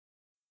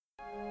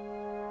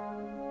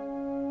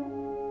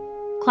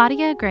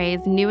Claudia Gray's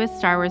newest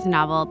Star Wars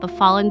novel, The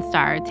Fallen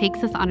Star,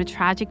 takes us on a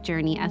tragic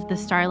journey as the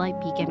Starlight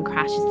Beacon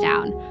crashes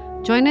down.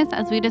 Join us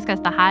as we discuss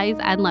the highs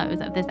and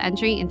lows of this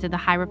entry into the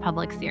High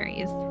Republic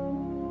series.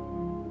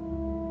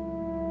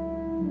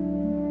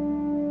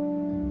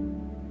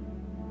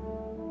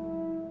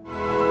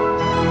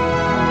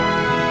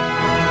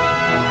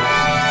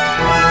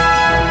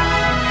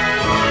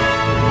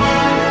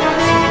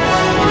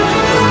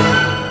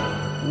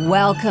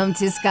 Welcome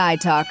to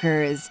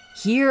Skytalkers.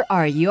 Here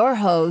are your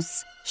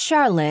hosts,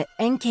 Charlotte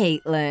and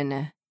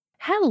Caitlin.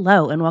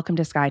 Hello, and welcome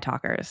to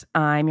Skytalkers.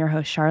 I'm your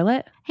host,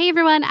 Charlotte. Hey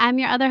everyone, I'm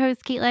your other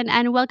host, Caitlin,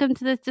 and welcome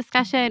to this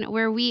discussion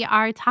where we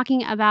are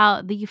talking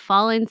about The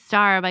Fallen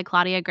Star by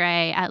Claudia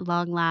Gray at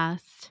long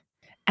last.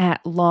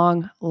 At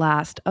long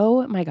last.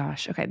 Oh my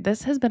gosh. Okay,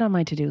 this has been on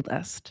my to-do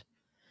list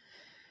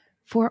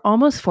for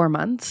almost 4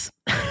 months,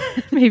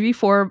 maybe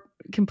 4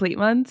 complete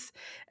months,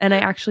 and I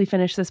actually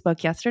finished this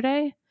book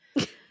yesterday.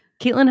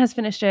 Caitlin has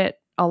finished it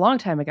a long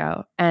time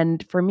ago,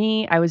 and for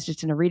me, I was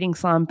just in a reading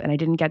slump and I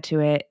didn't get to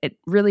it. It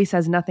really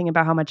says nothing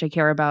about how much I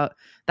care about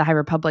the High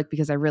Republic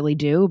because I really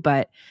do,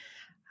 but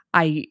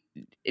I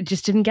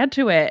just didn't get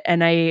to it,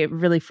 and I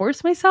really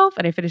forced myself,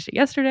 and I finished it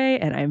yesterday,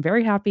 and I'm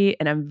very happy,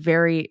 and I'm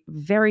very,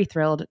 very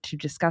thrilled to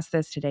discuss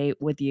this today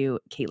with you,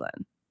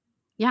 Caitlin.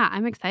 Yeah,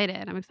 I'm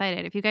excited.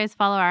 If you guys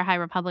follow our High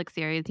Republic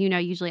series, you know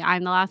usually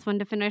I'm the last one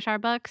to finish our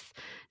books.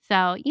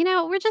 So,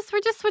 we're just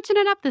switching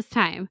it up this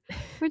time.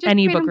 We're just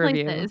Any trading book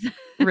review, places.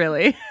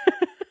 really.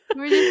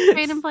 We're just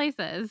trading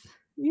places.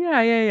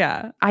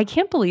 Yeah. I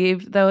can't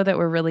believe, though, that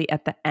we're really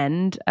at the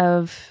end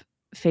of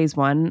phase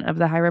 1 of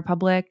the High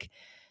Republic.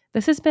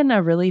 This has been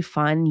a really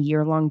fun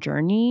year-long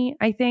journey,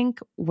 I think,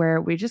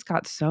 where we just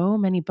got so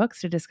many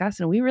books to discuss,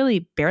 and we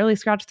really barely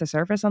scratched the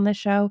surface on this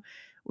show,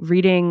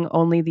 reading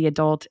only the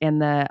adult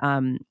and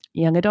the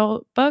young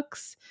adult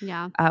books.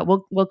 Yeah.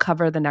 We'll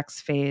cover the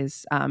next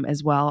phase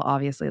as well,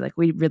 obviously. Like,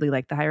 we really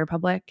like the High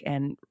Republic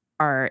and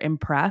are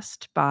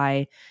impressed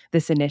by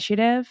this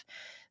initiative.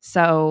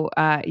 So,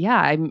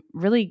 I'm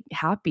really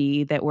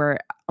happy that we're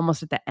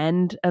almost at the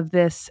end of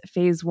this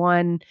phase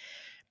 1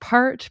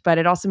 part, but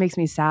it also makes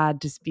me sad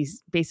to be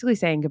basically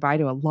saying goodbye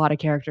to a lot of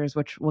characters,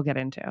 which we'll get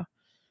into.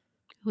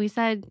 We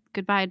said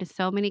goodbye to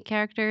so many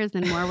characters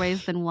in more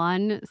ways than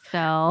one.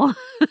 So,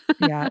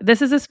 Yeah,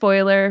 this is a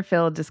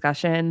spoiler-filled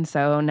discussion,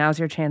 so now's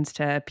your chance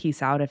to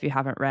peace out if you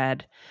haven't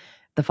read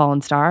The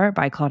Fallen Star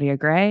by Claudia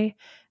Gray.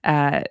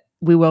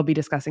 We will be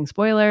discussing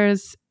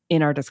spoilers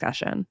in our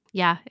discussion.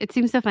 Yeah, it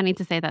seems so funny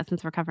to say that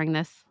since we're covering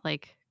this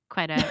like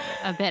quite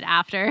a bit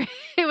after.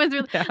 It was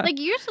really like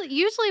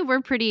usually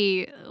we're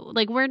pretty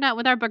like we're not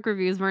with our book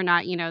reviews, we're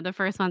not, the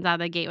first ones out of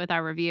the gate with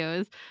our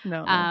reviews.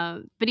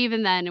 No. But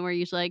even then we're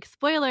usually like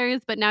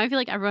spoilers, but now I feel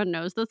like everyone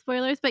knows those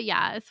spoilers. But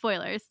yeah,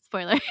 spoilers.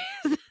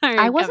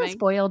 I wasn't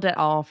spoiled at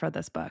all for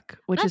this book,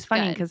 which That's is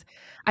funny good. because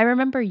I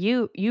remember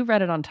you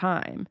read it on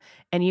time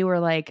and you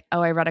were like,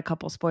 oh, I read a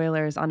couple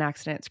spoilers on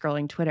accident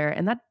scrolling Twitter,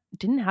 and that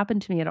didn't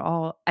happen to me at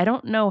all. I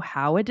don't know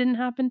how it didn't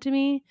happen to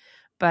me,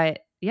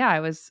 but yeah,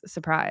 I was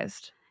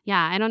surprised.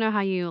 Yeah, I don't know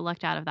how you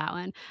lucked out of that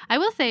one. I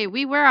will say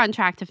we were on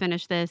track to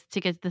finish this, to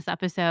get this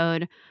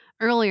episode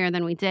earlier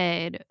than we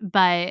did.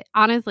 But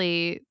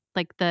honestly,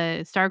 like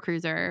the Star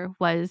Cruiser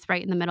was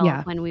right in the middle Yeah.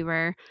 of when we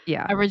were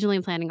Yeah.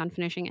 originally planning on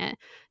finishing it.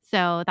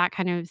 So that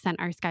kind of sent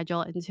our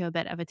schedule into a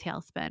bit of a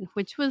tailspin,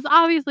 which was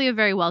obviously a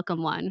very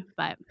welcome one.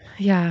 But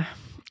Yeah.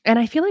 And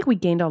I feel like we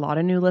gained a lot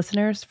of new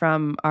listeners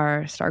from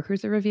our Star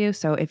Cruiser review.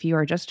 So if you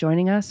are just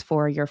joining us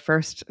for your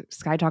first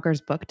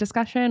Skytalkers book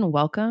discussion,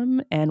 welcome.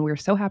 And we're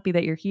so happy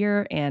that you're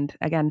here. And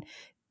again,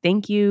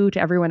 thank you to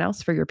everyone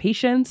else for your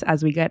patience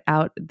as we get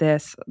out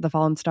this The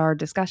Fallen Star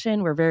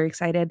discussion. We're very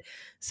excited.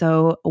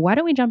 So why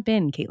don't we jump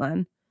in,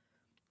 Caitlin?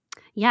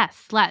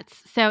 yes,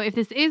 let's. So if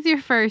this is your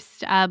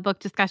first book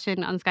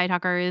discussion on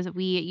Skytalkers,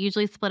 we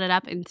usually split it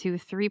up into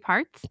 3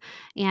 parts.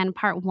 And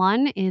part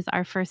 1 is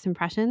our first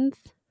impressions.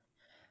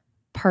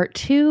 Part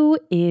 2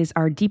 is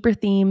our deeper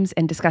themes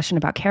and discussion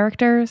about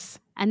characters.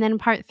 And then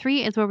part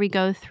 3 is where we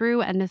go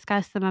through and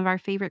discuss some of our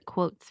favorite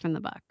quotes from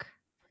the book.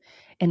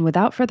 And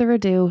without further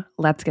ado,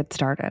 let's get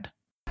started.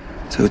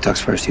 So who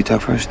talks first? You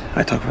talk first?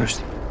 I talk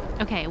first?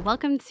 Okay,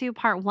 welcome to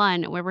part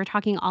 1, where we're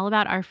talking all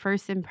about our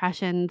first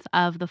impressions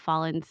of The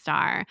Fallen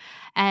Star.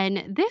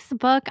 And this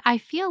book, I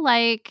feel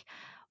like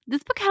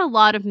this book had a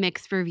lot of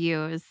mixed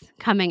reviews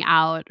coming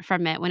out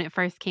from it when it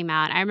first came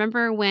out. I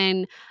remember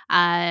when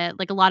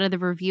like a lot of the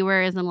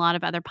reviewers and a lot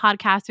of other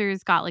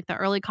podcasters got like the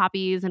early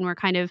copies and were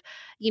kind of,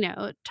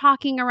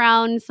 talking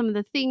around some of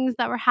the things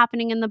that were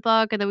happening in the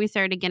book. And then we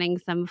started getting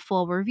some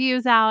full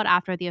reviews out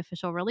after the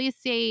official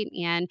release date.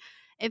 And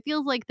it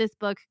feels like this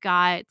book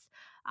got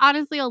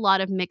honestly a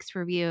lot of mixed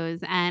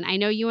reviews. And I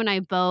know you and I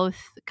both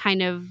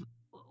kind of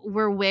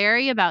were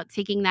wary about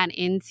taking that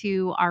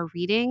into our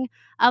reading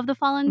of The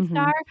Fallen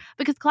Star,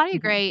 because Claudia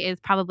Gray is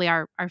probably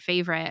our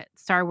favorite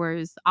Star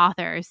Wars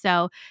author.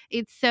 So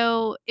it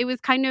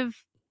was kind of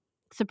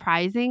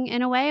surprising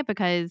in a way,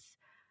 because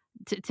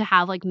to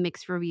have like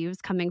mixed reviews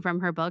coming from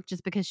her book,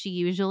 just because she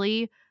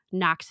usually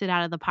knocks it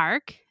out of the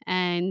park.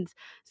 And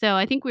so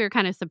I think we were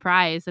kind of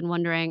surprised and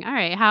wondering, all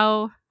right,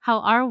 how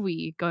are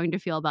we going to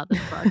feel about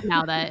this book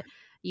now that,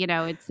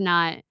 it's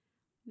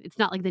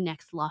not like the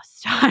next Lost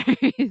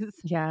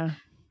Stars. Yeah.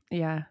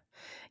 Yeah.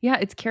 Yeah,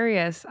 it's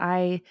curious.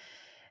 I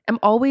am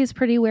always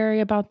pretty wary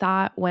about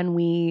that when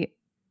we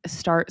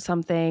start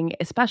something,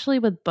 especially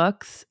with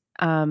books,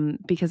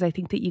 because I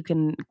think that you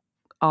can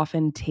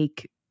often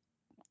take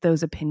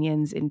those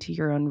opinions into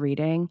your own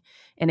reading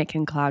and it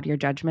can cloud your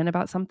judgment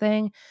about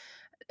something.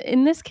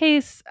 In this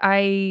case,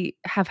 I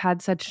have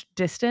had such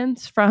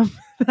distance from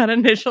that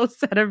initial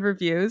set of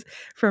reviews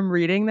from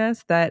reading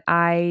this that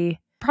I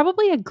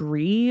probably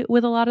agree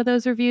with a lot of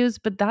those reviews.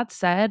 But that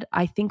said,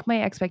 I think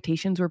my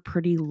expectations were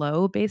pretty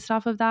low based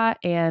off of that.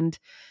 And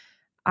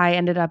I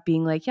ended up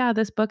being like, yeah,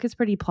 this book is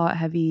pretty plot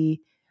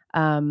heavy.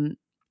 Um,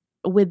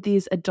 with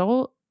these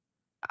adult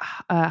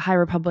High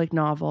Republic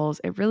novels,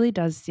 it really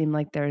does seem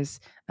like there's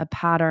a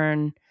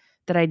pattern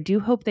that I do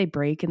hope they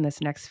break in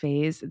this next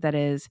phase. That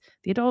is,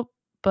 the adult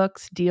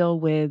books deal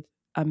with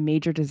a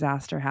major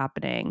disaster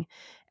happening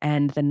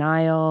and the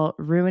Nile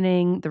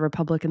ruining the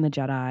Republic and the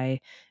Jedi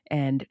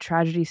and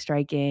tragedy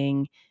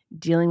striking,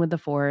 dealing with the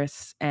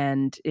Force.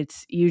 And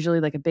it's usually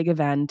like a big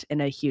event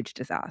and a huge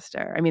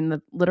disaster. I mean,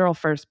 the literal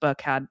first book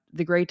had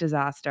the Great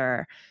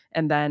Disaster.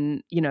 And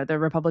then, the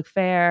Republic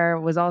Fair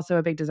was also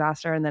a big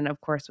disaster. And then,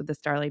 of course, with the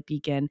Starlight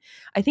Beacon,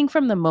 I think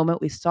from the moment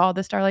we saw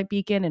the Starlight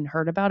Beacon and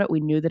heard about it, we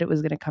knew that it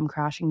was going to come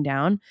crashing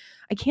down.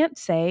 I can't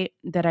say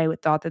that I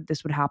thought that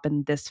this would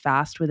happen this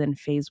fast within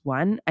phase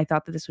 1. I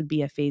thought that this would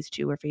be a phase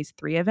 2 or phase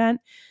 3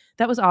 event.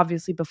 That was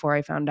obviously before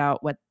I found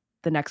out what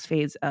the next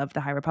phase of the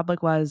High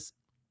Republic was,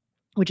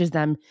 which is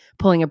them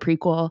pulling a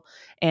prequel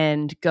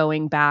and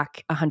going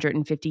back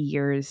 150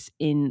 years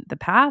in the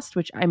past,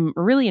 which I'm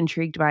really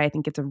intrigued by. I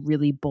think it's a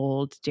really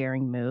bold,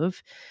 daring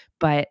move.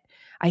 But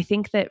I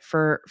think that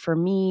for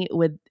me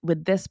with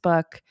this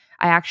book,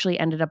 I actually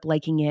ended up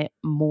liking it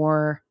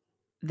more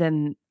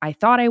than I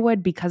thought I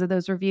would because of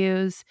those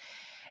reviews.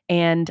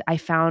 And I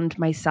found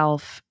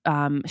myself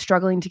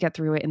struggling to get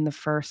through it in the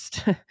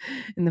first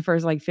in the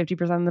first like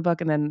 50% of the book,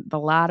 and then the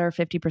latter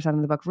 50%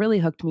 of the book really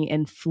hooked me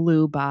and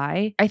flew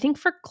by. I think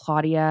for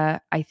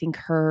Claudia, I think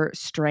her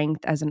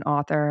strength as an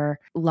author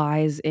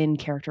lies in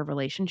character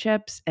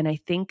relationships, and I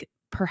think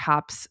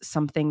perhaps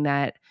something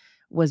that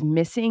was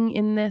missing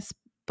in this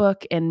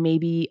book, and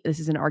maybe this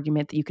is an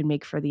argument that you can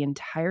make for the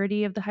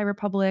entirety of the High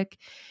Republic,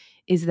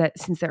 is that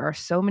since there are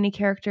so many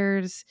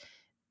characters,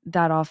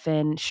 that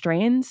often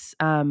strains.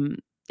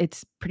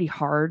 It's pretty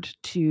hard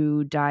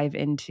to dive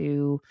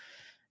into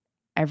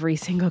every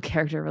single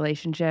character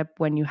relationship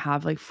when you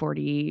have like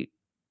 40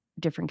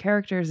 different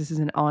characters. This is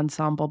an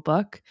ensemble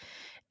book.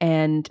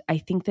 And I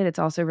think that it's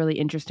also really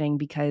interesting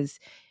because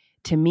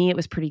to me, it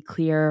was pretty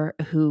clear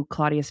who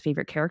Claudia's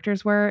favorite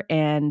characters were.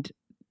 And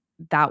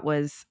that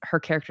was her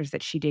characters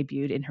that she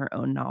debuted in her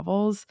own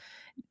novels.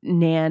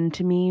 Nan,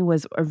 to me,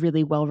 was a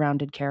really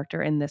well-rounded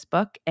character in this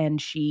book. And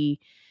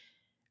she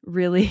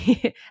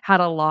really had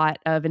a lot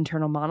of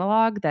internal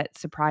monologue that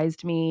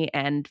surprised me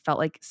and felt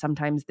like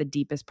sometimes the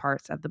deepest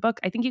parts of the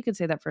book. I think you could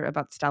say that for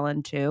about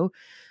Stellan too.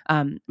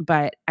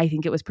 But I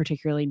think it was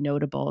particularly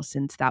notable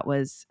since that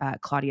was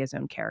Claudia's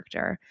own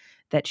character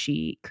that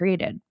she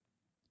created.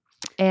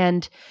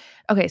 And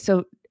okay,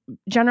 so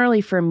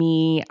generally for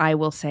me, I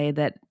will say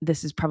that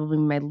this is probably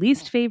my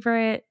least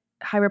favorite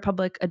High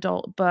Republic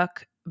adult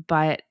book,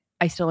 but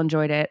I still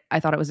enjoyed it. I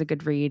thought it was a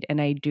good read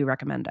and I do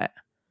recommend it.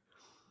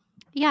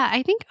 Yeah,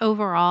 I think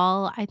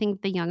overall, I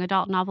think the young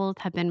adult novels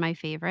have been my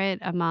favorite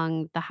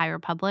among the High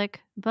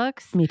Republic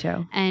books. Me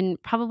too.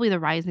 And probably The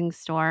Rising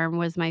Storm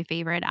was my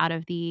favorite out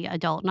of the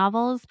adult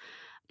novels.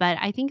 But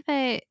I think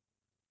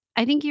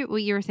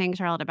what you were saying,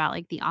 Charlotte, about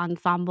like the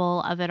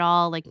ensemble of it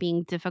all, like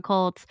being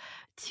difficult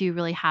to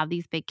really have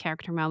these big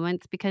character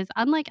moments, because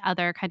unlike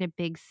other kind of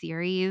big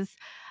series,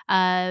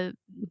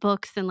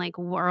 books and like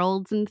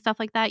worlds and stuff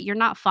like that, you're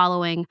not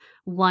following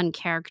one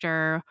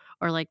character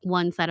or like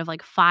one set of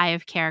like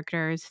 5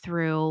 characters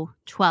through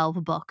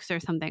 12 books or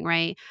something,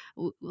 right?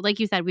 Like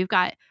you said, we've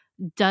got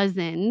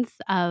dozens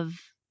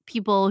of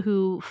people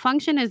who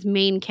function as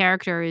main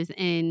characters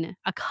in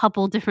a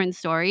couple different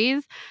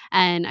stories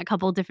and a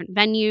couple different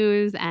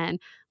venues,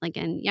 and like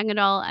in young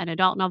adult and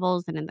adult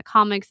novels and in the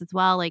comics as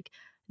well. Like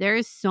there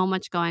is so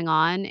much going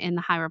on in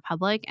the High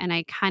Republic, and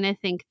I kind of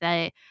think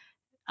that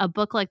a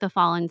book like The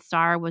Fallen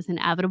Star was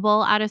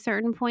inevitable at a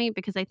certain point,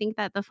 because I think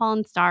that The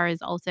Fallen Star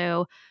is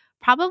also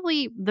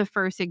probably the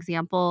first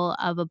example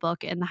of a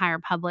book in the High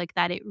Republic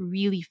that it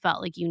really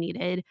felt like you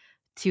needed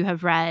to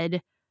have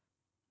read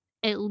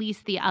at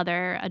least the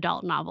other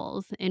adult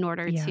novels in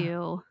order Yeah.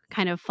 to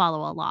kind of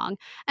follow along.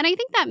 And I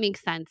think that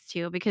makes sense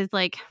too, because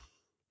like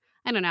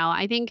I don't know.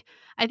 I think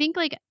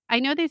like I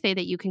know they say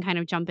that you can kind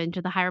of jump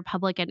into the High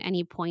Republic at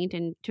any point,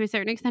 and to a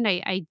certain extent,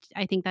 I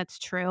think that's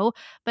true.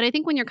 But I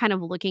think when you're kind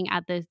of looking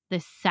at the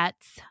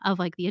sets of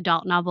like the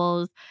adult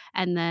novels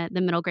and the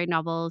middle grade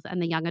novels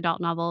and the young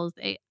adult novels,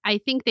 I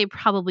think they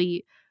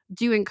probably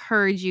do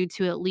encourage you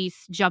to at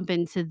least jump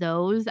into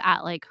those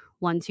at like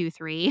 1, 2,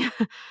 3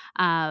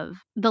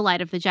 of The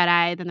Light of the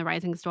Jedi, then The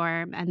Rising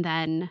Storm, and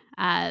then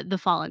The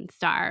Fallen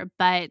Star.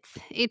 But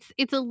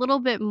it's a little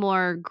bit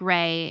more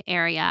gray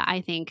area,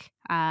 I think,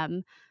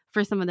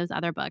 for some of those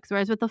other books.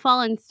 Whereas with The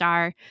Fallen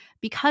Star,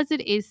 because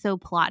it is so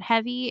plot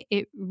heavy,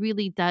 it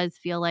really does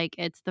feel like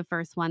it's the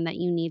first one that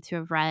you need to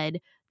have read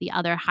the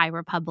other High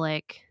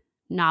Republic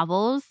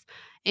novels,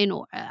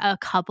 a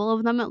couple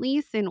of them at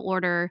least, in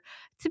order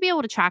to be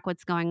able to track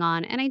what's going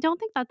on. And I don't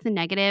think that's a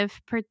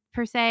negative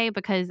per se,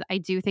 because I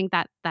do think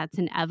that that's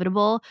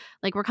inevitable.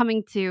 Like, we're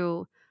coming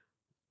to,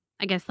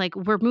 I guess, like,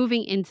 we're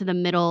moving into the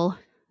middle,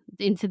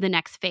 into the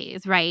next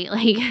phase, right?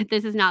 Like,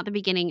 this is not the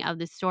beginning of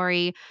the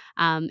story.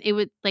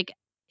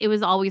 It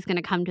was always going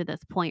to come to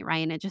this point,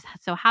 right? And it just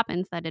so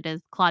happens that it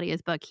is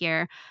Claudia's book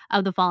here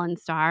of The Fallen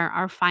Star,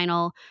 our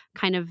final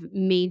kind of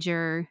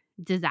major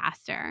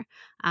disaster.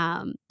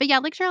 But yeah,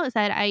 like Charlotte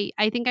said, I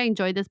think I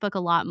enjoyed this book a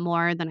lot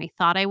more than I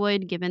thought I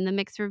would, given the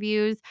mixed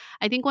reviews.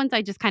 I think once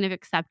I just kind of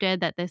accepted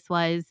that this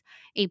was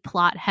a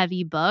plot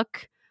heavy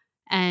book,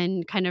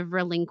 and kind of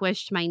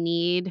relinquished my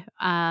need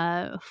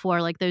for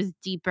like those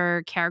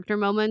deeper character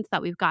moments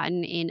that we've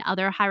gotten in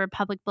other High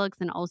Republic books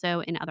and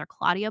also in other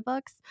Claudia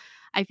books,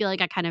 I feel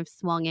like I kind of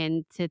swung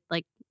into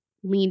like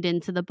leaned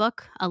into the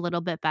book a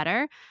little bit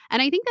better.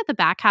 And I think that the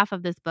back half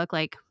of this book,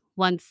 like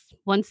once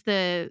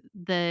the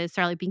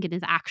Starlight Beacon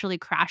is actually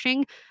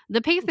crashing,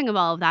 the pacing of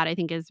all of that I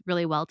think is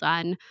really well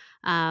done,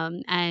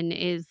 and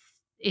is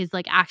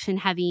like action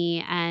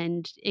heavy,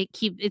 and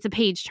it's a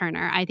page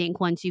turner, I think,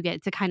 once you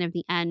get to kind of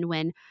the end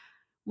when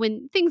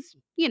things,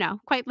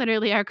 quite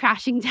literally are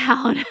crashing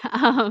down.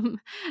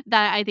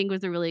 That I think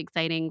was a really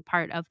exciting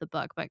part of the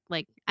book. But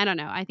like, I don't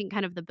know, I think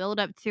kind of the build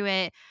up to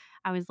it,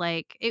 I was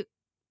like,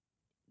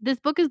 this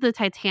book is the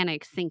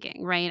Titanic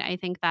sinking, right? I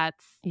think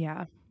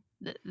Yeah.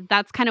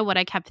 that's kind of what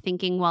I kept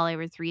thinking while I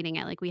was reading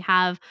it. Like, we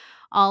have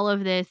all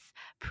of this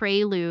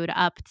prelude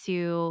up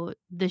to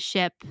the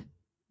ship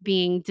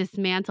being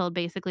dismantled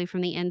basically from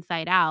the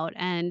inside out.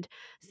 And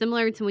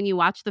similar to when you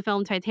watch the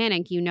film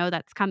Titanic,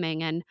 that's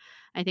coming. And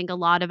I think a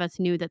lot of us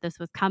knew that this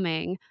was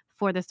coming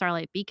for the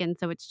Starlight Beacon.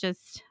 So it's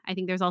just, I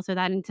think there's also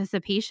that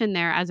anticipation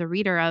there as a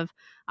reader of,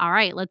 all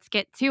right, let's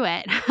get to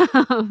it.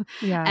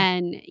 Yeah.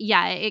 And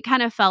yeah, it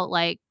kind of felt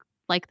like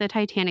the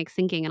Titanic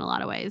sinking in a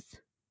lot of ways.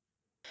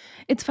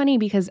 It's funny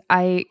because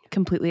I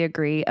completely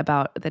agree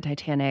about the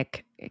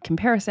Titanic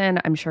comparison.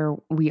 I'm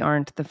sure we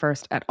aren't the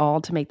first at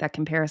all to make that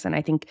comparison.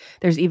 I think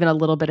there's even a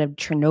little bit of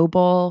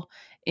Chernobyl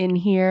in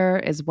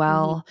here as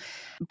well.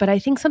 But I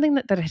think something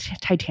that the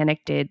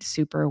Titanic did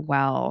super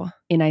well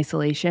in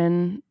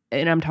isolation,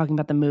 and I'm talking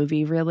about the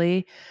movie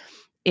really,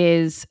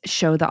 is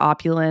show the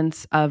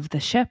opulence of the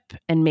ship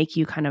and make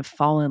you kind of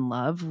fall in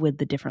love with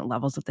the different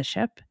levels of the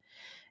ship.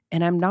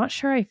 And I'm not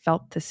sure I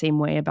felt the same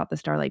way about the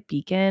Starlight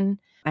Beacon.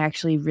 I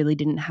actually really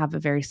didn't have a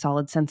very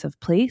solid sense of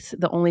place.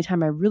 The only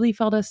time I really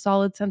felt a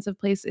solid sense of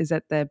place is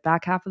at the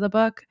back half of the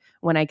book,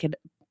 when I could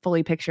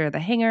fully picture the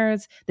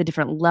hangars, the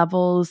different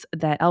levels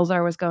that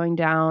Elzar was going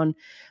down.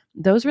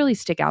 Those really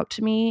stick out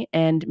to me.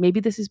 And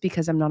maybe this is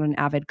because I'm not an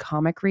avid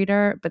comic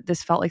reader, but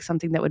this felt like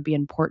something that would be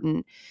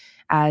important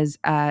as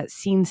a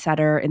scene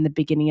setter in the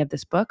beginning of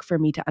this book for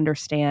me to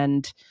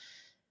understand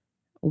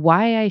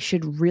why I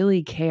should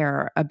really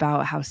care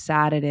about how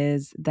sad it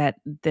is that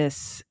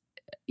this,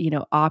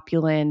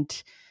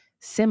 opulent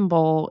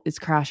symbol is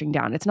crashing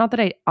down. It's not that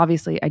I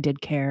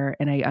did care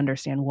and I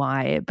understand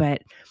why,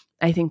 but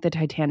I think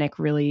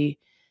the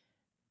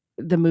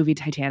movie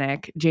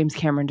Titanic, James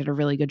Cameron did a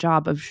really good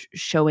job of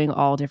showing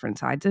all different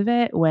sides of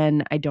it,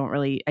 when I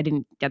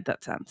didn't get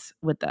that sense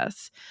with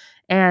this.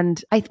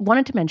 And I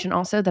wanted to mention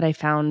also that I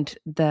found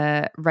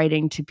the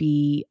writing to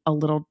be a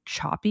little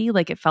choppy.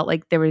 Like, it felt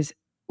like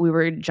we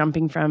were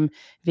jumping from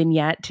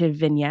vignette to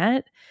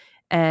vignette.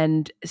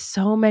 And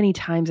so many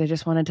times I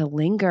just wanted to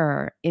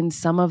linger in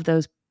some of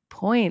those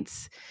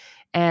points.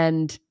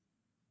 And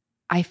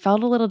I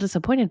felt a little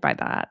disappointed by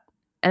that.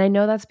 And I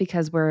know that's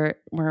because we're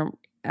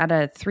at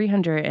a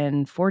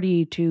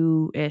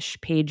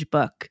 342-ish page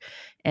book,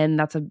 and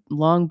that's a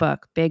long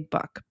book, big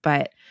book,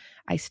 but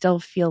I still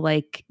feel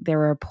like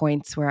there are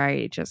points where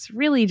I just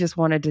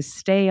wanted to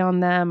stay on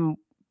them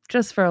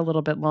just for a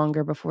little bit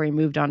longer before we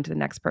moved on to the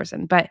next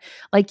person. But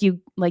like you,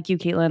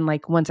 Caitlin,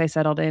 like, once I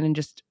settled in and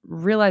just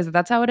realized that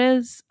that's how it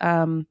is,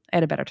 I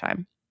had a better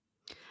time.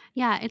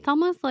 Yeah, it's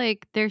almost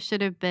like there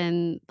should have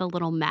been the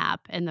little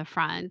map in the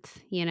front,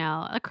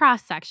 a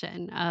cross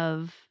section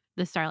of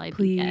the Starlight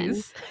Beacon.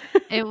 Please.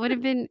 It would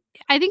have been,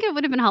 I think it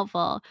would have been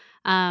helpful.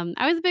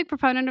 I was a big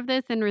proponent of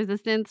this in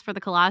Resistance for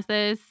the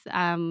Colossus.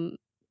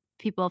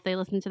 People, if they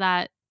listen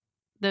to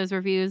those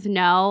reviews,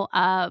 know.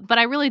 But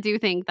I really do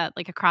think that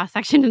like a cross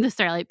section of the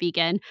Starlight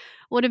Beacon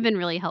would have been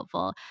really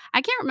helpful.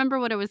 I can't remember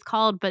what it was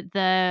called, but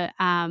the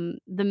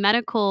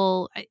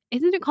medical,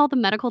 isn't it called the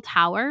medical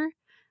tower?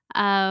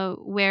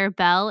 Where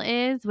Belle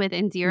is with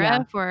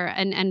Indira Yeah.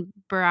 and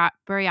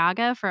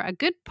Buryaga for a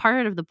good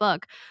part of the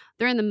book.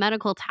 They're in the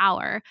medical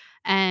tower,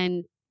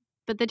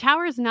 but the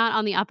tower is not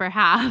on the upper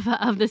half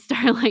of the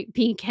Starlight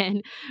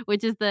Beacon,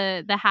 which is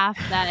the half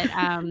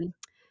that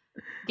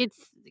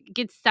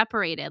gets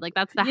separated. Like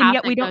that's the And half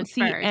yet we that don't goes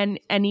see first.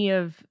 any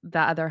of the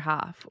other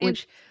half, It's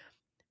which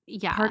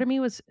part yeah, of me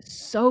was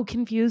so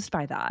confused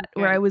by that,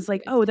 where I very was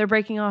like, "Oh, confused. they're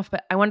breaking off,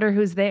 but I wonder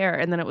who's there."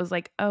 And then it was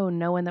like, "Oh,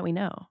 no one that we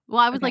know." Well,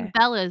 I was like, Okay.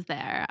 "Bella's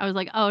there." I was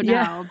like, "Oh,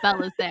 Yeah. no,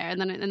 Bella's there." And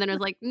then it was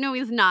like, "No,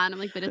 he's not." And I'm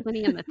like, "But isn't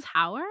he in the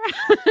tower?"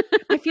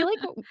 I feel like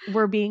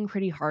we're being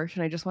pretty harsh,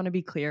 and I just wanna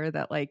be clear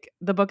that, like,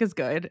 the book is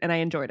good and I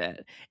enjoyed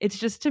it. It's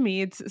just to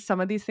me, it's some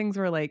of these things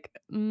were like,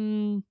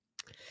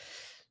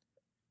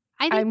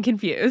 I think I'm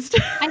confused.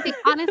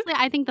 honestly,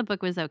 I think the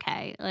book was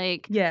okay.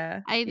 Like,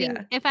 Yeah, I think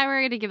yeah. if I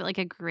were to give it, like,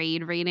 a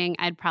grade rating,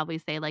 I'd probably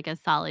say, like, a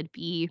solid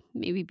B,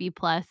 maybe B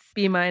plus.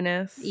 B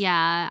minus.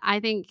 Yeah, I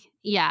think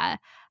yeah.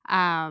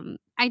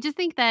 I just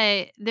think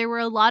that there were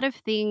a lot of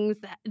things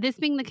this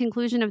being the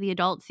conclusion of the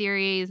adult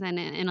series and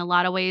in a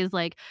lot of ways,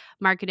 like,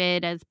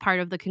 marketed as part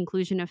of the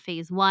conclusion of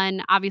phase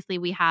 1. Obviously,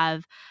 we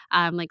have,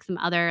 like, some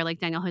other like,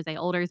 Daniel Jose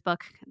Older's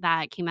book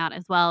that came out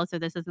as well, so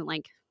this isn't,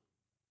 like,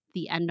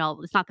 the end all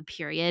it's not the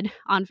period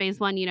on phase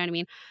 1, you know what I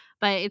mean?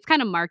 But it's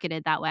kinda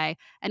marketed that way,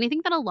 and I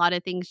think that a lot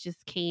of things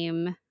just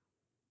came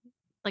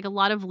like, a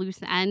lot of loose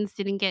ends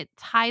didn't get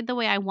tied the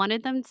way I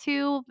wanted them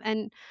to,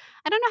 and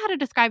I don't know how to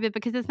describe it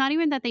because it's not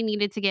even that they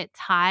needed to get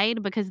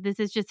tied because this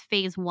is just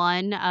phase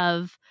 1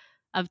 of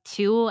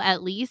 2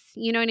 at least,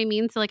 you know what I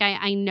mean? So, like,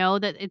 I know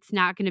that it's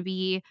not gonna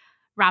be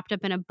wrapped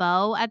up in a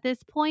bow at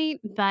this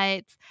point,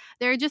 but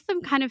there are just some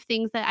kind of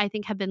things that I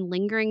think have been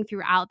lingering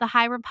throughout the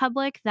High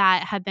Republic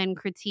that have been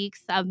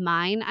critiques of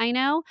mine, I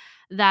know,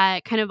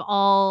 that kind of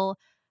all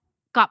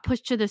got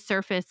pushed to the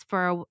surface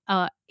for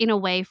in a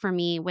way for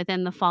me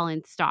within the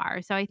Fallen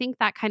Star. So I think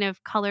that kind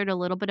of colored a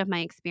little bit of my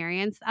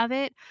experience of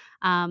it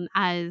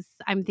as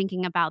I'm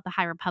thinking about the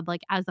High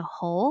Republic as a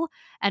whole,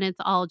 and it's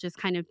all just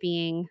kind of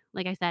being,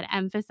 like I said,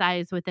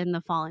 emphasized within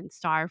the Fallen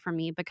Star for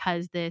me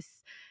because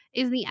this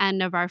is the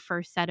end of our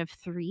first set of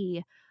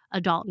 3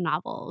 adult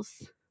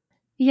novels.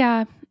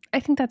 Yeah, I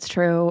think that's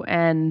true,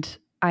 and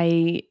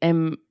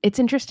it's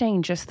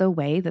interesting just the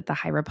way that the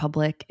High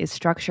Republic is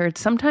structured.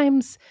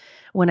 Sometimes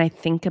when I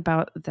think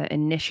about the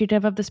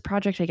initiative of this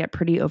project, I get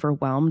pretty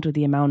overwhelmed with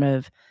the amount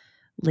of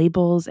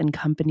labels and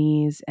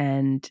companies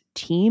and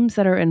teams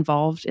that are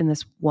involved in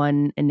this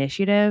one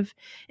initiative,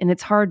 and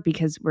it's hard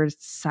because we're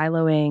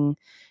siloing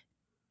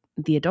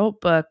the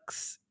adult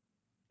books,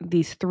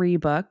 these 3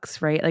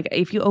 books, right? Like,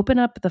 if you open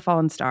up The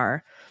Fallen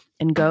Star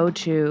and go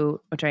to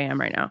which I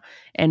am right now,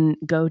 and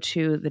go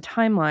to the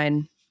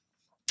timeline,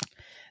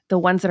 the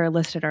ones that are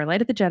listed are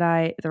Light of the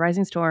Jedi, The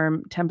Rising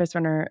Storm, Tempest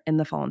Runner, and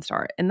The Fallen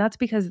Star. And that's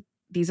because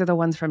these are the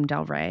ones from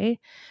Del Rey.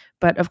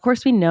 But of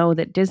course, we know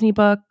that Disney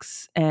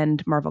Books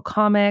and Marvel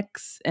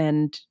Comics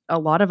and a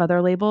lot of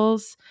other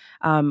labels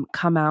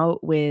come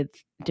out with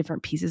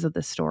different pieces of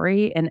the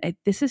story. And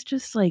this is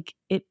just like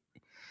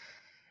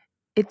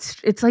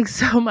it's like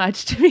so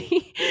much to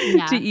me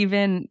to Yeah.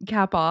 even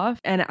cap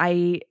off. And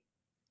I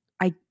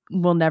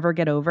will never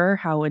get over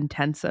how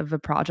intense of a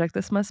project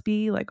this must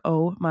be. Like,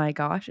 oh my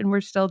gosh. And we're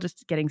still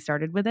just getting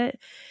started with it.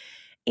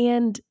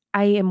 And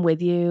I am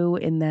with you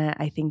in that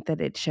I think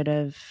that it should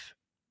have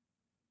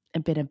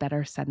been a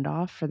better send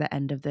off for the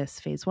end of this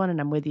phase 1. And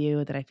I'm with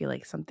you that I feel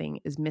like something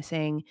is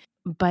missing.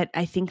 But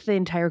I think the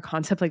entire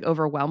concept like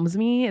overwhelms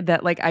me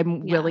that like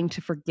I'm Yeah. willing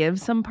to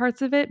forgive some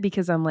parts of it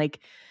because I'm like,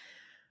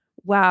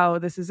 wow,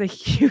 this is a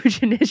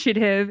huge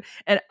initiative.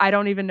 And I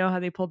don't even know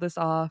how they pulled this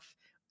off.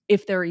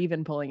 If they're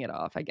even pulling it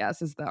off, I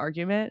guess is the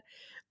argument.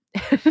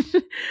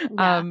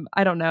 Yeah.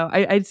 I don't know.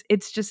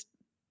 It's just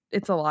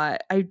it's a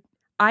lot.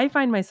 I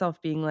find myself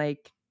being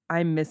like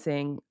I'm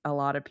missing a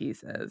lot of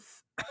pieces.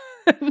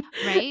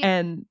 Right?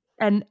 And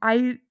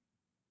I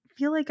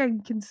feel like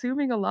I'm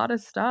consuming a lot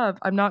of stuff.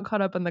 I'm not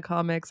caught up on the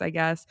comics, I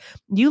guess.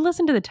 You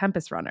listened to The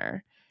Tempest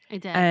Runner I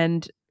did.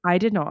 and I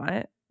did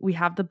not. We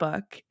have the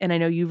book and I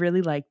know you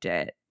really liked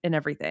it and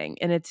everything.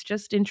 And it's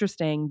just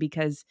interesting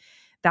because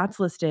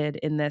that's listed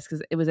in this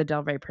because it was a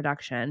Del Rey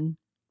production.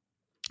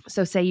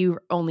 So say you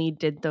only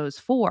did those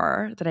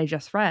 4 that I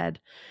just read,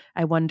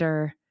 I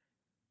wonder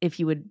if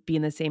you would be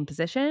in the same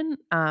position.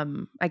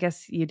 I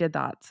guess you did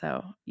that,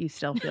 so you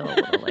still feel a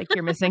little like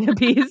you're missing a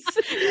piece.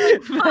 You're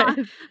like, "Huh,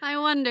 But I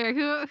wonder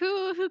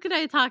who could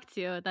I talk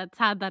to that's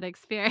had that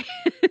experience?"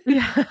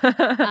 yeah.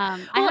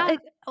 I Well, have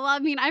well, I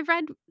mean, I've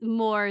read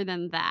more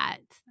than that.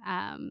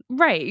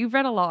 right, you've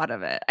read a lot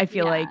of it. I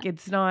feel Yeah, like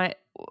it's not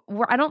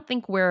I don't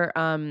think we're,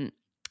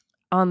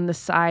 on the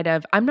side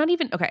of I'm not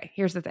even okay,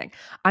 here's the thing.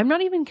 I'm not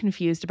even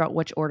confused about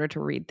which order to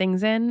read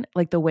things in,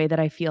 like the way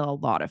that I feel a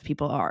lot of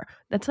people are.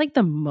 That's like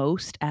the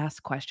most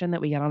asked question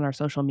that we get on our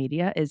social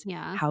media is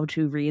yeah. how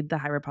to read the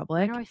High Where do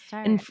Republic. I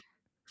And start?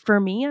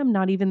 for me, I'm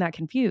not even that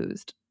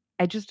confused.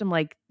 I just am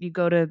like, you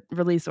go to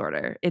release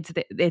order. It's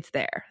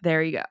there.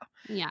 There you go.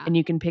 Yeah, And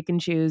you can pick and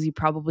choose. You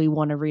probably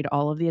want to read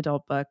all of the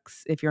adult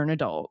books if you're an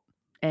adult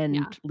yeah,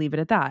 and leave it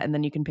at that. And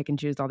then you can pick and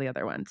choose all the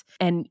other ones.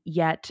 And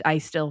yet I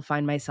still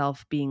find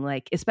myself being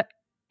like,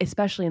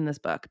 especially in this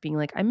book, being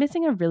like, I'm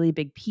missing a really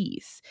big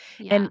piece.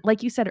 And yeah,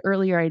 like you said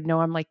earlier, I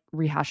know I'm like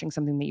rehashing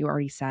something that you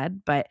already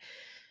said, but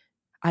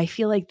I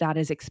feel like that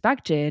is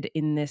expected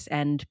in this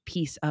end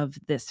piece of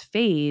this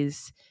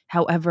phase.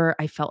 However,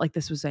 I felt like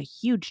this was a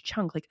huge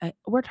chunk. Like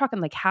we're talking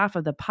like half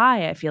of the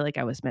pie. I feel like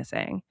I was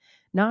missing,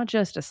 not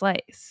just a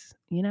slice.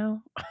 You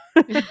know?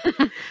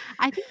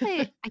 I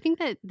think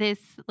that this,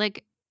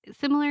 like,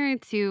 similar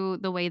to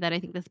the way that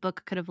I think this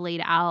book could have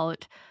laid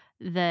out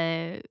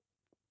the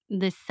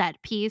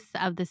set piece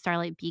of the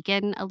Starlight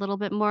Beacon a little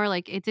bit more.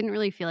 Like, it didn't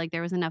really feel like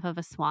there was enough of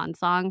a swan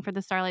song for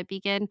the Starlight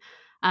Beacon.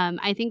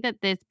 I think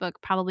that this book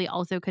probably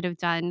also could have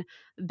done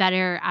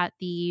better at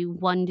the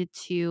 1 to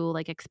 2,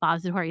 like,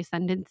 expository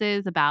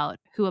sentences about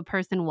who a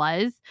person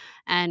was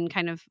and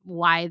kind of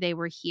why they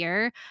were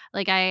here.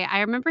 Like,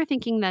 I remember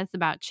thinking this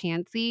about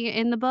Chansey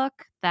in the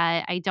book,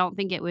 that I don't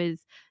think it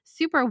was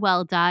super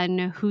well done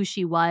who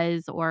she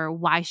was or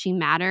why she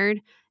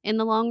mattered in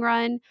the long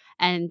run,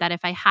 and that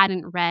if I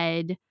hadn't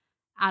read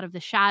Out of the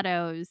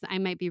Shadows, I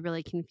might be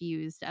really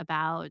confused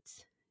about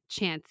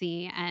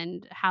Chansey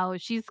and how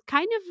she's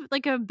kind of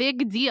like a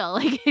big deal.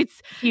 Like,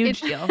 Huge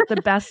it's deal.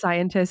 The best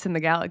scientist in the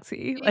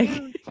galaxy. Like,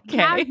 okay.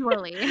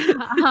 casually.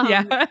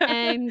 Yeah.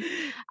 And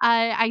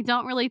I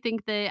don't really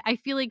think that, I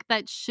feel like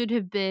that should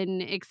have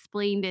been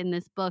explained in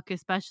this book,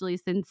 especially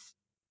since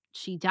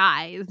she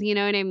dies. You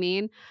know what I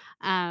mean?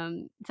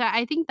 So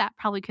I think that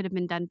probably could have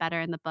been done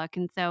better in the book.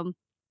 And so,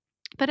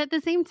 but at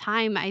the same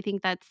time, I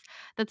think that's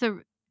a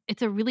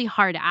it's a really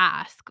hard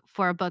ask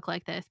for a book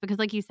like this, because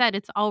like you said,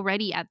 it's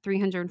already at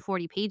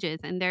 340 pages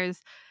and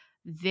there's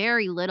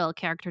very little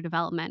character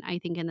development, I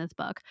think, in this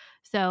book.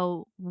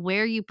 So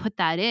where you put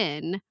that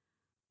in,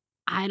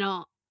 I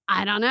don't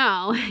I don't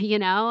know, you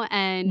know?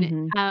 And,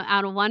 Hmm.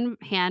 out of one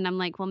hand, I'm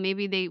like, well,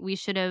 maybe we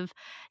should have,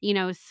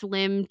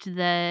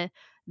 slimmed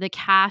the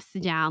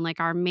cast down, like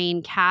our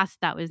main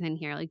cast that was in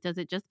here. Like, does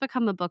it just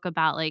become a book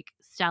about, like,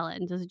 Stella?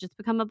 And does it just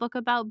become a book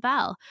about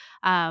Belle?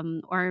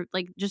 Or,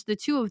 like, just the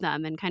 2 of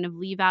them and kind of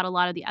leave out a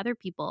lot of the other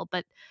people?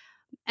 But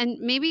and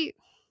maybe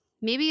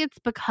it's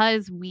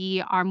because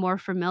we are more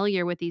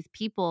familiar with these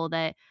people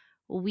that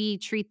we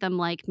treat them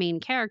like main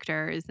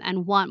characters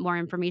and want more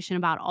information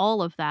about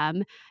all of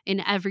them in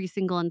every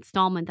single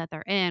installment that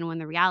they're in, when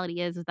the reality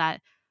is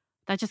that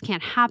that just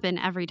can't happen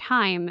every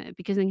time,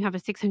 because then you have a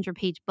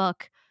 600-page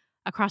book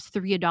across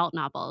 3 adult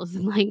novels.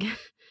 And, like,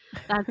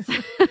 that's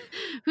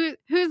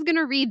who's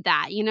gonna read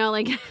that, you know?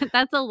 Like,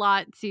 that's a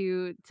lot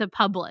to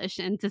publish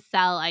and to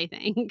sell, I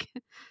think.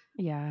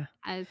 Yeah.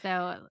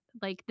 So,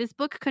 like, this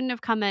book couldn't have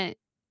come at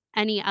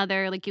any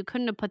other, like, you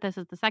couldn't have put this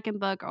as the second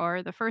book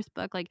or the first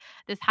book. Like,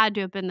 this had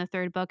to have been the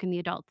third book in the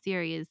adult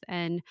series,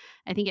 and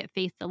I think it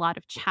faced a lot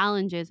of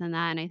challenges in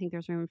that, and I think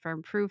there's room for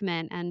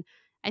improvement. And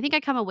I think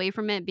I come away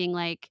from it being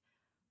like,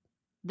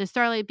 the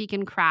Starlight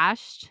Beacon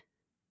crashed,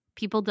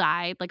 people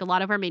died, like, a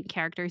lot of our main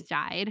characters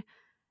died,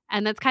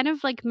 and that's kind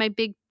of, like, my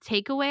big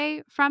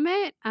takeaway from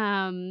it.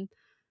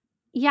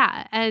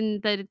 Yeah,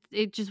 and that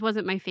it just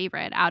wasn't my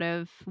favorite out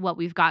of what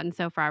we've gotten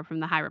so far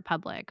from the High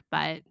Republic,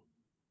 but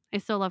I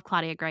still love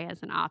Claudia Gray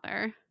as an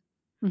author.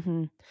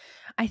 Hmm.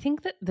 I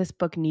think that this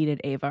book needed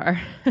Avar.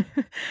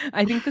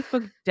 I think this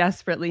book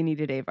desperately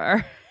needed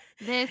Avar.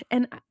 This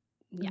And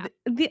yeah.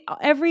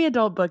 every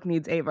adult book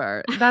needs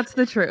Avar. That's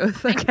the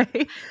truth. I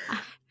Okay.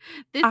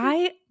 this is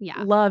I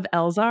yeah. love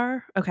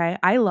Elzar. Okay.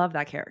 I love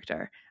that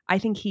character. I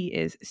think he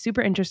is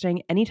super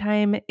interesting.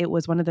 Anytime it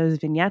was one of those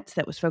vignettes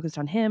that was focused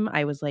on him,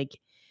 I was like,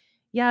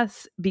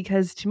 yes,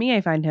 because to me,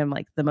 I find him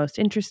like the most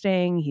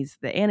interesting. He's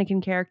the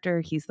Anakin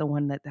character. He's the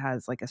one that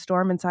has like a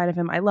storm inside of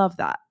him. I love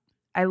that.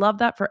 I love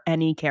that for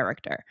any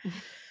character.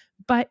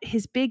 But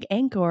his big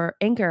anchor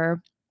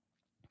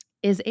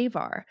is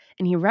Avar,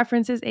 and he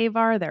references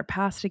Avar. They're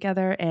passed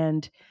together,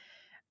 and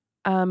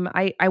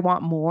I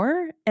want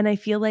more. And I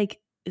feel like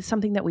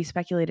something that we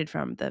speculated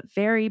from the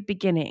very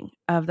beginning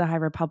of the High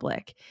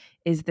Republic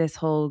is this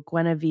whole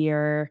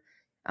Guinevere,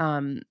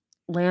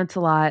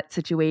 Lancelot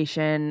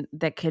situation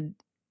that could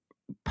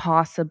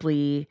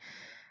possibly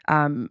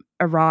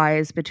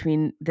arise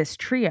between this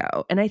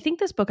trio. And I think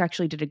this book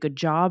actually did a good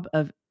job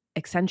of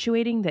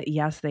accentuating that,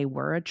 yes, they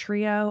were a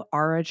trio,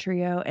 are a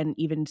trio, and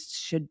even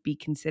should be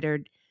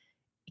considered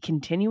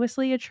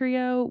continuously a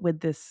trio, with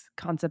this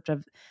concept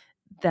of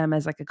them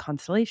as like a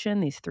constellation,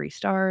 these 3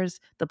 stars,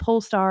 the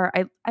pole star.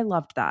 I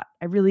loved that.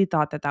 I really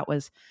thought that that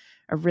was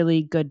a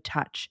really good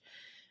touch.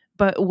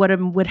 But what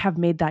would have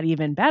made that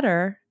even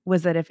better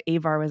was that if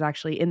Avar was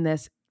actually in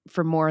this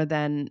for more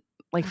than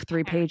like A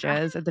 3 paragraph.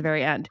 pages at the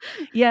very end.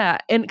 Yeah.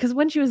 And because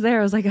when she was there,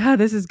 I was like, oh,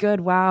 this is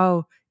good.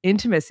 Wow.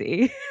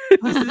 Intimacy.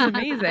 This is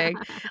amazing.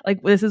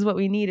 Like, this is what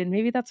we need. And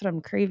maybe that's what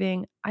I'm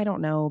craving. I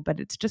don't know. But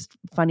it's just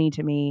funny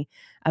to me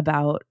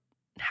about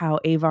how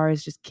Avar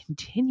is just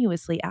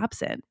continuously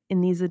absent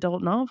in these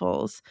adult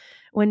novels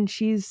when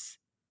she's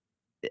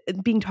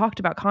being talked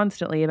about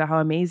constantly about how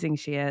amazing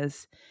she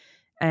is.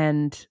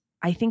 And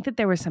I think that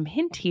there was some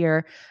hint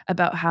here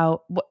about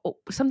how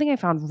something I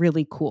found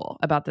really cool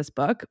about this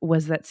book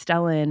was that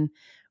Stellan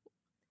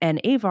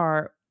and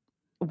Avar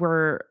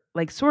were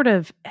like sort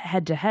of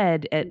head to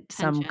head at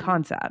some Tension.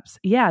 concepts.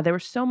 Yeah, there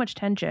was so much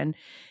tension.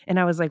 And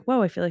I was like,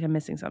 whoa, I feel like I'm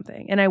missing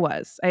something. And I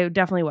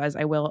definitely was.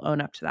 I will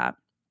own up to that.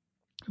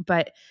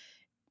 But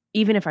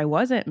even if I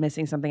wasn't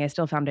missing something, I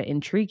still found it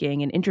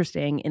intriguing and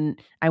interesting,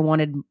 and I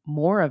wanted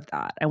more of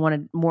that. I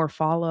wanted more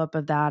follow-up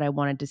of that. I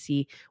wanted to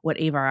see what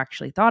Avar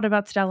actually thought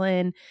about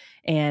Stellan,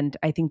 and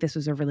I think this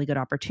was a really good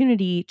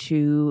opportunity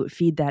to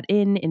feed that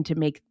in and to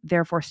make,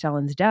 therefore,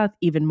 Stellan's death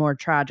even more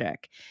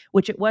tragic,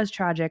 which it was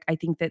tragic. I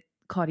think that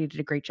Claudia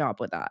did a great job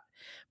with that.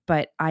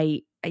 But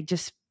I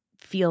just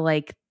feel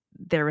like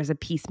there was a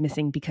piece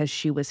missing because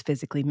she was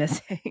physically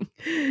missing.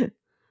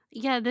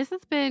 Yeah, this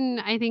has been,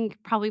 I think,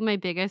 probably my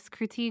biggest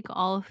critique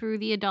all through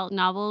the adult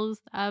novels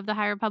of the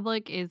High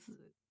Republic is,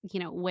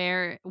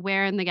 where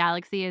in the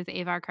galaxy is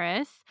Avar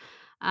Kriss?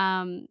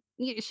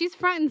 She's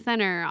front and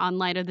center on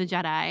Light of the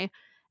Jedi,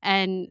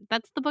 and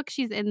that's the book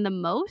she's in the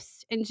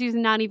most, and she's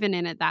not even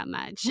in it that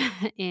much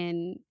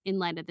in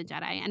Light of the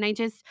Jedi. And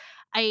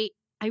I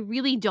I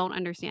really don't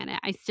understand it.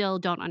 I still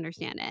don't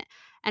understand it.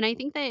 And I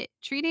think that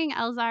treating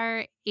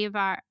Elzar,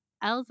 Avar,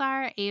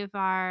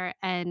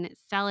 and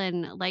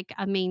Stellan like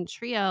a main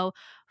trio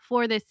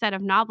for this set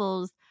of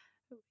novels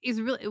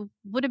is really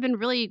would have been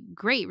really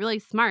great, really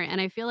smart.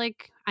 And I feel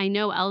like I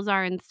know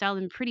Elzar and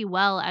Stellan pretty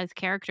well as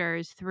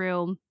characters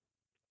through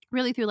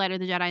Light of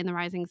the Jedi and the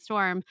Rising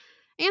Storm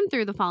and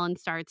through the Fallen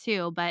Star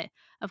too. But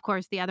of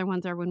course, the other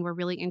ones are when we're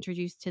really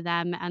introduced to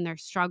them and their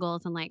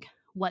struggles and like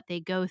what they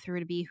go through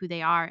to be who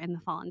they are in the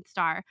Fallen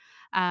Star.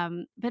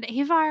 But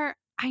Avar,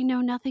 I know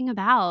nothing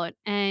about,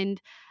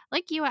 and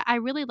like you, I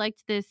really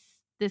liked this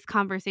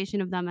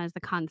conversation of them as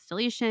the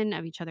constellation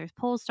of each other's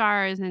pole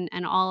stars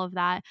and all of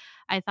that.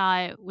 I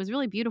thought was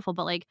really beautiful,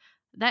 but like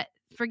that,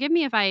 forgive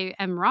me if I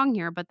am wrong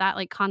here, but that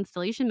like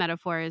constellation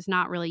metaphor is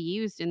not really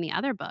used in the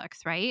other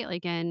books, right?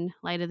 Like in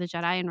Light of the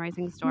Jedi and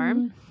Rising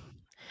Storm. Hmm.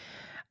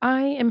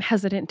 I am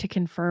hesitant to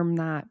confirm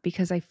that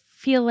because I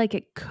feel like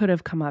it could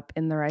have come up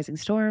in The Rising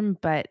Storm,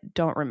 but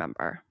don't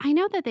remember. I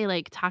know that they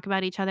like talk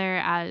about each other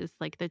as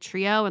like the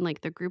trio and like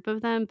the group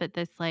of them, but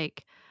this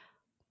like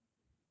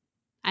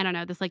I don't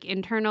know, this like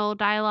internal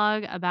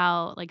dialogue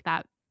about like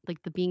that,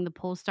 like the being the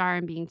pole star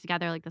and being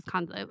together, like this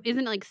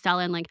isn't like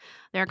Stellan, like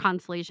their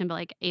constellation, but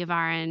like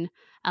Avar and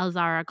Elzar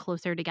are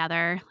closer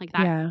together, like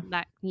Yeah.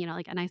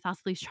 like an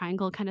isosceles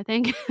triangle kind of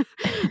thing.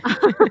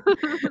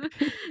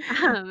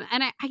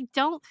 And I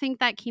don't think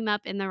that came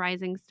up in the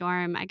Rising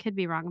Storm. I could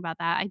be wrong about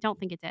that. I don't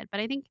think it did, but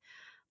I think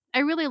I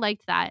really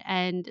liked that,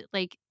 and,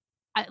 like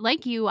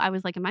you, I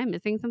was like, "Am I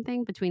missing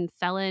something between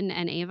Stellan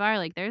and Avar?"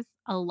 Like, there's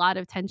a lot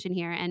of tension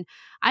here, and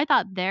I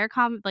thought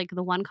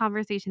the one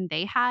conversation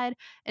they had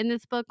in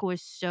this book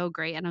was so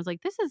great, and I was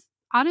like, this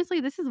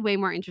is way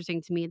more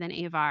interesting to me than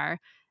Avar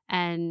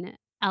and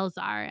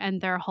Elzar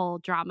and their whole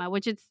drama,"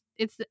 which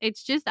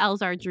it's just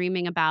Elzar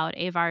dreaming about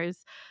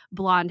Avar's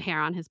blonde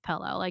hair on his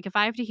pillow. Like, if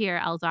I have to hear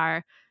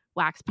Elzar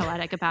wax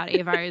poetic about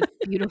Avar's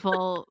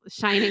beautiful,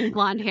 shining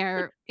blonde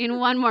hair in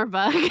one more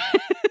book.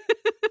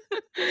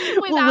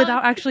 Well, without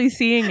without actually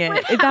seeing it.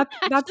 without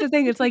That's the actually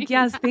thing. It's like, seeing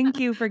yes, thank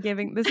you for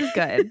giving. This is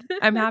good.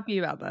 I'm happy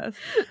about this.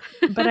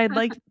 But I'd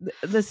like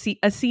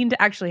a scene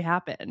to actually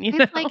happen, you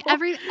know? It's like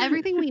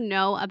everything we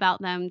know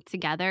about them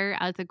together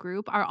as a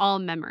group are all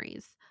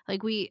memories.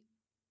 Like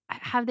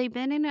have they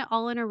been in it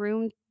all in a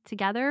room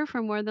together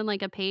for more than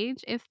like a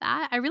page, if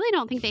that? I really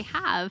don't think they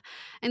have.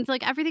 And so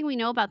like everything we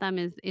know about them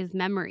is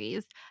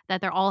memories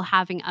that they're all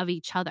having of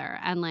each other.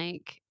 And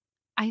like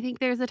I think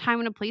there's a time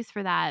and a place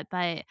for that,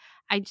 but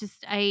I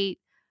just I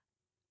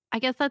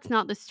guess that's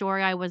not the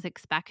story I was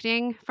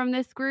expecting from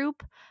this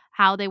group,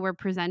 how they were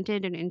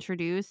presented and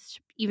introduced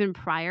even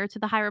prior to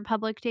the High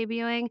Republic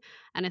debuting,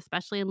 and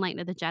especially in Light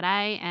of the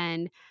Jedi.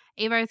 And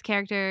Avar's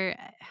character,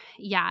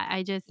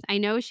 yeah, I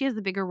know she has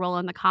a bigger role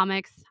in the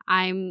comics.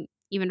 I'm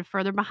even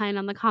further behind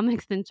on the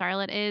comics than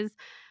Charlotte is.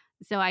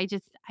 So I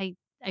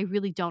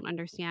really don't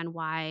understand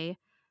why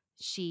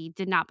she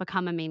did not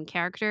become a main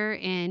character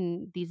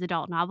in these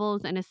adult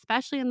novels, and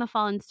especially in The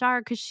Fallen Star,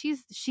 because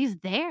she's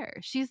there.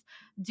 She's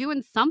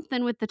doing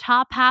something with the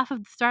top half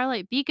of the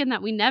Starlight Beacon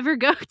that we never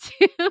go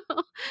to.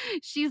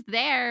 She's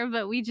there,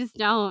 but we just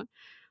don't.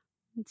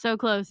 So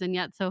close and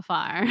yet so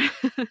far.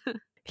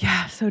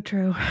 Yeah, so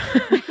true.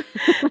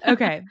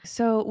 Okay,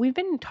 so we've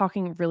been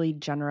talking really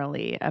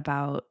generally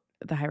about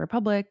the High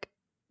Republic,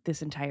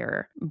 this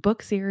entire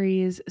book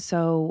series.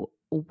 So,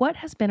 what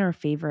has been our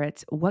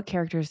favorites? What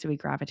characters do we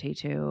gravitate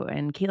to?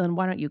 And Caitlin,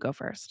 why don't you go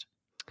first?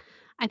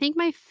 I think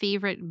my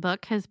favorite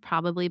book has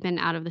probably been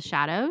Out of the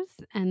Shadows,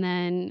 and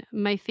then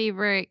my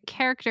favorite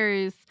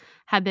characters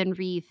have been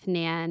Wreath,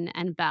 Nan,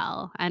 and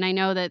Belle. And I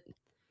know that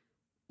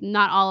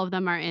not all of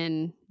them are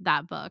in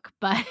that book,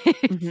 but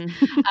Mhm.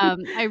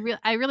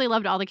 I really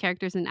loved all the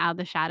characters in Out of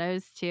the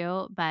Shadows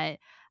too. But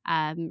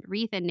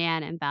Wreath and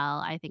Nan and Belle,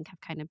 I think,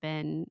 have kind of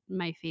been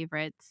my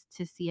favorites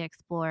to see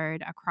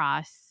explored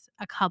across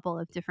a couple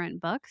of different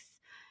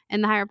books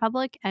in the High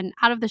Republic. And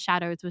Out of the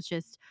Shadows was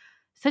just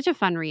such a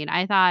fun read.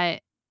 I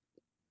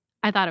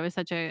thought it was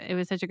such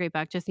a great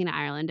book. Justina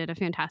Ireland did a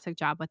fantastic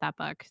job with that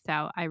book,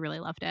 so I really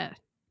loved it.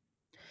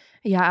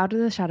 Yeah, Out of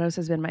the Shadows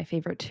has been my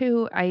favorite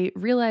too. I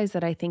realized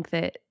that I think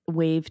that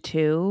Wave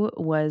 2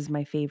 was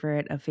my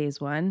favorite of Phase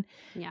 1,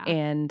 Yeah.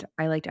 and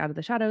I liked Out of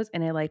the Shadows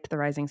and I liked The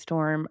Rising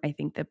Storm. I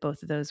think that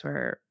both of those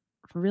were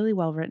really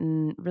well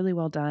written, really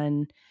well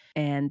done,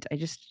 and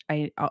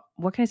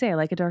what can I say? I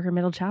like a darker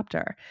middle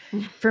chapter.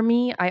 For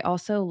me, I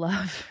also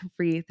love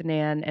Wreath,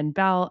 Nan, and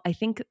Belle. I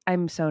think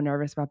I'm so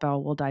nervous about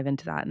Belle. We'll dive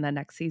into that in the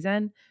next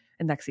season.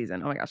 Next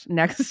season. Oh my gosh.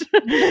 Next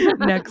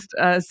next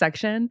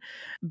section.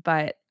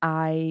 But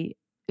I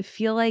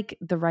feel like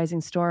The Rising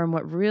Storm,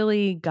 what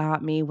really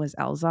got me was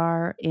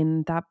Elzar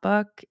in that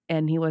book,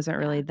 and he wasn't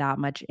really Yeah. that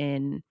much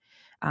in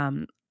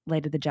um,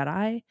 Light of the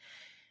Jedi.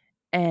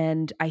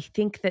 And I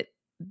think that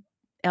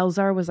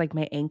Elzar was like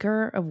my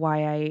anchor of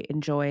why I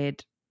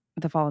enjoyed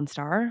The Fallen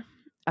Star.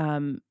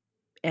 Um,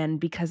 and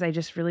because I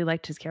just really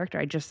liked his character.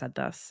 I just said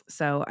this.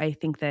 So I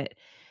think that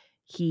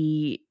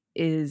he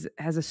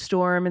has a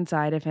storm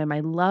inside of him. I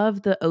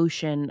love the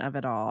ocean of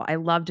it all. I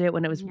loved it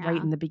when it was right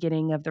Yeah. in the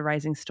beginning of The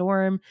Rising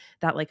Storm,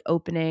 that like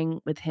opening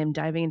with him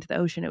diving into the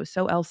ocean. It was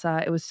so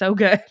Elsa. It was so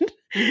good.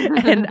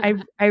 And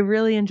I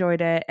really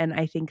enjoyed it, and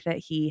I think that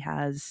he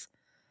has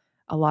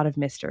a lot of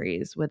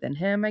mysteries within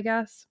him, I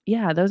guess.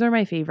 Yeah, those are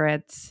my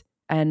favorites.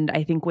 And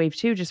I think Wave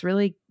 2 just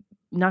really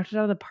knocked it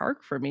out of the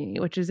park for me,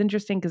 which is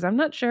interesting because I'm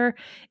not sure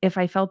if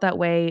I felt that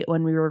way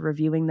when we were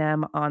reviewing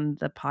them on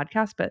the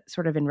podcast, but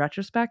sort of in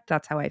retrospect,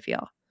 that's how I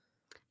feel.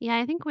 Yeah,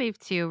 I think Wave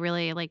 2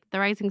 really like The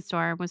Rising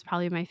Storm was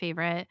probably my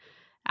favorite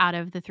out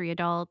of the 3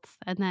 adults,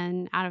 and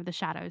then Out of the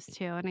Shadows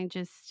too, and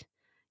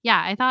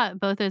I thought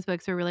both those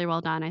books were really well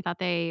done. I thought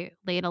they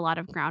laid a lot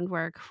of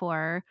groundwork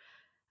for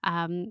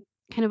um,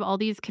 kind of all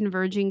these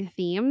converging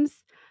themes.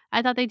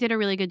 I thought they did a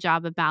really good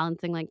job of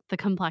balancing like the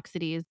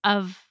complexities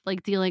of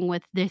like dealing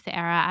with this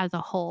era as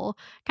a whole,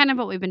 kind of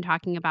what we've been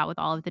talking about with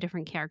all of the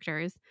different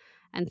characters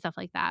and stuff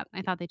like that.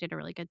 I thought they did a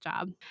really good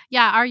job.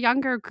 Yeah, our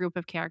younger group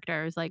of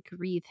characters like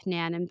Wreath,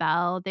 Nan, and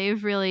Belle,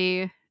 they've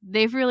really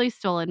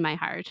stolen my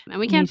heart. And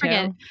we Me can't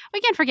forget too. we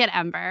can't forget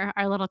Ember,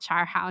 our little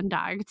charhound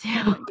dog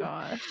Oh too. my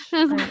gosh.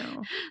 I was I like,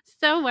 know.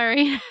 so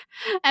worried.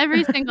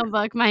 Every single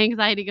book, my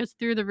anxiety goes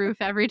through the roof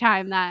every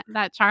time that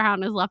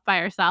charhound is left by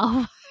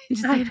herself.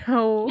 I I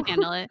know. can't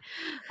handle it.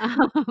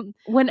 Um,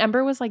 When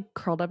Ember was like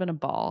curled up in a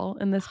ball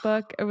in this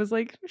book, I was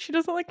like, she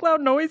doesn't like loud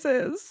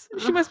noises.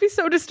 She must be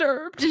so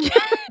disturbed.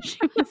 she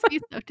must be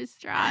so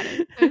distraught.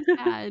 It's so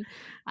sad.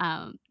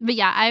 But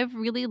yeah, I've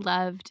really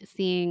loved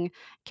seeing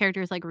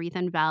characters like Wreath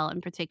and Belle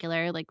in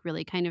particular, like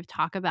really kind of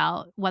talk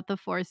about what the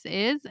Force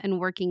is and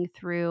working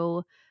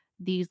through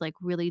these like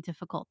really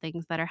difficult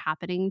things that are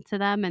happening to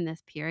them in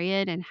this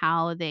period and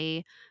how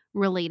they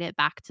relate it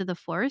back to the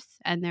Force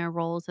and their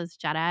roles as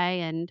Jedi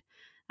and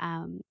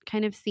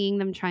kind of seeing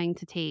them trying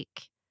to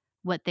take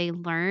what they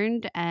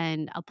learned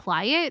and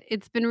apply it.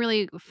 It's been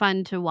really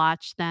fun to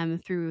watch them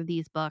through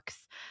these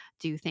books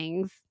do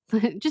things,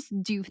 just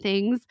do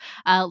things.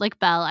 Like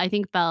Belle, I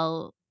think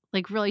Belle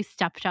like really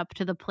stepped up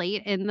to the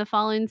plate in The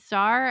Fallen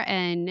Star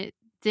and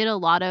did a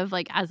lot of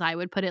like, as I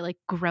would put it, like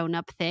grown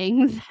up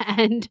things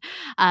and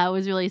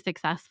was really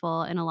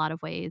successful in a lot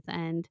of ways.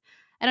 And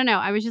I don't know.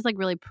 I was just like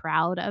really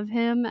proud of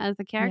him as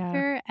a Yeah.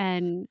 character,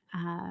 and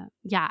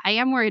yeah, I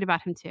am worried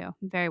about him too.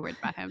 I'm very worried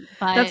about him,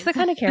 That's but the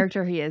kind of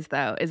character he is,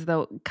 though, is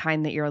the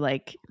kind that you're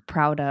like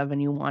proud of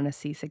and you want to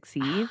see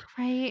succeed.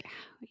 right,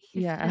 he's just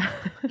Yeah.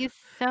 he's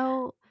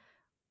so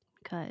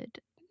good.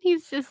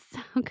 He's just so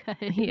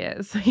He good.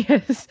 is. He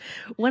is.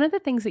 One of the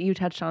things that you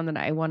touched on that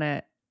I want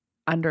to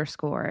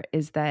underscore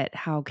is that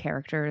how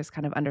characters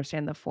kind of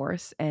understand the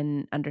force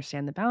and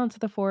understand the balance of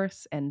the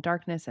force and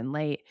darkness and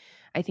light,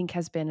 I think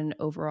has been an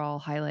overall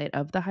highlight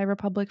of the High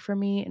Republic for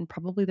me and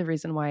probably the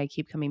reason why I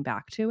keep coming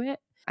back to it.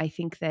 I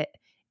think that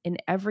in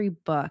every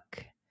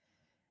book,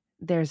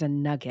 there's a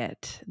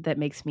nugget that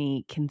makes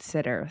me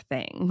consider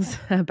things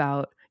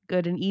about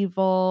good and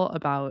evil,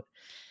 about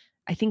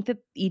I think that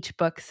each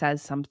book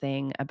says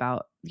something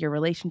about your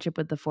relationship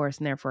with the force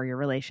and therefore your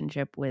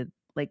relationship with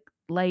like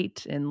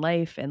light and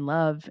life and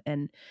love.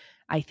 And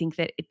I think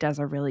that it does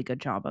a really good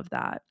job of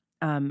that.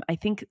 I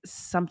think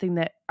something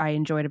that I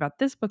enjoyed about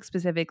this book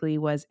specifically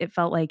was it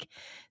felt like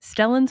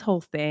Stellan's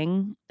whole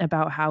thing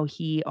about how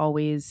he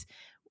always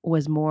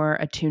was more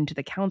attuned to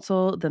the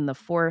council than the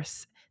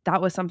force.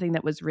 That was something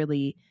that was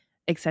really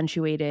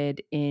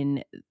accentuated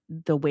in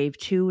the Wave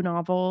 2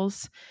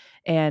 novels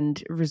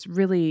and was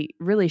really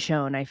really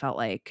shown I felt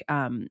like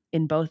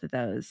in both of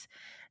those,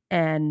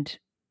 and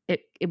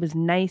it was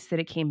nice that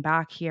it came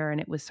back here and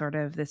it was sort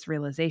of this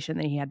realization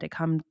that he had to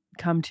come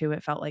to.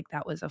 It felt like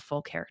that was a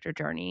full character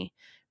journey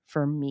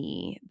for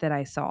me that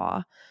I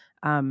saw,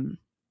 um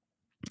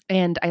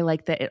and I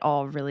like that it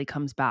all really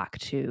comes back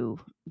to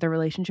the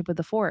relationship with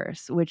the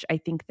force, which I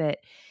think that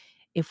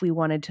if we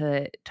wanted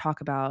to talk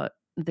about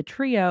the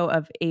trio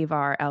of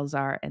Avar,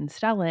 Elzar, and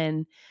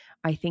Stellan,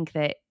 I think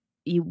that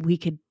we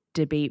could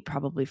debate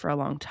probably for a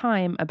long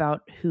time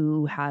about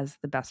who has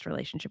the best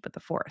relationship with the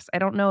Force. I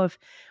don't know if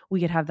we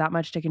could have that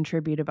much to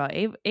contribute about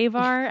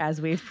Avar,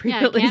 as we've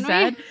Yeah, previously can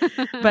said, we?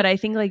 but I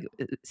think like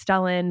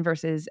Stellan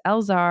versus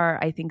Elzar,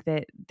 I think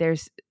that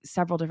there's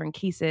several different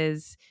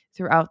cases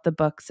throughout the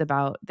books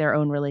about their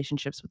own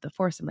relationships with the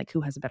Force and like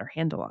who has a better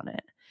handle on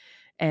it.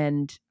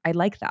 And I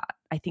like that.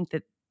 I think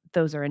that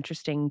those are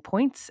interesting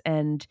points,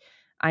 and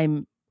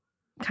I'm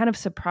kind of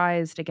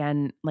surprised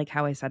again, like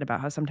how I said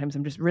about how sometimes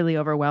I'm just really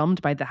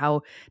overwhelmed by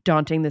how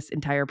daunting this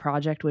entire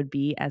project would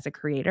be as a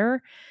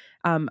creator.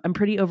 I'm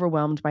pretty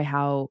overwhelmed by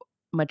how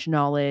much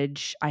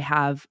knowledge I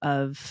have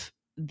of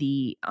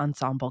the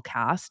ensemble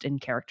cast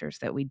and characters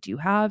that we do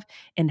have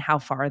and how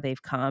far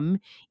they've come,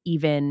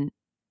 even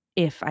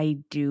if I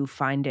do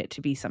find it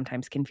to be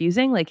sometimes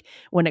confusing. Like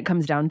when it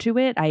comes down to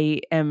it,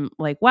 I am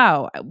like,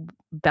 wow,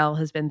 Belle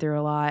has been through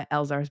a lot,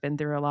 Elzar's been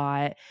through a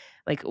lot.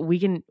 Like we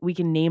can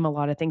name a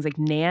lot of things. Like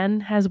Nan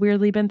has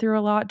weirdly been through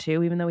a lot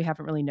too, even though we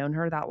haven't really known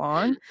her that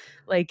long.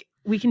 Like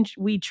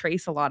we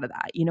trace a lot of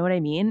that. You know what I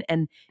mean?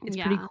 And it's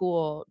pretty Yeah.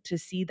 cool to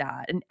see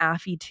that. And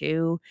Affy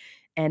too.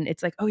 And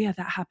it's like, oh yeah,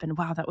 that happened.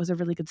 Wow, that was a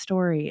really good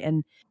story.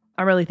 And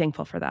I'm really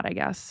thankful for that, I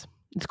guess.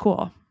 It's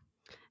cool.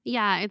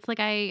 Yeah, it's like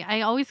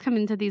I always come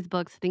into these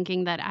books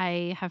thinking that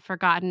I have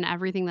forgotten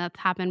everything that's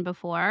happened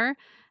before,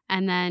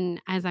 and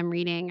then as I'm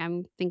reading,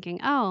 I'm thinking,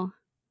 "Oh,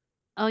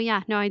 oh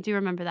yeah, no, I do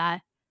remember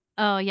that.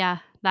 Oh yeah,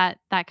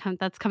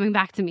 that's coming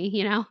back to me,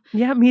 you know?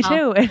 Yeah, me Oh,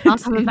 too. it's all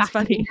coming It's back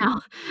to me funny.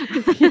 now."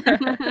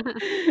 Yeah.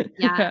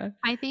 Yeah, Yeah.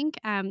 I think,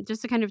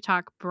 just to kind of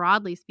talk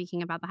broadly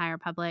speaking about the High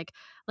Republic,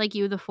 like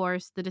you, the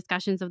Force, the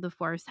discussions of the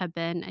Force have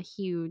been a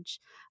huge,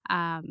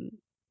 um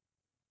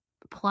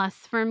plus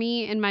for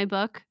me in my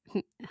book,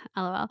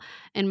 LOL,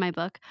 in my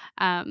book.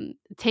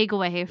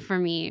 Takeaway for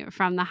me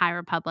from the High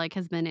Republic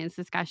has been its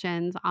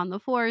discussions on the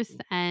Force,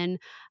 and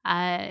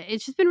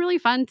it's just been really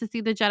fun to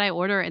see the Jedi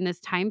Order in this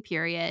time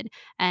period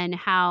and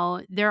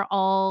how they're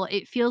all.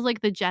 It feels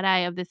like the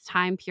Jedi of this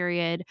time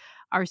period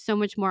are so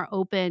much more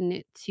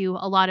open to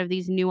a lot of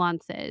these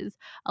nuances.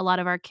 A lot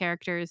of our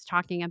characters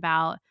talking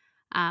about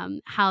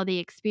how they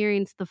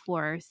experience the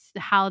Force,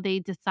 how they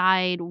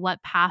decide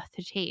what path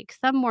to take.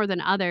 Some more than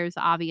others,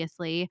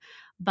 obviously,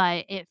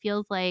 but it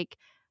feels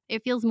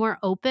more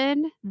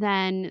open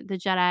than the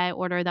Jedi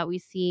Order that we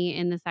see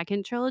in the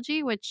second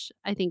trilogy, which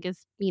I think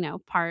is,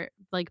 part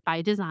like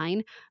by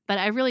design. But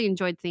I really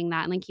enjoyed seeing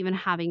that. And like even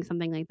having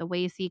something like the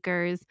Way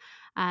Seekers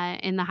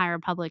in the High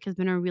Republic has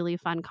been a really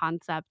fun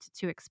concept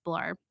to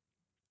explore.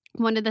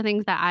 One of the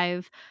things that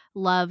I've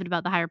loved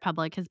about the High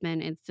Republic has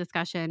been its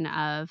discussion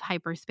of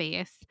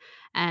hyperspace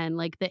and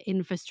like the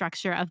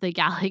infrastructure of the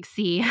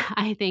galaxy.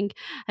 I think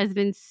has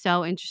been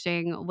so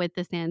interesting with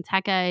the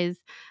Santekas.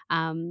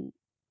 Um,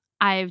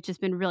 I've just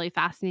been really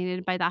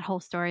fascinated by that whole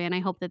story, and I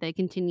hope that they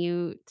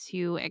continue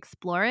to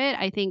explore it.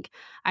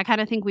 I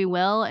kind of think we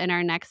will in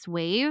our next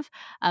wave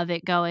of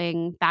it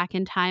going back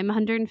in time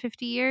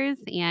 150 years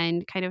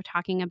and kind of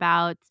talking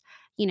about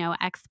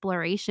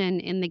exploration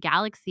in the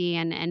galaxy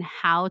and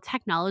how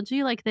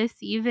technology like this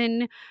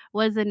even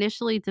was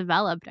initially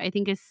developed. I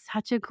think is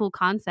such a cool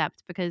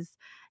concept because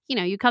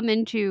you come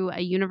into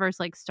a universe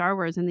like Star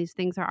Wars and these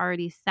things are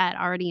already set,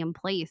 already in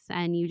place,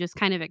 and you just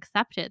kind of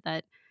accept it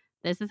that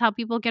this is how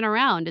people get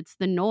around. It's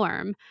the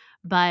norm.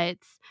 But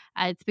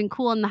it's been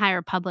cool in the High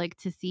Republic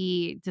to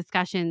see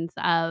discussions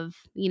of,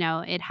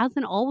 it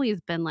hasn't always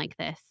been like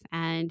this.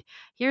 And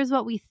here's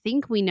what we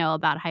think we know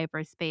about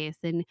hyperspace.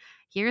 And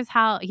here's,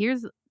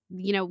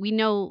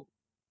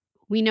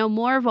 we know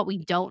more of what we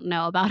don't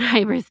know about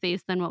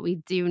hyperspace than what we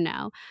do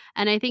know.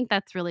 And I think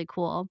that's really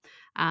cool.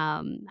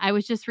 I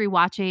was just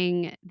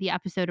rewatching the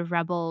episode of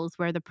Rebels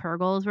where the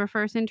Purgles were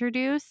first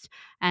introduced.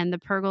 And the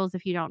Purgles,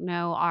 if you don't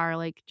know, are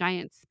like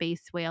giant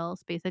space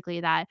whales, basically,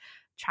 that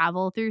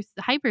travel through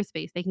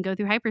hyperspace. They can go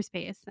through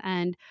hyperspace.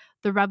 And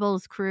the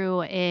Rebels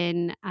crew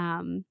in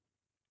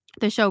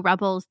the show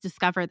Rebels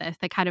discover this.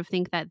 They kind of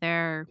think that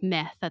they're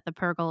myth, that the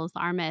Purgles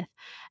are myth,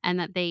 and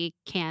that they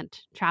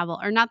can't travel,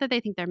 or not that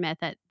they think they're myth,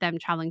 that them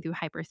traveling through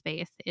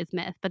hyperspace is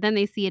myth. But then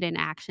they see it in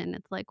action.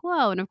 It's like,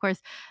 whoa. And of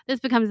course, this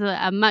becomes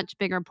a much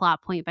bigger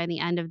plot point by the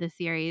end of the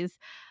series.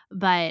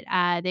 But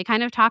they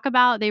kind of talk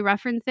about, they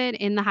reference it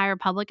in the High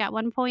Republic at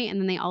one point, and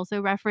then they also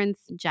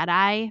reference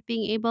Jedi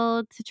being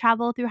able to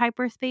travel through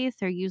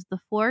hyperspace or use the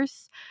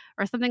Force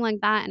or something like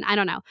that. And I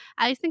don't know.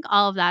 I just think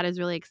all of that is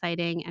really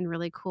exciting and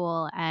really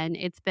cool, and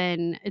it's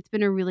been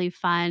a really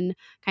fun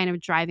kind of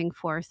driving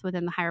force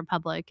within the High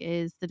Republic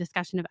is the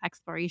discussion of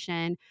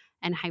exploration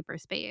and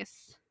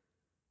hyperspace.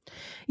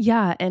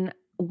 Yeah, and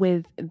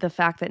with the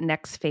fact that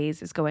next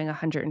phase is going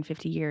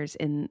 150 years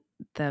in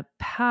the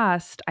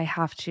past, I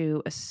have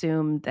to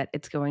assume that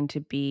it's going to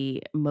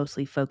be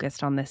mostly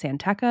focused on the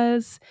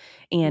Santekas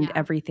and Yeah.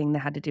 everything that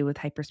had to do with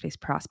hyperspace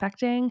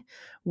prospecting,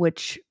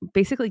 which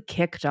basically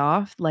kicked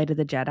off Light of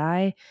the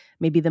Jedi.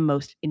 Maybe the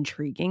most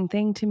intriguing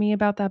thing to me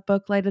about that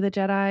book, Light of the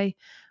Jedi,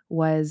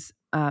 was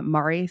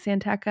Mari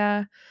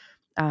Santeka.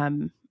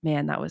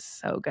 Man, that was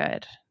so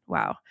good.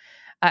 Wow.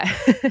 Uh,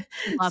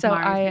 Love so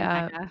Mari I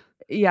Santeca.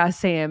 Yeah,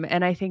 same.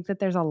 And I think that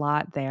there's a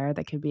lot there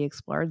that could be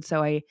explored.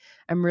 So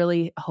I'm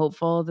really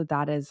hopeful that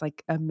that is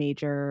like a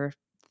major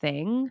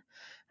thing.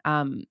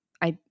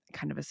 I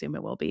kind of assume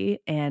it will be.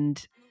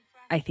 And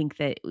I think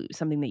that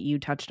something that you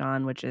touched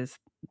on, which is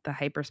the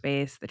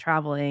hyperspace, the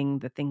traveling,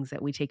 the things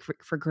that we take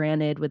for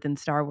granted within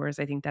Star Wars,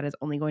 I think that is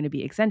only going to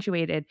be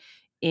accentuated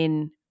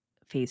in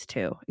phase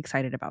 2.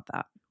 Excited about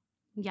that.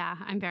 Yeah,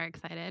 I'm very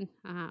excited.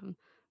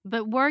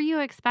 But were you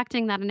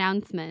expecting that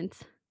announcement?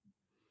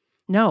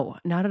 No,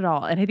 not at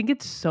all. And I think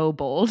it's so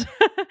bold.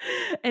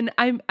 And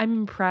I'm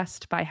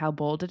impressed by how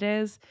bold it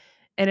is.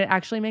 And it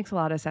actually makes a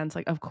lot of sense.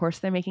 Like, of course,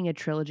 they're making a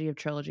trilogy of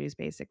trilogies,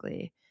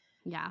 basically.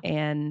 Yeah.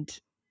 And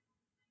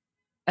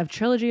a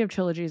trilogy of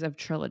trilogies of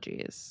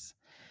trilogies.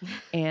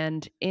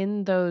 And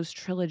in those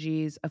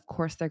trilogies, of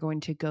course, they're going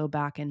to go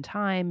back in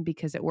time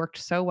because it worked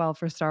so well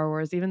for Star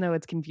Wars, even though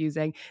it's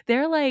confusing.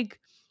 They're like,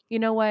 you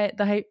know what?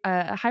 The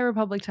High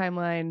Republic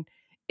timeline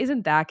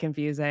isn't that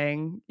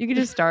confusing. You can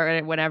just start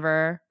it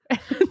whenever.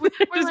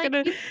 We're like,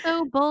 it's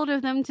so bold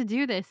of them to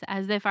do this,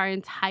 as if our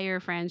entire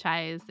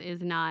franchise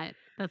is not.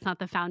 That's not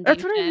the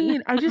That's what I foundation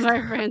mean. of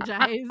our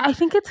franchise. I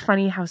think it's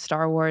funny how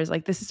Star Wars,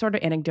 like this is sort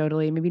of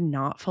anecdotally, maybe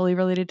not fully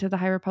related to the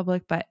High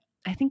Republic, but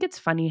I think it's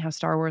funny how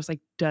Star Wars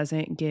like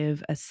doesn't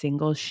give a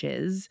single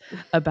shiz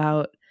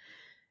about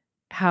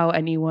how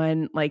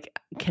anyone like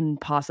can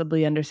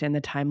possibly understand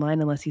the timeline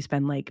unless you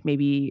spend like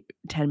maybe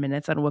 10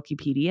 minutes on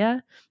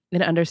Wikipedia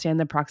and understand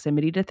the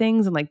proximity to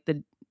things and like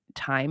the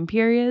time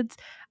periods.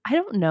 I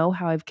don't know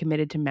how I've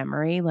committed to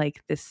memory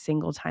like this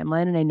single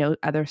timeline. And I know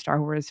other Star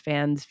Wars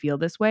fans feel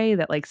this way,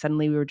 that like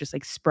suddenly we were just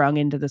like sprung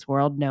into this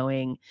world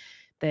knowing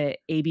the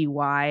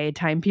ABY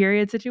time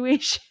period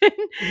situation.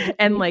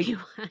 And like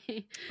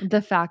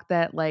the fact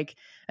that like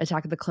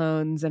Attack of the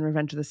Clones and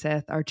Revenge of the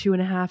Sith are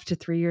 2.5 to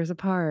 3 years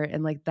apart.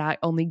 And like that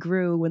only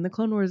grew when the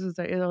Clone Wars was,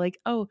 they're like,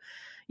 oh,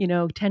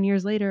 10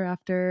 years later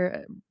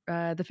after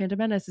the Phantom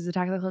Menace is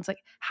Attack of the Clones.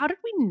 Like, how did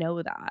we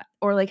know that?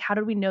 Or like, how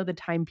did we know the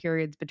time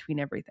periods between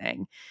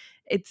everything?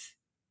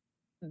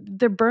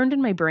 They're burned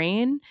in my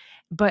brain.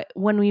 But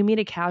when we meet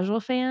a casual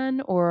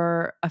fan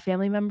or a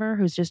family member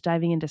who's just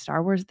diving into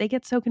Star Wars, they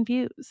get so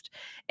confused.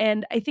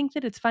 And I think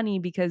that it's funny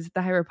because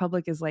the High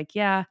Republic is like,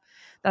 yeah,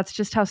 that's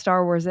just how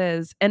Star Wars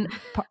is. And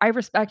I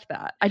respect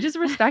that. I just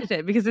respect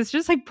it because it's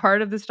just like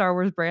part of the Star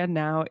Wars brand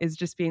now is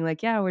just being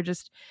like, yeah, we're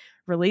just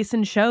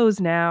releasing shows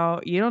now.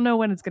 You don't know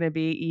when it's going to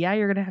be. Yeah,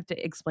 you're going to have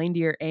to explain to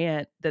your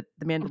aunt that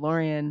The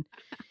Mandalorian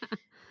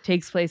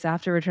takes place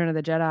after Return of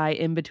the Jedi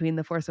in between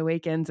The Force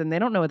Awakens, and they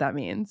don't know what that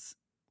means.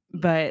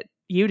 But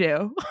you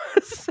do.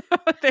 So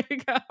there you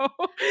go.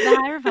 The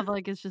High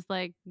Republic is just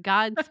like,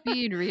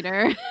 Godspeed,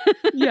 reader.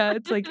 Yeah,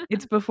 it's like,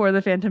 it's before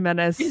the Phantom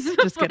Menace.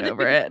 Just get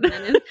over it.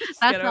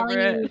 That's all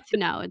you need to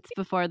know. It's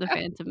before the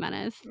Phantom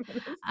Menace.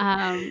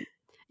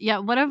 Yeah,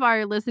 one of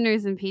our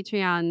listeners and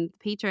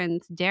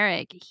patrons,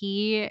 Derek,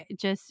 he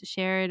just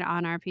shared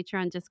on our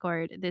Patreon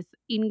Discord this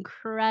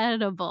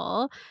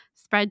incredible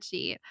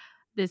spreadsheet,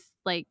 this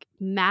like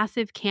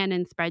massive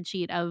canon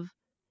spreadsheet of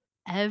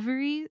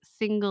every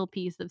single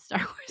piece of Star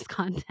Wars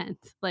content.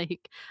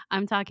 Like,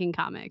 I'm talking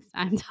comics,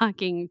 I'm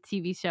talking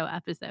TV show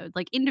episodes,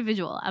 like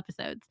individual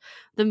episodes,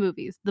 the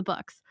movies, the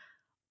books,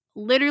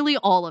 literally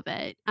all of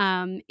it,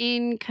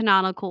 in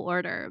canonical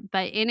order.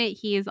 But in it,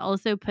 he has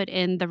also put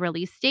in the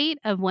release date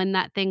of when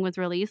that thing was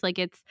released. Like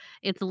it's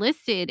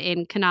listed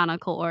in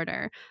canonical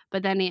order,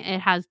 but then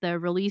it has the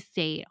release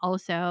date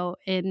also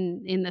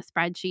in the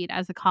spreadsheet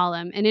as a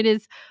column. And it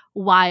is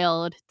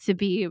wild to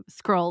be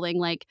scrolling.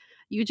 Like,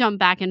 you jump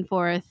back and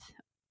forth,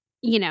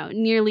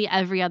 nearly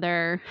every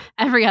other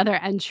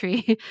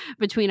entry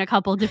between a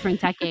couple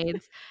different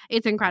decades.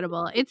 It's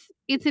incredible.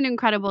 It's an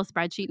incredible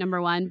spreadsheet,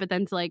 number one, but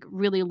then to like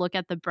really look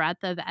at the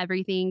breadth of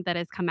everything that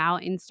has come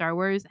out in Star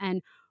Wars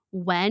and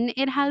when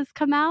it has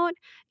come out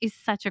is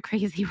such a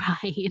crazy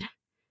ride.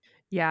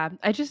 Yeah,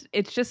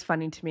 it's just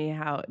funny to me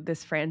how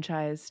this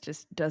franchise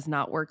just does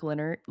not work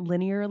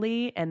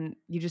linearly, and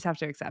you just have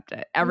to accept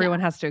it. Everyone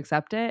has to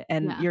accept it,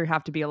 and you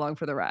have to be along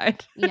for the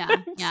ride. Yeah.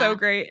 So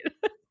great.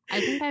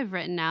 I think I've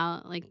written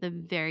out like the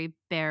very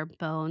bare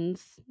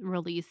bones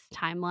release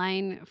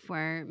timeline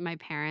for my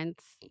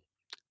parents,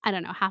 I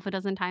don't know, half a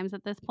dozen times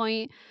at this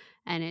point.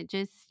 And it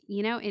just,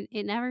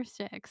 it never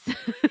sticks.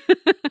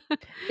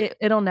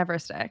 It'll never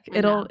stick.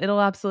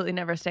 It'll absolutely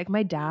never stick.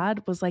 My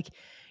dad was like,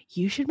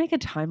 you should make a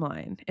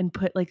timeline and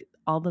put like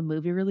all the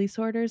movie release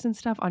orders and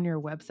stuff on your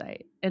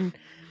website. And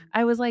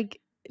I was like,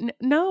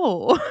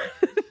 no.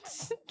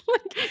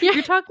 Like,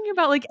 you're talking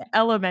about like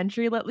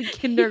elementary, like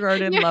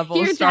kindergarten level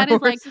your Star dad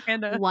Wars is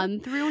like 1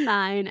 through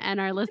 9, and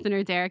our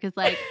listener Derek is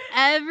like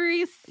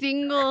every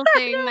single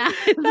thing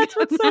that's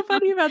what's so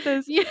funny about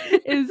this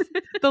is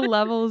the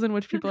levels in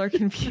which people are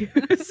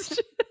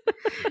confused.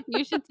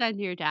 You should send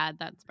your dad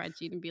that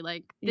spreadsheet and be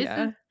like,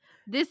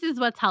 this is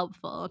what's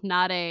helpful,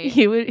 not a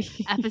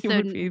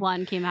episode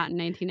 1 came out in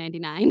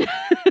 1999.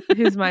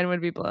 His mind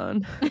would be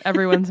blown.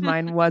 Everyone's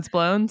mind was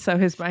blown, so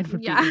his mind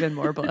would be even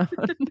more blown.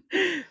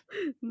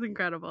 It's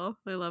incredible.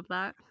 I love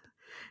that.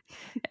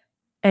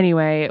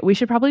 Anyway, we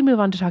should probably move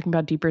on to talking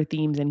about deeper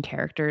themes and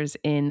characters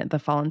in The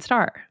Fallen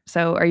Star.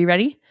 So, are you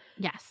ready?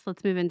 Yes,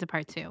 let's move into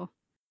part 2.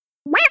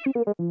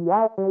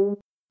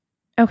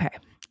 Okay,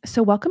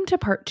 so welcome to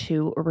part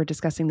 2, where we're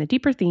discussing the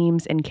deeper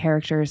themes and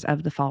characters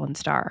of The Fallen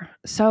Star.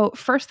 So,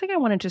 first thing I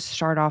wanted to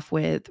start off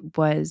with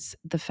was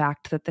the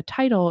fact that the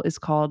title is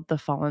called The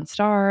Fallen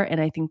Star, and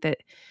I think that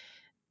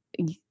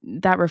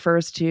that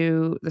refers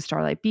to the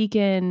Starlight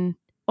Beacon.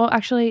 Well,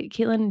 actually,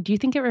 Caitlin, do you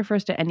think it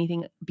refers to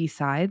anything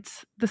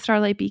besides the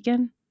Starlight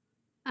Beacon?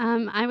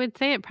 I would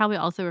say it probably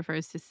also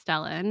refers to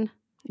Stellan.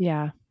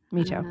 Yeah,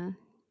 me too.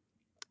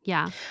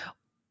 Yeah.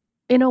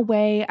 In a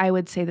way, I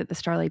would say that the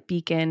Starlight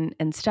Beacon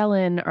and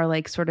Stellan are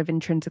like sort of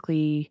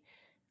intrinsically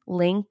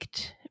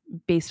linked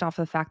based off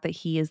the fact that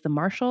he is the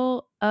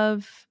marshal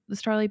of the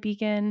Starlight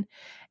Beacon,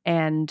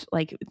 and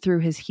like through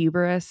his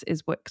hubris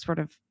is what sort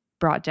of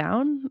brought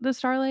down the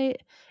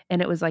Starlight,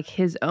 and it was like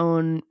his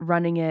own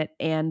running it,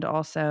 and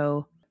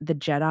also the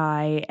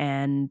Jedi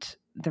and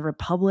the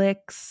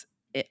Republic's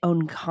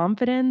own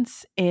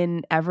confidence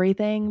in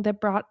everything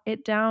that brought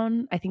it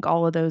down. I think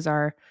all of those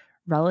are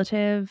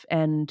relative,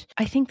 and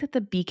I think that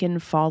the beacon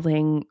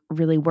falling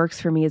really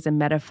works for me as a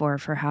metaphor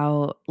for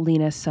how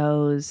Lena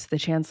So's, the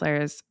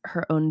Chancellor's,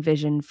 her own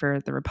vision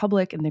for the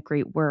Republic and the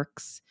great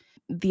works.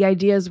 The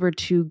ideas were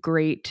too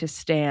great to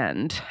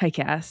stand, I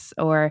guess,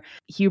 or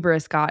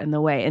hubris got in the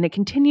way, and it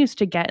continues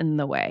to get in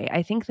the way.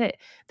 I think that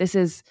this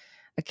is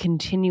a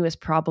continuous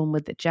problem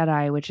with the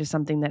Jedi, which is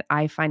something that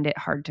I find it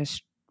hard to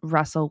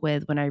wrestle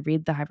with when I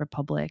read the High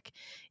Republic,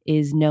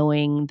 is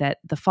knowing that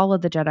the fall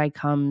of the Jedi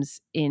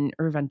comes in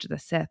Revenge of the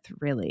Sith,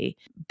 really.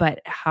 But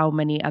how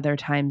many other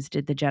times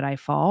did the Jedi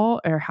fall,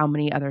 or how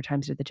many other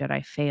times did the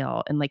Jedi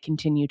fail and like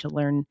continue to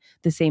learn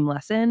the same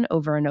lesson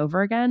over and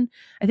over again?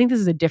 I think this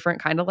is a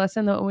different kind of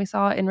lesson than what we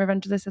saw in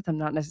Revenge of the Sith. I'm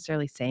not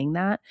necessarily saying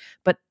that,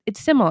 but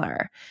it's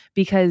similar,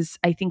 because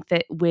I think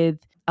that with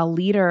a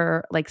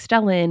leader like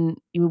Stellan,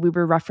 we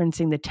were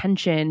referencing the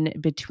tension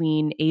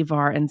between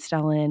Avar and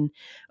Stellan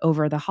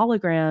over the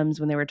holograms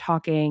when they were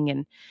talking,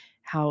 and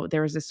how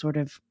there was this sort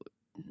of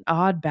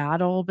odd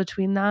battle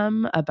between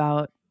them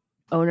about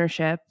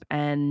ownership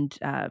and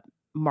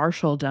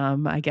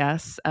marshaldom, I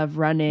guess, of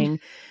running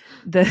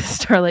the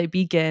Starlight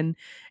Beacon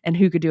and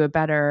who could do it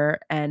better.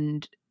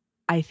 And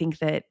I think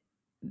that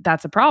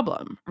that's a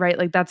problem, right?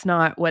 Like, that's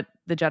not what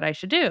the Jedi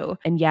should do.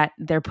 And yet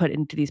they're put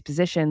into these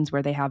positions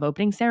where they have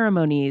opening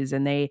ceremonies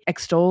and they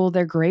extol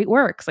their great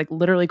works, like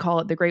literally call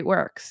it the great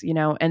works,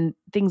 and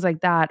things like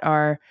that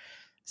are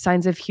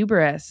signs of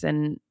hubris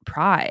and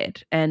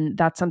pride. And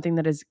that's something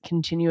that is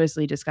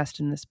continuously discussed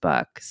in this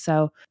book.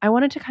 So I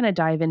wanted to kind of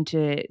dive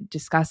into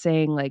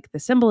discussing like the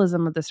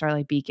symbolism of the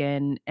Starlight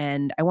Beacon.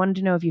 And I wanted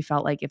to know if you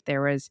felt like if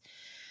there was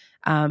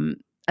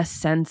a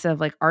sense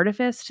of like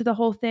artifice to the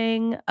whole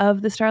thing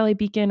of the Starlight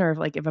Beacon, or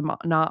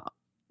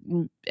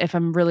if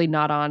I'm really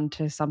not on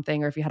to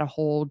something, or if you had a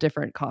whole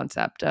different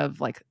concept of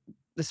like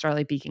the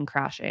Starlight Beacon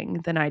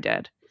crashing than I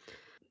did.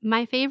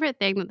 My favorite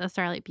thing that the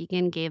Starlight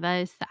Beacon gave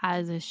us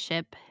as a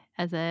ship,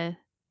 as a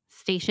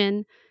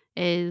station,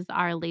 is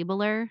our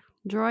labeler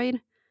droid.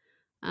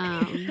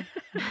 I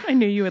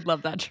knew you would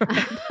love that droid.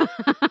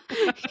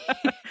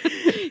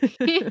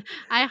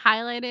 I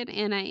highlighted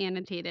and I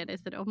annotated. I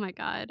said, "Oh my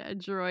god, a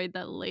droid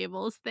that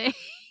labels things."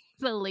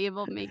 A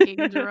label making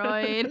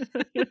droid.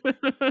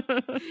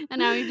 And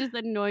now he just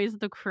annoys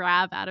the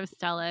crap out of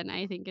Stella, and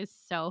I think is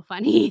so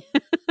funny.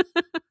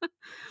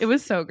 It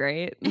was so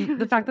great.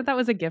 The fact that that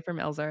was a gift from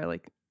Elzar,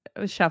 like, it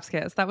was chef's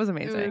kiss. That was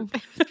amazing.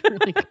 It was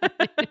really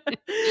good.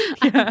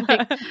 I'm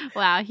like,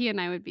 wow, he and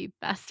I would be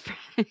best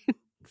friends.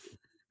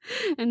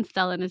 And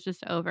Stellan is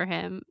just over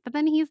him. But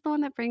then he's the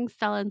one that brings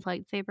Stellan's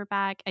lightsaber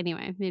back.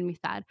 Anyway, it made me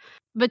sad.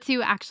 But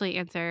to actually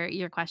answer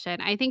your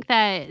question, I think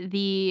that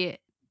the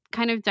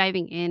kind of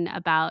diving in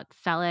about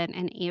Stellan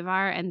and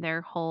Avar and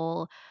their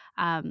whole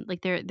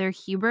like their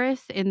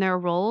hubris in their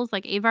roles.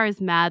 Like Avar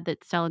is mad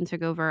that Stellan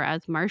took over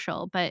as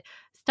Marshal, but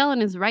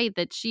Stellan is right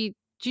that she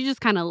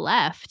just kind of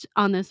left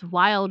on this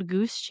wild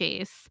goose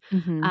chase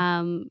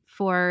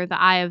for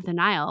the Eye of the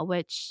Nile,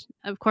 which,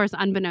 of course,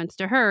 unbeknownst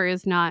to her,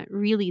 is not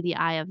really the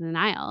Eye of the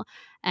Nile.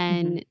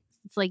 And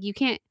it's like you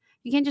can't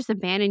just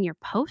abandon your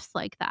post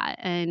like that.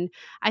 And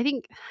I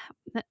think,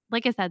 that,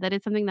 like I said, that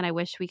is something that I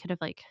wish we could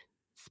have like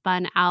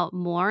spun out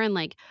more, and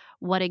like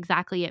what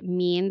exactly it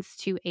means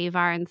to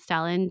Avar and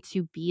Stellan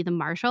to be the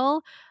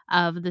marshal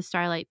of the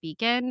Starlight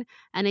Beacon.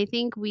 And I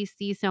think we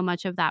see so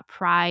much of that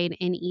pride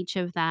in each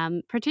of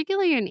them,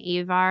 particularly in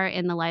Avar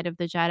in The Light of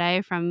the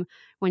Jedi, from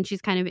when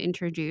she's kind of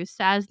introduced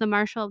as the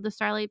marshal of the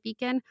Starlight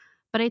Beacon.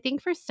 But I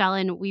think for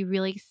Stellan, we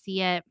really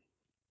see it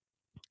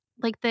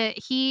like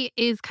he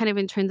is kind of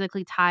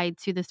intrinsically tied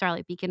to the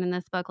Starlight Beacon in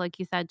this book, like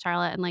you said,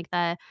 Charlotte, and like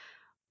the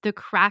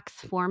cracks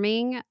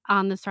forming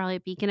on the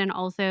Starlight Beacon, and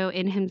also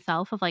in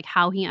himself, of like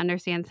how he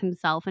understands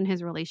himself and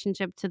his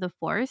relationship to the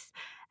Force.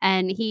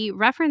 And he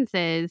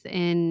references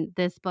in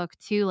this book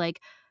too,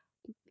 like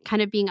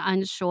kind of being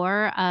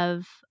unsure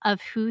of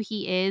who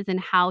he is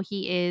and how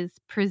he is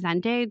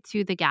presented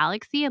to the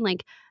galaxy, and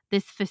like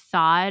this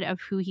facade of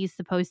who he's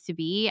supposed to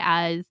be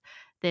as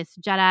this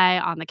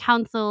Jedi on the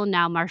council,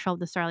 now Marshal of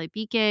the Starlight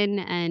Beacon,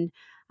 and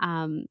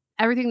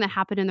everything that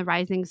happened in the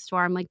Rising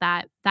Storm, like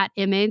that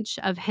image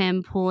of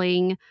him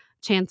pulling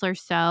Chancellor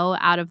So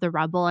out of the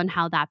rubble and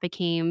how that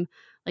became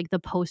like the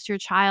poster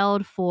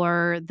child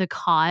for the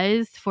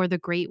cause, for the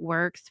great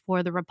works,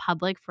 for the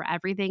Republic, for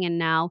everything. And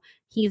now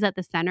he's at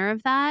the center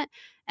of that.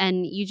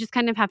 And you just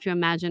kind of have to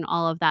imagine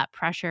all of that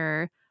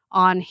pressure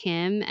on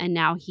him. And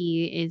now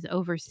he is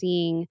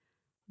overseeing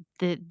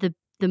the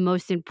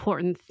most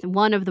important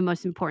one of the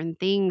most important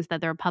things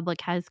that the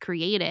Republic has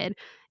created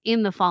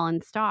in the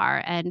Fallen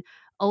Star, and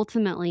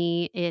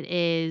ultimately it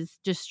is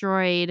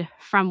destroyed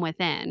from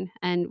within.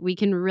 And we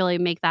can really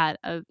make that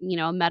a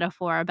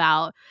metaphor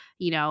about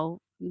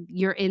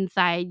your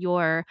inside,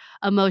 your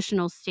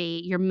emotional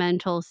state, your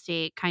mental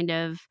state, kind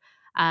of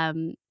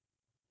um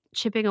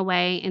chipping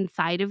away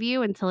inside of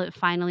you until it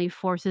finally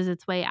forces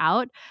its way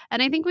out.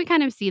 And I think we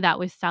kind of see that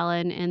with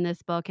Stellan in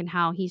this book and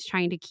how he's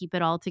trying to keep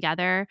it all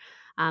together.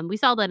 We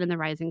saw that in the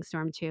Rising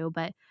Storm too,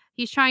 but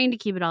he's trying to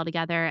keep it all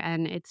together,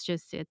 and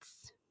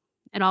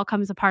it all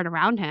comes apart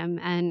around him,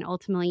 and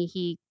ultimately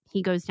he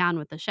goes down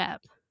with the ship.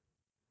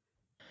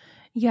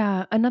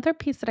 Yeah, another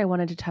piece that I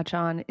wanted to touch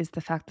on is the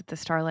fact that the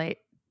Starlight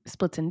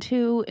splits in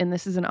two, and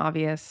this is an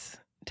obvious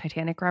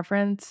Titanic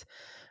reference.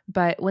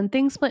 But when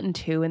things split in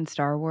two in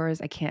Star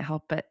Wars, I can't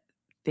help but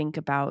think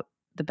about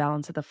the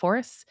balance of the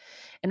Force.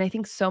 And I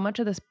think so much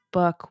of this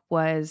book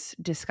was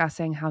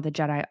discussing how the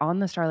Jedi on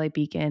the Starlight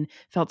Beacon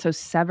felt so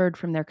severed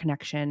from their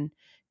connection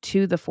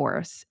to the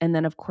Force. And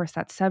then, of course,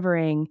 that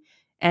severing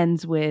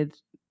ends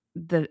with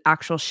the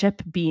actual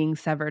ship being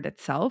severed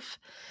itself.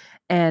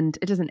 And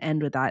it doesn't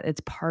end with that,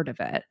 it's part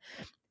of it.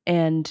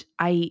 And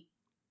I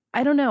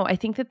don't know. I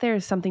think that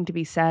there's something to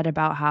be said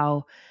about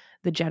how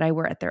the Jedi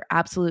were at their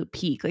absolute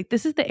peak. Like,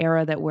 this is the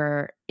era that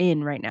we're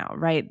in right now,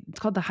 right? It's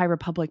called the High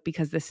Republic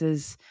because this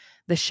is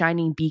the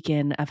shining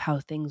beacon of how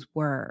things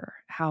were,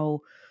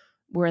 how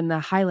we're in the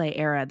highlight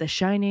era, the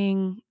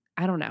shining,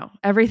 I don't know.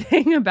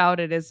 Everything about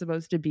it is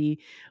supposed to be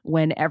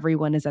when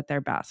everyone is at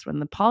their best, when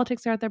the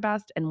politics are at their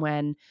best, and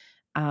when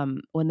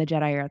the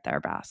Jedi are at their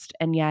best.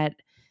 And yet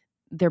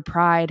their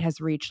pride has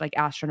reached like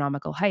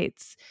astronomical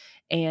heights.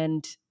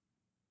 And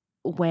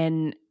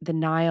when the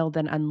Nile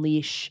then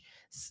unleash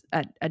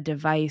a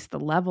device, the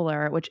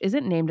Leveler, which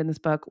isn't named in this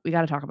book, we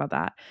got to talk about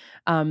that.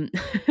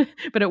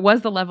 But it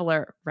was the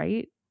Leveler,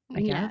 right? I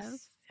Yes.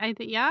 guess. I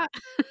think, yeah.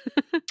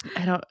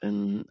 I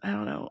don't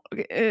know.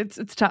 Okay,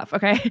 it's tough.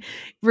 Okay.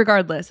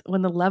 Regardless,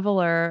 when the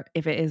Leveler,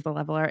 if it is the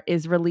Leveler,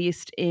 is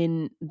released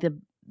in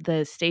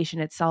the station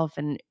itself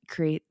and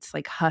creates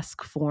like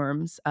husk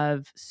forms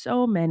of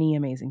so many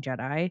amazing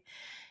Jedi,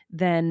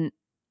 then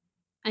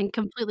And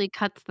completely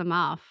cuts them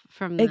off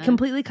from it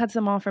completely cuts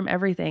them off from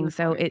everything. the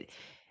So Force.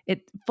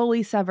 it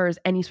fully severs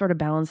any sort of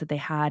balance that they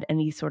had,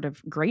 any sort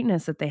of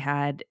greatness that they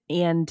had,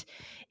 and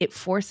it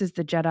forces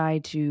the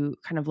Jedi to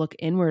kind of look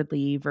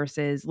inwardly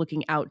versus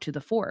looking out to the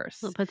So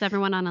Force. it puts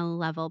everyone on a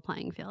level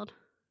playing field.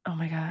 Oh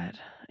my god,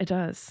 it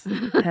does.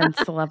 Hence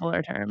the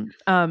leveler term.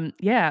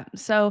 Yeah.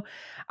 So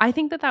I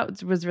think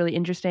that was really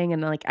interesting,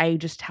 and like I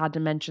just had to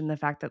mention the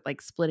fact that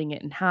like splitting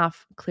it in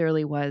half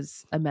clearly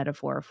was a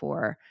metaphor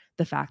for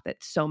the fact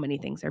that so many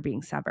things are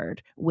being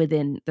severed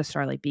within the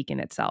Starlight Beacon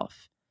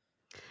itself.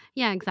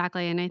 Yeah,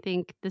 exactly. And I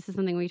think this is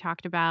something we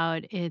talked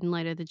about in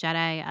Light of the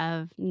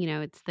Jedi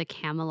it's the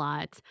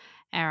Camelot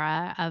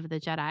era of the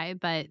Jedi,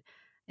 but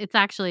it's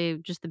actually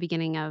just the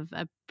beginning of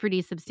a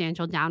pretty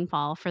substantial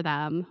downfall for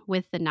them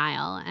with the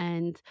Nile.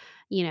 And,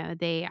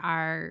 they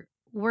are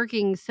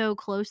working so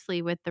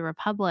closely with the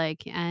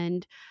Republic.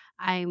 And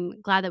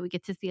I'm glad that we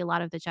get to see a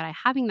lot of the Jedi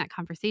having that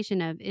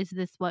conversation of, is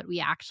this what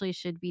we actually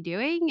should be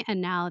doing?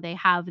 And now they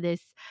have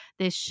this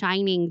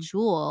shining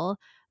jewel,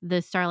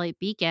 the Starlight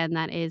Beacon,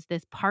 that is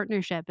this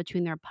partnership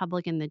between the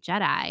Republic and the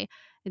Jedi.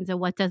 And so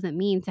what does it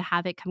mean to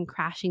have it come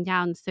crashing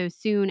down so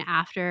soon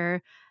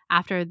after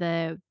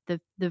the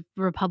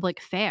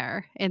Republic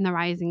fair in the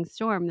Rising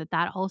Storm,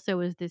 that also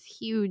was this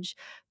huge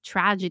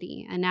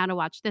tragedy. And now to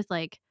watch this,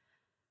 like,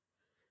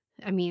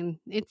 I mean,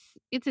 it's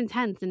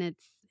intense, and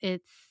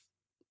it's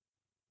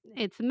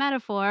a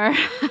metaphor,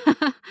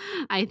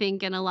 I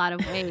think, in a lot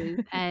of ways.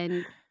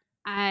 And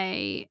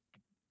I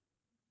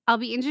I'll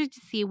be interested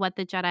to see what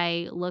the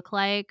Jedi look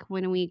like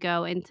when we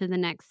go into the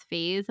next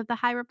phase of the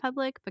High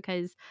Republic,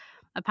 because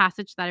a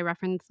passage that I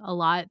reference a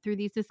lot through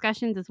these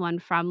discussions is one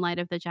from Light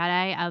of the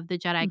Jedi, of the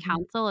Jedi Mhm.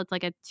 Council. It's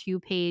like a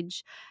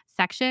 2-page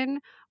section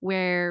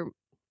where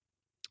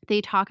they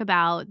talk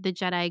about the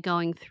Jedi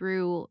going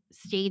through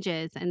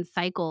stages and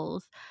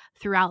cycles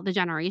throughout the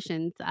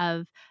generations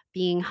of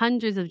being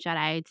hundreds of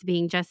Jedi to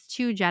being just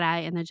 2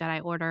 Jedi in the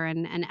Jedi Order,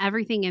 and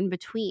everything in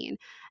between.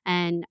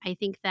 And I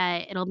think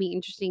that it'll be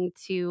interesting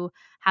to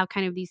have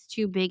kind of these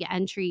 2 big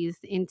entries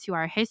into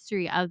our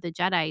history of the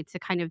Jedi to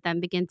kind of then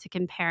begin to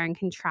compare and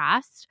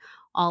contrast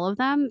all of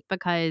them,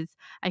 because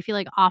I feel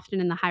like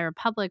often in the High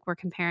Republic, we're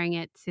comparing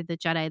it to the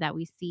Jedi that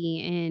we see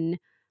in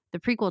the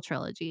prequel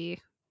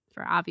trilogy.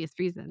 for obvious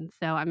reasons.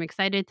 So I'm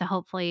excited to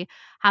hopefully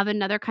have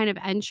another kind of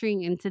entry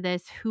into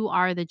this. Who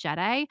are the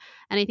Jedi?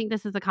 And I think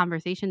this is a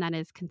conversation that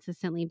is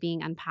consistently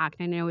being unpacked.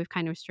 I know we've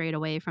kind of strayed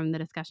away from the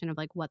discussion of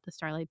like what the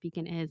Starlight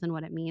Beacon is and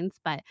what it means,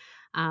 but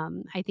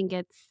I think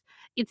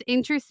it's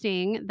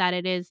interesting that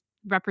it is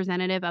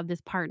representative of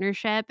this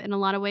partnership in a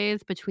lot of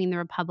ways between the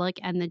Republic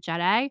and the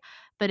Jedi,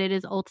 but it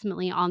is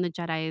ultimately on the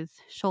Jedi's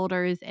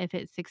shoulders if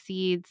it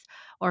succeeds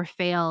or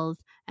fails,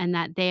 and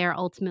that they are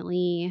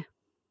ultimately,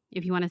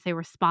 if you want to say,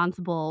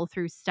 responsible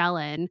through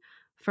Stellan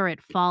for it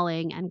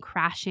falling and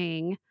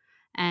crashing,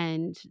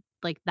 and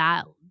like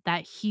that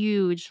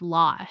huge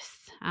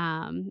loss,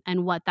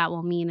 and what that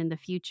will mean in the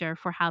future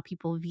for how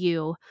people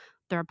view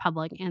the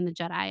Republic and the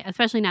Jedi,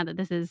 especially now that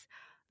this is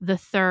the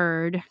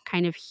third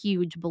kind of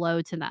huge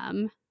blow to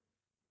them.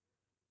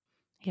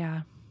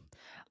 Yeah.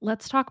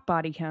 Let's talk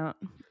body count.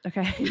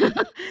 Okay.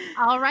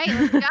 All right,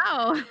 let's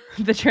go.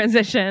 The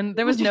transition.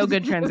 There was no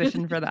good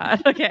transition for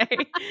that. Okay.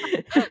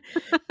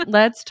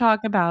 Let's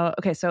talk about,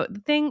 okay, so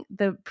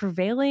the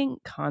prevailing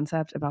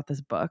concept about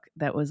this book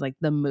that was like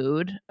the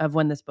mood of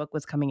when this book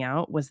was coming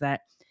out was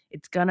that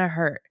it's gonna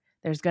hurt.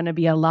 There's gonna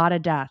be a lot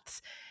of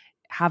deaths.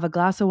 Have a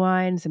glass of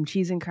wine, some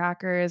cheese and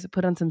crackers,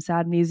 put on some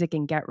sad music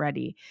and get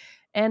ready.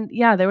 And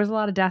yeah, there was a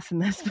lot of deaths in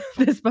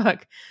this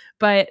book,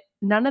 but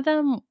none of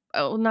them,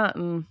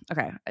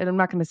 okay, I'm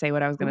not going to say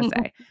what I was going to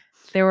say.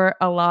 There were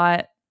a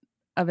lot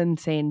of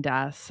insane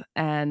deaths,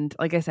 and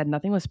like I said,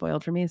 nothing was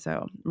spoiled for me, so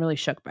I'm really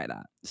shook by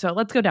that. So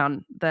let's go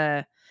down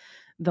the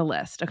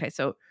list. Okay,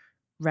 so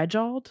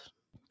Reginald,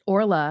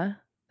 Orla,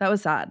 that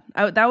was sad.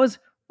 That was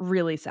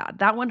really sad.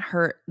 That one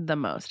hurt the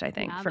most, I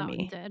think, Yeah, for that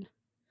me. one did.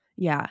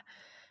 Yeah.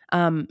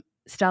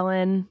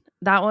 Stellan,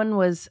 that one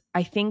was,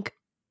 I think,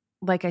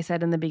 like I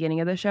said in the beginning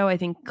of the show, I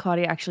think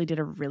Claudia actually did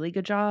a really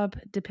good job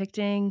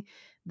depicting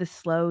the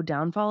slow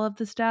downfall of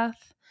this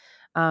death.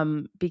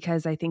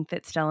 Because I think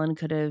that Stellan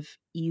could have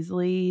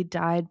easily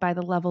died by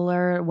the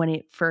leveler when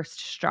it first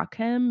struck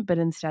him, but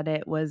instead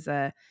it was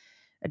a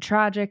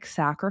tragic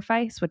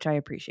sacrifice, which I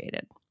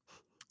appreciated.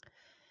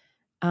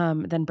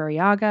 Then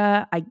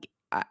Buryaga,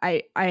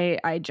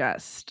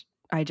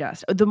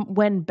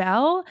 when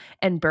Belle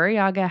and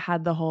Buryaga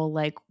had the whole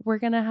like, we're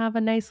gonna have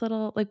a nice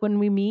little, like, when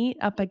we meet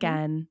up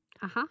again,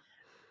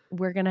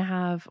 we're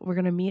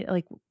gonna meet,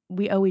 like,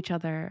 we owe each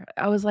other.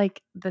 I was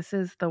like, this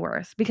is the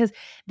worst, because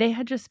they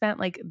had just spent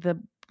like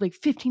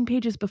 15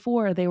 pages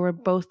before, they were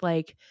both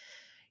like,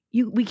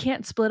 we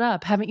can't split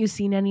up. Haven't you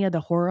seen any of the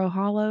horror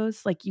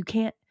hollows? Like, we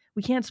can't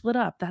split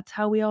up. That's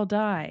how we all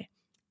die.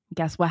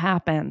 Guess what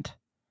happened?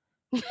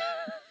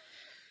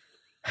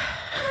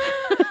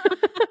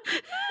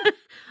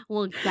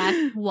 Well,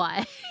 guess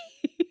what?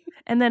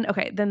 And then,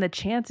 okay, then the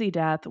Chansey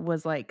death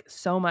was like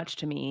so much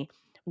to me,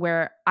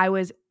 where I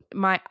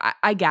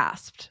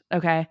gasped.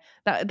 Okay.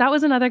 That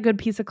was another good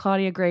piece of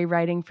Claudia Gray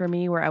writing for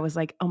me, where I was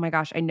like, oh my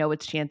gosh, I know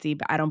it's Chansey,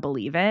 but I don't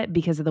believe it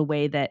because of the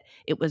way that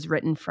it was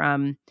written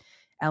from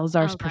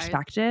Elzar's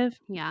perspective.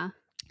 Yeah.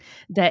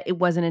 That it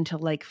wasn't until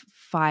like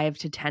 5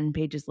 to 10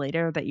 pages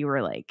later that you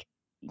were like,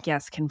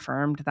 yes,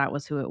 confirmed that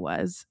was who it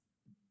was.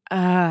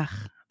 Ugh,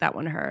 that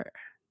one hurt.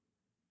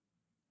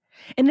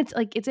 And it's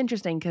like, it's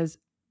interesting because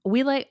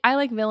I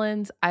like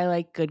villains, I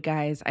like good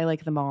guys, I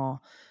like them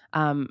all.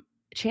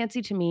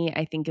 Chansey, to me,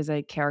 I think, is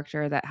a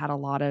character that had a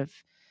lot of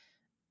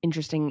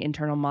interesting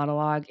internal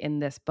monologue in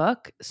this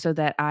book, so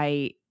that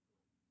I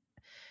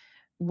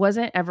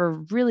wasn't ever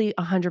really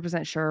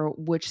 100% sure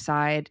which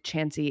side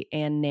Chansey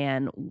and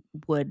Nan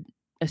would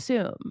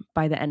assume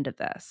by the end of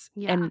this.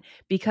 Yeah. And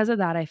because of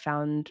that, I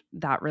found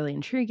that really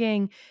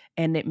intriguing,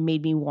 and it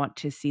made me want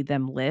to see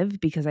them live,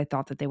 because I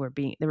thought that they were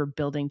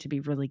building to be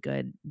really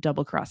good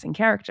double-crossing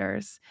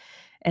characters.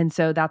 And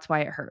so that's why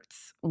it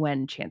hurts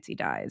when Chansey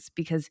dies,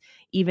 because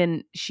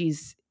even she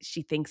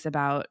thinks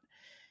about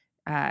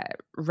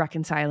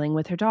reconciling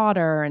with her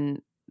daughter,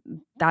 and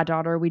that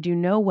daughter we do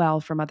know well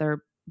from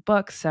other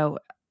books. So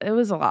it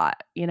was a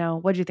lot,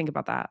 What do you think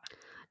about that?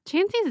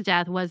 Chansey's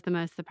death was the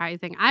most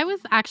surprising. I was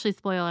actually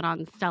spoiled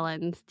on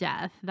Stellan's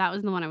death. That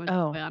was the one I was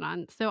spoiled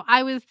on. So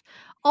I was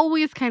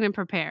always kind of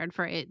prepared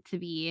for it to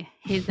be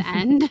his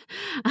end,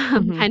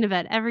 kind of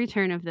at every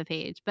turn of the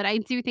page. But I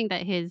do think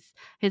that his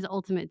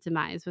ultimate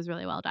demise was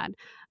really well done.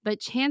 But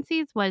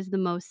Chansey's was the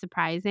most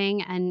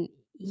surprising. And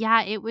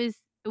yeah, it was,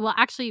 well,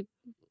 actually,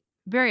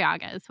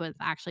 Buryaga's was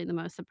actually the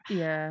most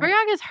Yeah.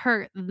 Buryaga's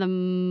hurt the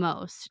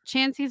most.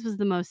 Chansey's was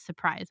the most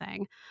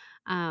surprising.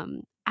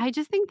 I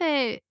just think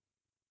that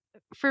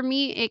for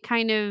me,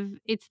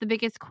 it's the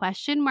biggest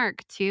question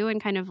mark too,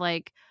 and kind of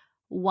like,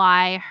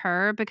 why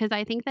her? Because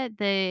I think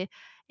that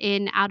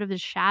in Out of the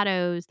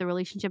Shadows, the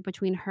relationship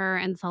between her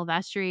and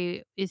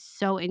Silvestri is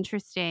so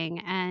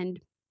interesting,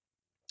 and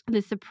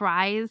the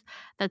surprise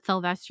that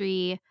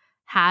Silvestri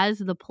has,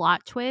 the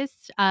plot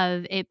twist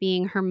of it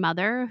being her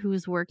mother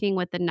who's working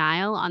with the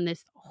Nile on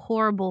this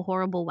horrible,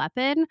 horrible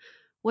weapon,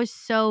 was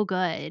so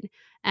good.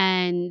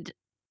 And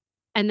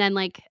and then,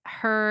 like,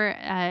 her,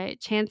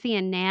 Chansey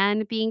and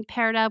Nan being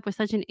paired up was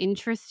such an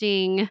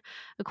interesting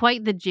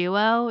quite the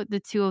duo, the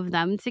 2 of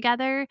them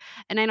together,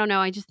 and I don't know,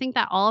 I just think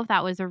that all of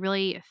that was a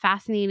really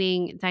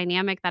fascinating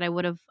dynamic that I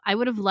would have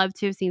loved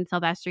to have seen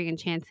Sylvester and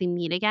Chansey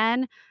meet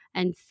again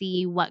and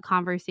see what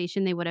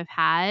conversation they would have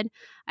had,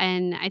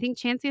 and I think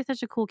Chansey is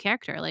such a cool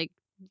character, like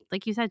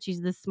you said,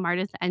 she's the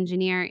smartest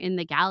engineer in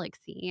the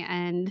galaxy,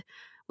 and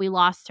we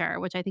lost her,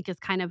 which I think is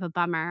kind of a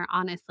bummer,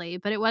 honestly,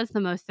 but it was the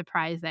most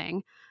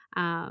surprising.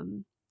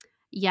 Um,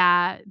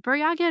 yeah,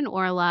 Buryaga and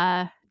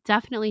Orla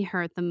definitely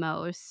hurt the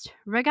most.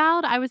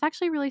 Regald, I was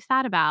actually really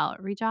sad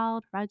about.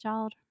 Regald?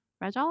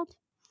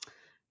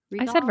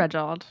 I said Regal?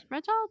 Reginald.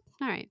 Regald?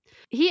 Alright.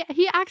 He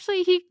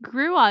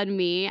grew on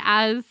me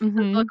as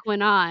the book Mhm.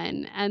 went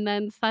on, and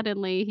then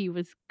suddenly he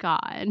was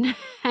gone,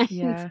 and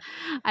Yeah.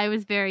 I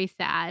was very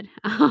sad.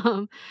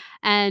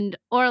 And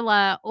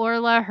Orla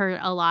hurt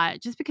a lot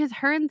just because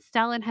her and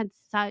Stellan had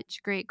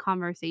such great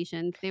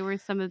conversations. They were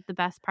some of the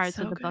best parts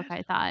of So the book, good.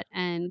 I thought,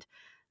 and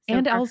so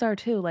And for Elzar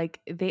too, like,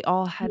 they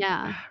all had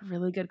yeah.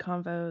 really good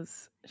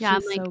convos. Yeah,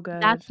 I'm She's like, so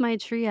good. "That's my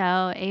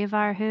trio,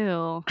 Avar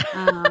who?"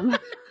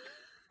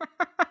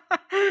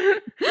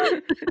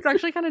 It's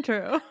actually kinda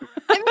true.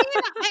 I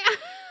mean, I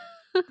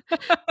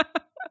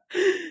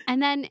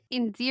and then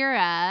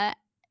Indira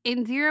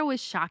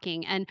was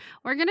shocking, and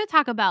we're gonna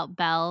talk about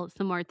Belle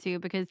some more too,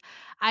 because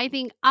I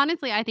think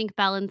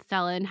Belle and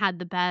Stellan had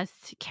the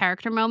best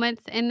character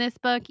moments in this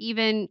book,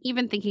 even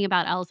thinking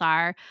about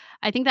Elzar.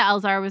 I think that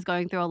Elzar was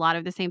going through a lot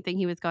of the same thing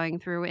he was going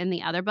through in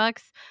the other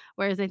books,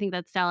 whereas I think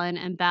that Stellan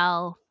and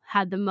Belle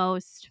had the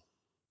most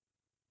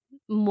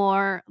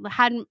more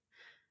had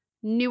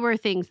newer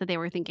things that they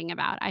were thinking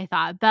about, I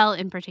thought, Belle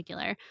in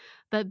particular.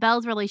 But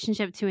Belle's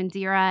relationship to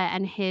Indira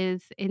and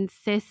his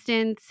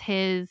insistence,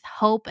 his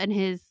hope, and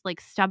his, like,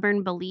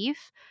 stubborn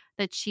belief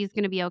that she's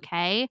gonna be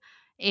okay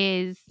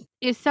is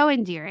is so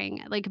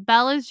endearing. Like,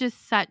 Belle is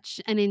just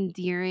such an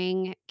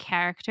endearing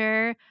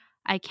character.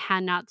 I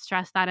cannot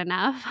stress that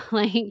enough.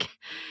 Like,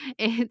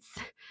 it's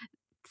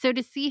so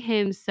to see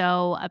him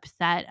so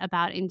upset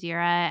about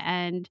Indira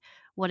and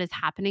what is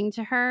happening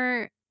to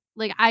her,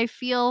 like, I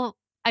feel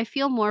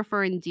more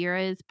for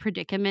Indira's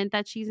predicament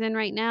that she's in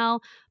right now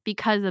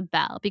because of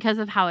Belle, because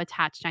of how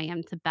attached I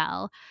am to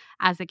Belle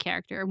as a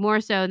character, more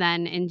so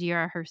than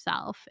Indira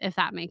herself, if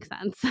that makes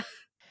sense.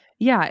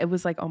 Yeah, it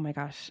was like, "Oh my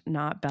gosh,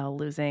 not Belle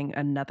losing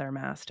another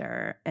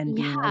master and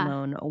being Yeah.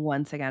 alone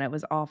once again." It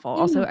was awful.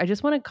 Also, Mm. I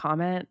just wanna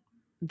comment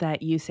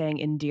that you saying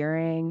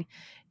endearing,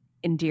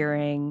 and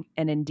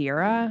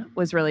Indira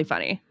was really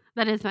funny.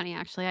 That is funny,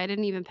 actually. I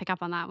didn't even pick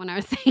up on that when I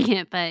was saying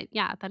it, but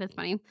yeah, that is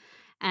funny.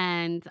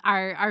 And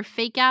our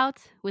fake out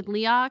with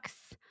Leox,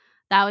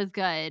 that was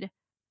good.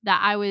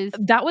 That I was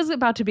That was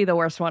about to be the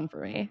worst one for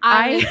me.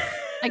 I I was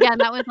again,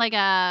 that was like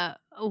a,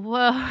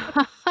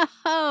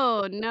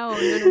 "Whoa, no,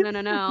 no, no, no,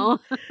 no, no."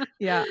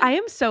 Yeah, I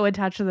am so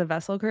attached to the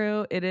vessel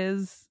crew. It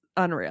is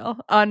unreal,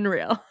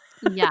 unreal.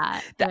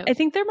 Yeah, I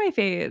think they're my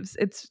faves.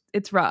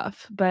 It's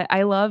rough, but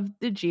I love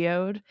the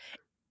geode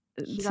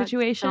he got so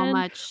situation.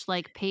 much,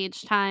 like,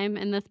 page time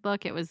in this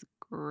book, it was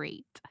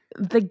great.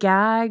 The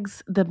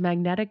gags, the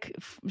magnetic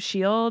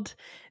shield,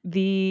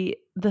 the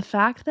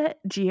fact that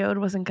geode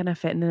wasn't gonna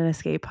fit in an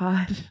escape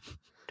pod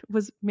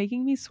was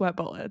making me sweat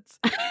bullets.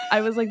 I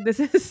was like, "This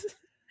is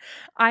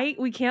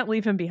we can't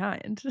leave him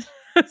behind."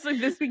 I was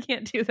like, we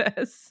can't do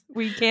this.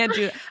 We can't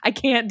do I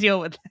can't deal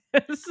with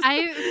this."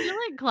 I feel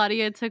like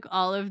Claudia took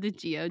all of the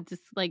Geode,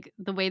 just like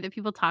the way that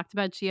people talked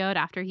about Geode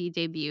after he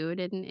debuted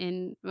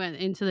in when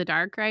Into the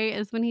Dark, right,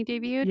 is when he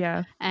debuted,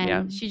 Yeah,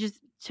 yeah. and she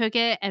just took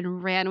it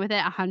and ran with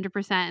it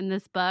 100% in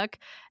this book,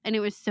 and it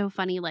was so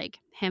funny, like,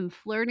 him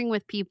flirting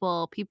with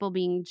people, people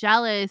being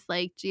jealous,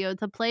 like,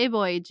 Geode's a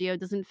playboy, Geode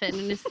doesn't fit in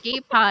an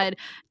escape pod,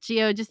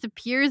 Geode just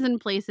appears in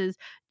places,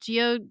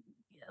 Geode,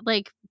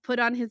 like, put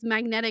on his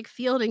magnetic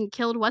field and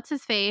killed what's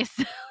his face,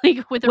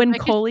 like, with When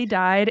Coley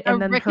died a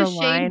and then her ricocheted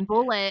line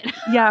bullet.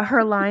 yeah,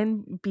 her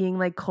line being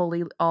like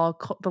the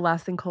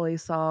last thing Coley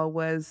saw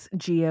was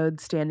Geode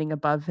standing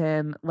above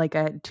him like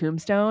a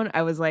tombstone.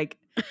 I was like,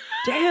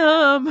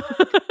 "Damn."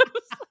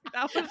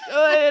 That was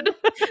good.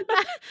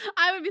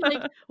 I would be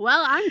like,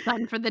 "Well, I'm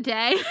done for the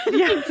day." Like,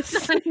 Yes.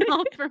 sign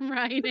off from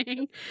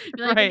writing.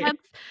 Be like, Right.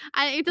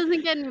 it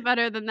doesn't get any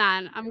better than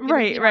that, I'm gonna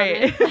Right, be right.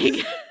 honest,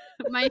 like,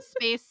 my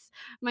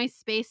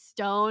space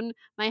stone,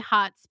 my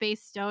hot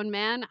space stone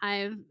man,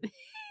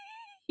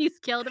 he's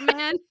killed a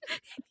man,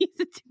 he's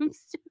a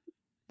tombstone.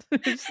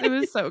 It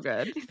was so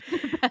good. It's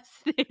the best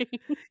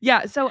thing.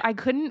 Yeah, so I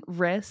couldn't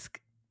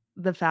risk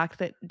the fact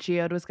that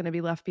Geode was gonna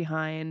be left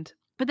behind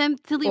But then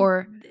to leave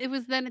or it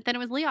was then it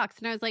was Leox,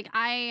 and I was like,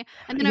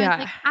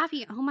 yeah.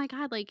 "Afi, oh my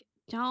god, like,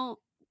 don't,"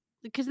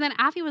 because then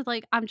Afi was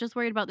like, "I'm just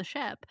worried about the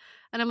ship."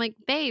 And I'm like,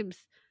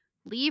 "Babes,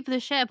 leave the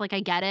ship. Like, I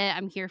get it.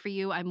 I'm here for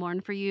you. I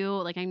mourn for you.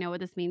 Like, I know what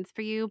this means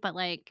for you, but,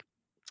 like,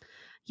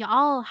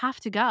 y'all have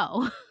to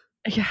go."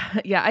 Yeah,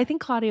 yeah, I think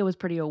Claudia was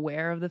pretty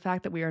aware of the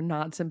fact that we are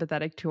not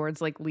sympathetic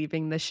towards, like,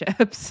 leaving the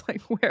ships,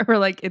 like, where we're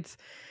like,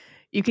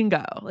 you can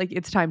go. Like,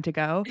 it's time to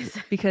go.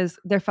 Because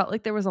there felt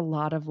like there was a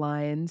lot of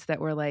lines that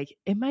were like,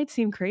 it might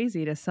seem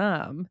crazy to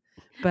some,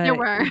 There but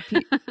were.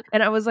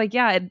 and I was like,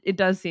 yeah, it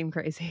does seem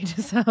crazy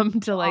to some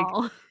to like,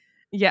 All.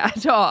 yeah,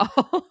 to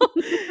all.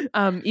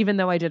 Even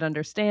though I did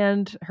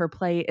understand her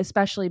plight,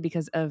 especially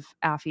because of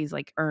Affy's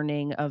like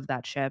earning of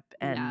that ship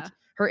and Yeah.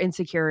 her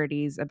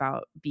insecurities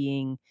about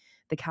being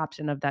the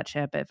captain of that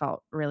ship. It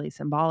felt really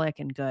symbolic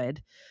and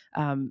good.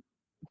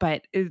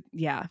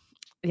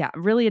 Yeah,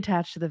 really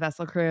attached to the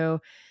vessel crew.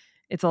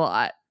 It's a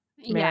lot,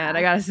 man.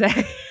 I Yeah. gotta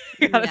say,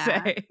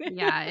 Yeah.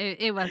 Yeah.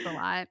 It was a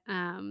lot.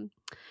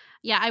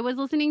 Yeah, I was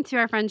listening to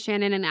our friends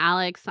Shannon and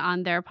Alex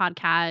on their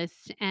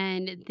podcast,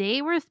 and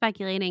they were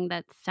speculating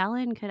that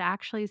Stellan could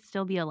actually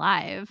still be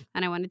alive.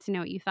 And I wanted to know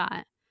what you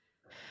thought.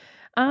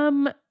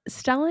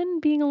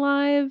 Stellan being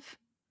alive,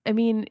 I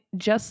mean,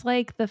 just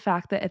like the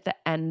fact that at the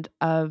end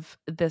of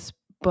this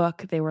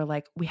book, they were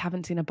like, we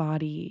haven't seen a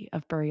body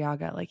of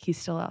Buryaga. Like, he's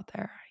still out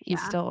there.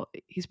 Yeah.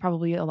 He's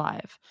probably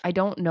alive. I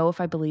don't know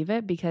if I believe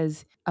it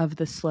because of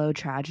the slow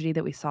tragedy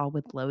that we saw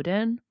with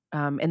Loden.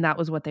 And that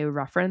was what they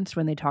referenced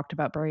when they talked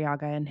about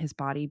Buryaga and his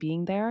body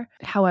being there.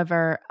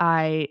 However,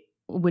 I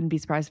wouldn't be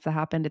surprised if that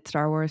happened. It's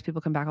Star Wars.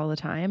 People come back all the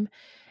time.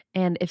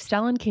 And if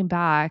Stellan came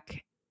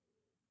back,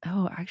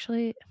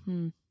 actually,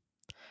 I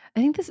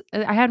think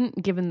I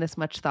hadn't given this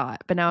much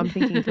thought, but now I'm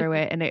thinking through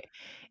it, and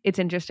it's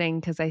interesting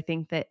because I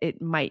think that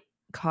it might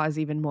cause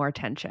even more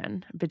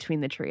tension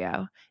between the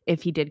trio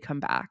if he did come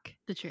back.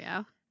 The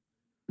trio.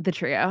 The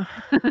trio.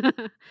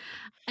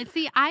 And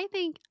see, I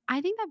think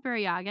that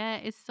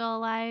Buryaga is still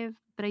alive,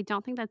 but I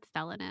don't think that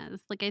Stellan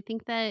is. Like, I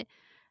think that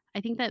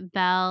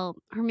Belle,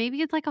 or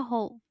maybe it's like a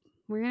whole.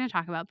 We're gonna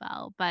talk about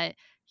Belle, but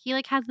he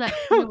like has that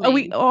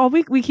feeling.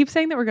 We keep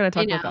saying that we're going to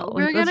I talk about know Belle.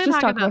 we're Let's gonna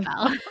just talk talk about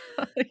about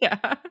Belle. Belle.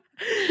 Yeah.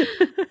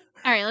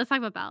 All right, let's talk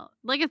about Belle.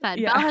 Like I said,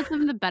 Yeah. Belle has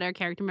some of the better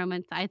character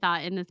moments I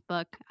thought in this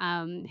book.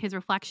 His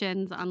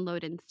reflections on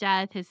Loden's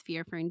death, his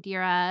fear for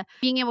Indira,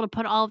 being able to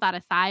put all of that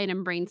aside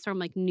and brainstorm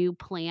like new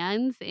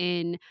plans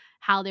in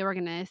how they were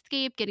going to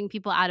escape, getting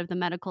people out of the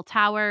medical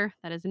tower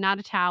that is not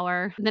a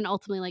tower. And then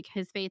ultimately, like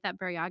his faith that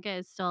Buryaga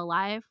is still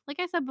alive. Like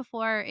I said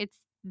before, it's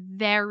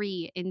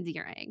very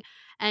endearing.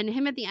 And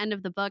him at the end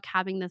of the book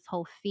having this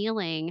whole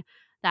feeling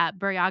that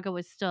Buryaga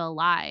was still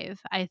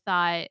alive, I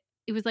thought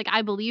it was like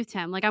I believed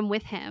him. Like I'm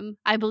with him.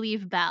 I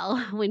believe Belle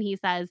when he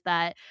says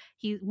that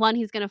he's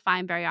going to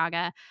find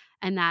Buryaga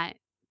and that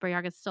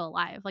Buryaga's still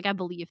alive. Like I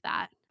believe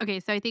that. Okay,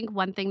 so I think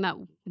one thing that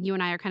you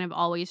and I are kind of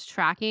always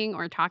tracking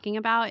or talking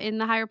about in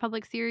the High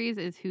Republic series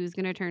is who's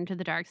going to turn to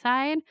the dark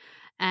side.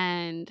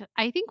 And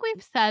I think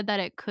we've said that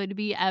it could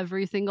be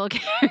every single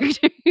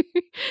character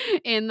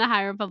in the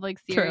High Republic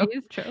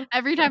series. True.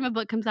 Every time a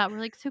book comes out, we're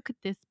like, so could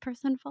this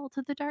person fall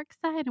to the dark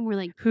side? And we're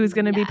like, Who's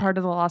going to be yes. part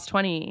of the Lost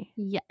 20?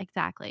 Yeah,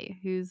 exactly.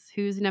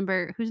 Who's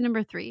number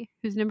 3?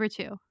 Who's number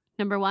 2?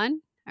 Number 1?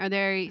 Do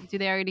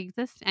they already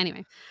exist?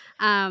 Anyway,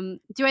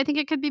 do I think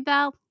it could be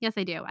Belle? Yes,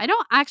 I do. I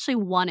don't actually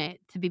want it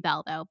to be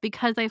Belle though,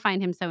 because I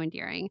find him so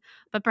endearing.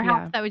 But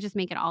perhaps Yeah. that would just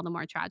make it all the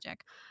more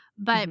tragic.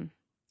 But Mhm.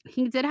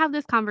 he did have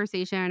this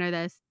conversation or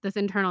this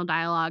internal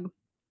dialogue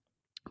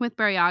with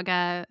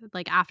Buryaga,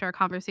 like after a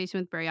conversation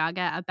with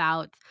Buryaga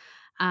about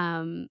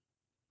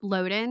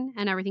Loden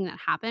and everything that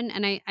happened.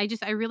 And I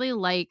really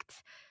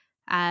liked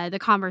the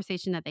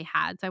conversation that they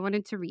had. So I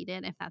wanted to read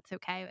it if that's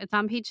okay. It's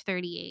on page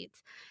 38.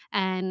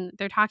 And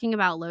they're talking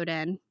about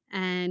Loden.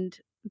 And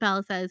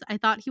Belle says, I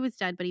thought he was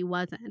dead, but he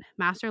wasn't.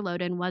 Master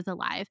Loden was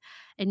alive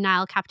in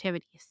Nile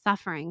captivity,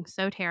 suffering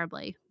so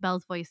terribly.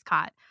 Belle's voice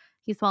caught.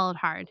 He swallowed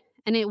hard.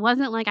 And it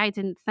wasn't like I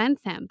didn't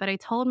sense him, but I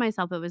told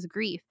myself it was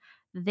grief.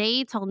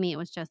 They told me it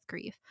was just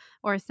grief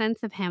or a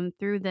sense of him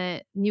through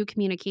the new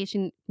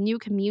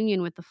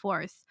communion with the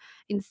Force.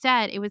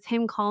 Instead, it was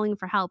him calling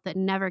for help that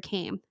never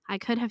came. I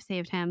could have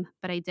saved him,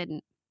 but I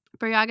didn't.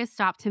 Buryaga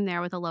stopped him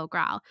there with a low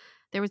growl.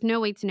 There was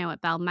no way to know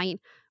what Belle might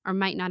or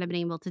might not have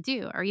been able to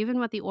do, or even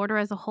what the Order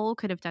as a whole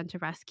could have done to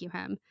rescue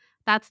him.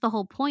 That's the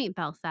whole point,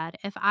 Belle said.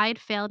 If I'd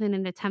failed in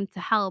an attempt to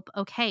help,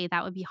 okay,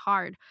 that would be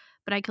hard.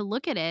 But I could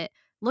look at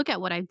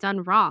what I've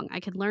done wrong. I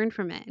could learn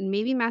from it. And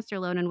maybe Master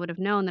Loden would have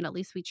known that at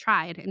least we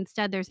tried.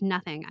 Instead, there's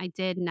nothing. I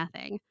did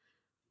nothing.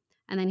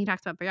 And then he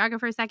talks about Buryaga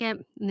for a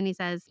second. And then he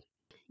says,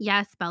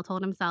 yes, Bell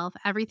told himself,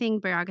 everything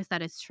Buryaga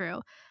said is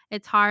true.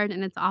 It's hard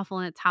and it's awful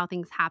and it's how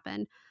things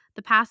happen.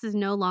 The past is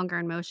no longer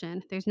in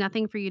motion. There's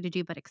nothing for you to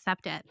do but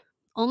accept it.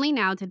 Only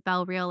now did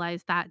Bell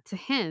realize that to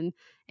him,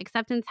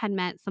 acceptance had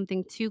meant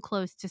something too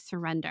close to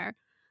surrender.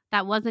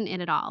 That wasn't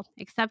it at all.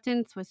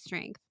 Acceptance was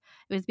strength.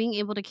 It was being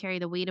able to carry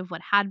the weight of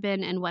what had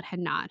been and what had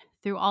not.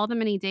 Through all the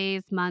many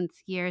days,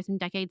 months, years, and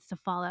decades to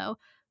follow,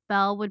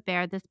 Bell would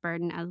bear this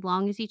burden as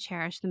long as he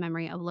cherished the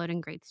memory of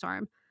Loden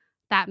Greatstorm.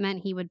 That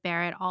meant he would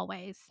bear it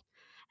always.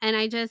 And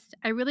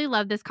I really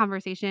love this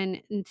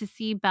conversation and to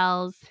see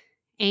Bell's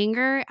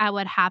anger at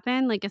what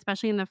happened, like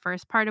especially in the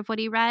first part of what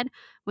he read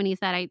when he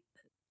said,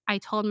 I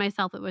told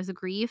myself it was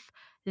grief.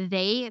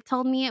 They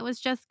told me it was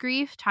just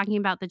grief, talking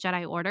about the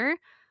Jedi Order.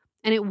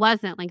 And it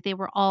wasn't like they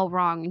were all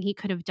wrong and he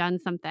could have done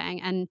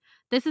something. And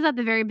this is at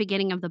the very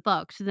beginning of the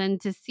book. So then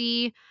to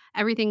see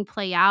everything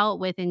play out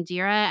with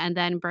Indira and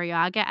then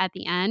Buryaga at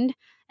the end,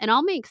 it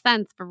all makes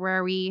sense for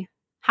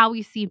how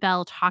we see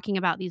Belle talking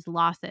about these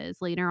losses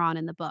later on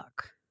in the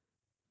book.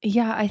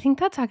 Yeah, I think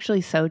that's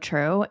actually so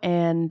true.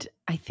 And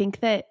I think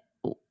that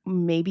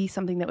maybe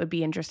something that would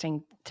be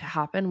interesting to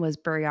happen was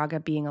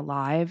Buryaga being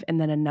alive and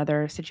then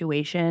another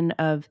situation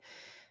of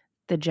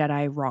the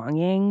Jedi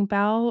wronging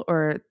Belle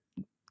or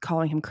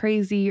calling him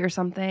crazy or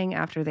something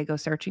after they go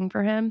searching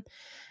for him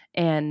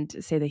and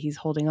say that he's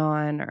holding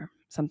on or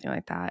something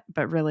like that.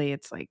 But really,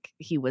 it's like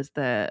he was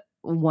the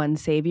one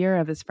savior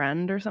of his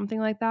friend or something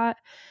like that.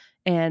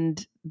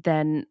 And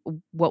then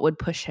what would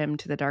push him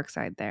to the dark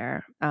side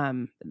there?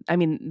 I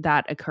mean,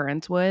 that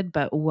occurrence would,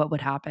 but what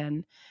would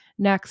happen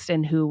next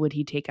and who would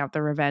he take out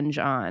the revenge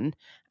on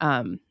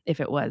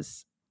if it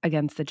was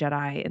against the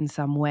Jedi in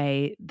some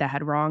way that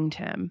had wronged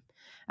him?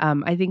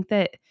 I think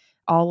that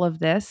all of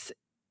this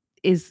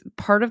is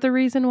part of the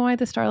reason why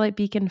the Starlight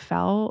Beacon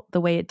fell the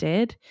way it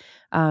did.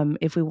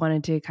 If we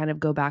wanted to kind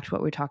of go back to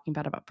what we were talking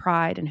about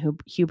pride and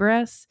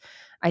hubris,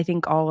 I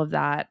think all of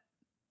that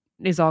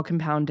is all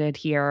compounded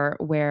here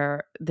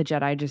where the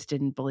Jedi just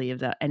didn't believe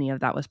that any of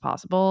that was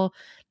possible.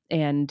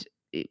 And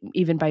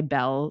even by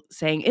Belle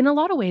saying, in a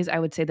lot of ways, I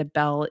would say that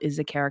Belle is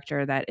a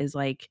character that is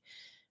like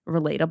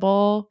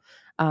relatable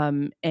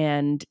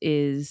and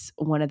is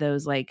one of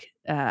those like,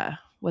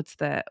 what's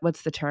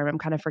the term? I'm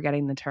kind of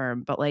forgetting the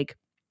term, but like,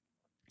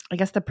 I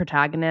guess the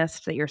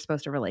protagonist that you're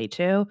supposed to relate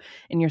to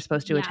and you're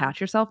supposed to Yeah.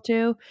 attach yourself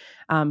to.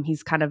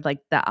 He's kind of like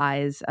the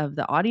eyes of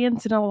the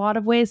audience in a lot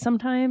of ways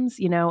sometimes,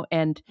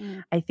 and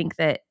I think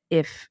that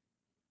if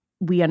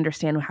we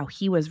understand how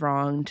he was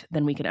wronged,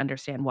 then we can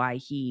understand why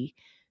he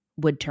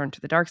would turn to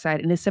the dark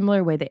side in a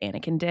similar way that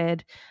Anakin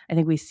did. I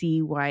think we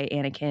see why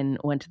Anakin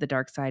went to the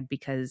dark side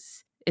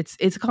because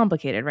it's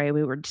complicated, right?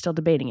 We were still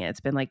debating it. It's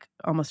been like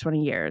almost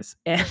 20 years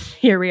and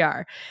here we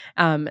are.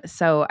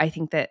 So I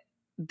think that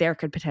there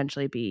could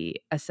potentially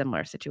be a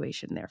similar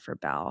situation there for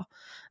Belle.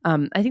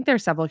 I think there are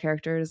several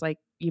characters like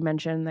you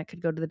mentioned that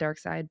could go to the dark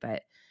side,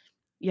 but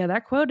yeah,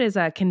 that quote is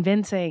a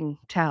convincing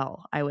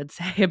tell, I would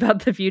say,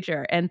 about the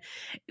future. And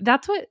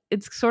that's what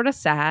it's sort of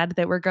sad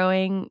that we're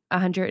going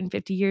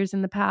 150 years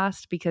in the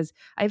past because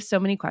I have so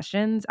many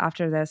questions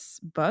after this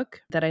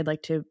book that I'd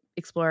like to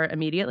explore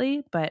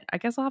immediately, but I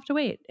guess I'll have to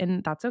wait.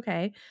 And that's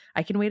okay.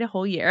 I can wait a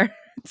whole year.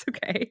 It's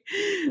okay.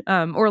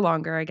 Or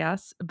longer, I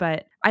guess.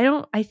 But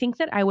I think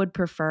that I would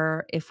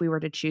prefer if we were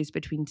to choose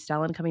between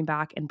Stellan coming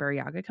back and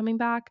Buryaga coming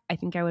back, I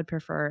think I would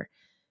prefer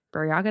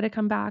Buryaga to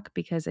come back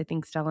because I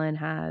think Stellan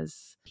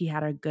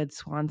had a good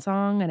swan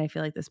song and I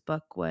feel like this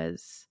book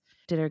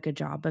did a good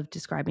job of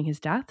describing his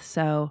death.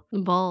 So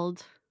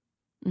Bold.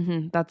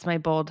 That's my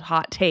bold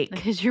hot take.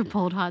 That is your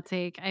bold hot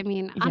take. I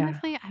mean, Yeah.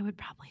 honestly, I would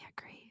probably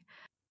agree.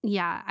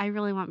 Yeah, I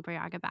really want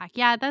Buryaga back.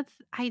 Yeah,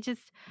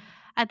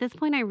 at this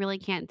point, I really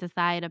can't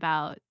decide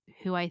about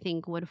who I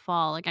think would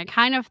fall. Like, I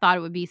kind of thought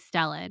it would be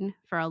Stellan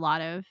for a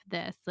lot of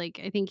this.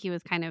 Like, I think he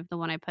was kind of the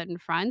one I put in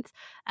front.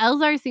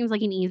 Elzar seems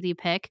like an easy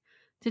pick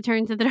to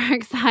turn to the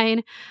dark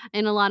side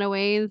in a lot of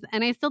ways.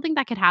 And I still think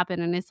that could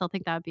happen. And I still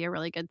think that would be a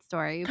really good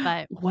story.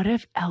 But what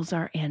if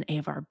Elzar and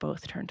Avar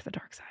both turn to the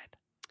dark side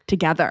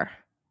together?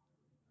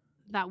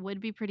 that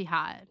would be pretty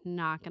hot.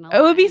 Not going to lie.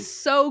 It would be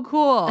so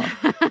cool.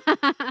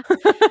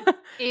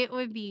 It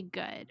would be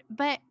good.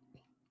 But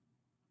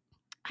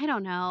I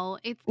don't know.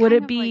 Would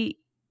it be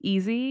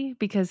easy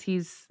because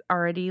he's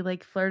already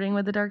like flirting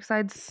with the dark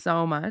side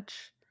so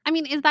much? I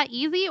mean, is that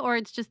easy or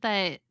it's just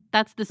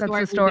that's the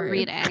story we've been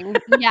reading?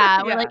 Yeah,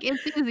 Yeah. we're like,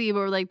 it's easy, but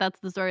we're like, that's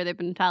the story they've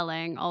been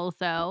telling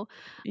also.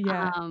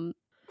 Yeah.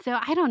 So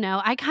I don't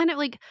know. I kind of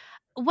like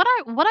what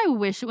I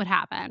wish would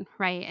happen,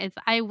 right? Is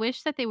I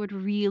wish that they would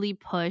really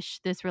push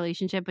this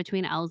relationship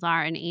between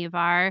Elzar and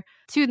Avar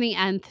to the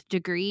nth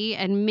degree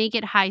and make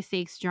it high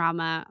stakes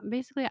drama.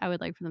 Basically, I would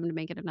like for them to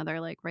make it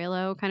another like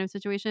Raylo kind of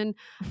situation.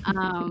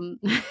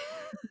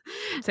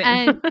 Same.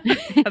 And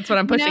that's what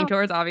I'm pushing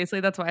towards.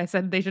 Obviously, that's why I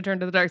said they should turn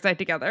to the dark side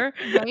together.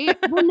 Right?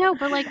 Well, no,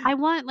 but I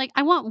want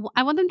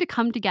them to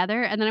come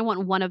together, and then I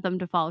want one of them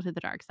to fall to the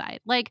dark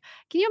side. Like,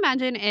 can you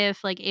imagine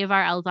if like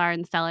Avar, Elzar,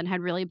 and Stellan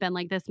had really been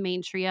like this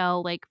main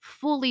trio, like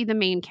fully the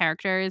main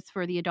characters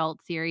for the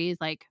adult series,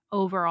 like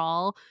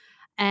overall,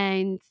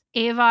 and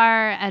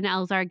Avar and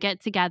Elzar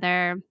get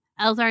together.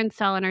 Elzar and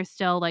Stellan are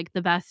still like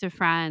the best of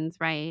friends,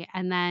 right?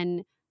 And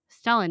then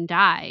Stellan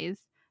dies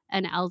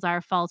and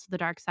Elzar falls to the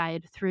dark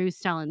side through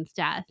Stellan's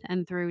death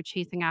and through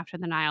chasing after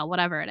the Nile,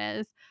 whatever it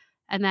is.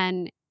 And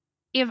then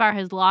Ivar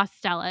has lost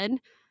Stellan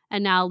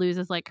and now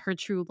loses like her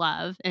true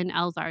love in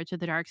Elzar to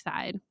the dark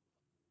side.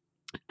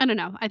 I don't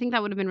know. I think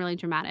that would have been really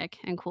dramatic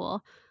and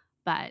cool.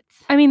 but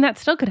I mean, that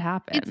still could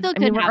happen. it still I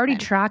mean, could we're already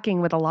happen.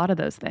 tracking with a lot of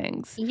those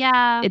things.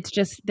 Yeah. It's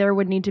just there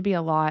would need to be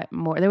a lot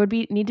more. There would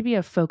need to be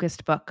a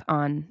focused book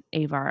on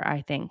Avar,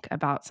 I think,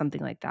 about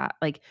something like that.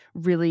 Like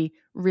really,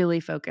 really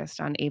focused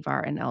on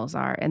Avar and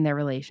Elzar and their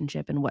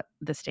relationship and what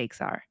the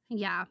stakes are.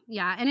 Yeah,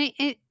 yeah,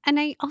 and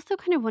I also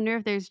kind of wonder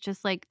if there's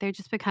just, like there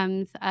just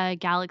becomes a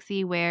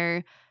galaxy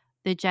where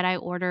the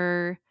Jedi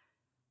Order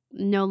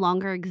no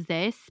longer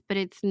exists, but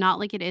it's not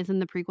like it is in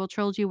the prequel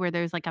trilogy where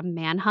there's, like, a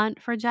manhunt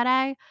for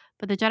Jedi,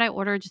 but the Jedi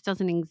Order just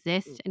doesn't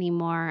exist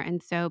anymore,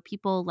 and so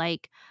people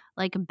like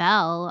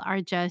Belle are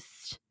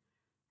just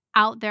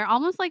out there,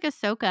 almost like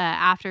Ahsoka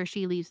after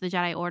she leaves the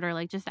Jedi Order,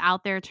 like, just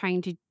out there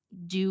trying to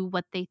do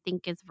what they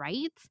think is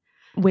right.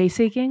 Way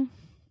seeking?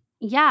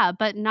 Yeah,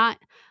 but not,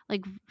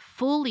 like,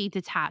 fully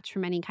detached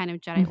from any kind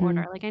of Jedi Hmm.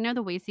 Order. Like, I know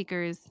the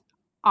Wayseekers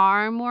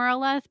are more or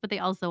less, but they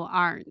also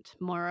aren't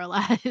more or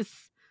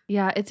less.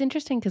 Yeah, it's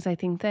interesting because I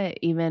think that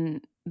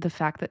even the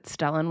fact that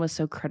Stellan was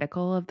so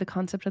critical of the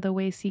concept of the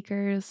way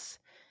seekers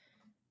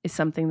is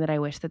something that I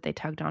wish that they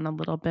tugged on a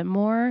little bit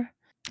more.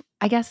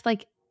 I guess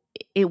like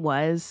it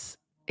was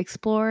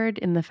explored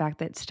in the fact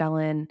that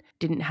Stellan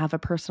didn't have a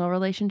personal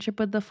relationship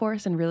with the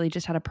Force and really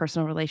just had a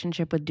personal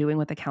relationship with doing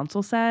what the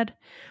council said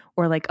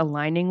or like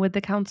aligning with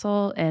the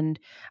council. And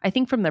I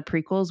think from the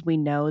prequels, we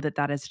know that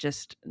that is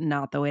just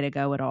not the way to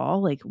go at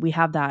all. Like we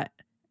have that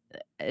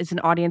as an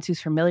audience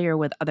who's familiar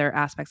with other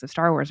aspects of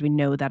Star Wars, we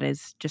know that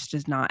is just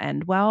does not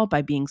end well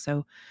by being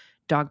so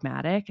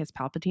dogmatic, as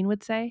Palpatine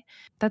would say.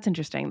 That's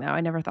interesting, though.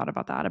 I never thought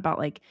about that, about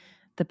like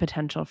the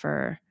potential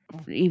for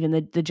even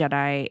the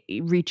Jedi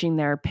reaching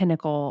their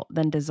pinnacle,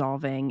 then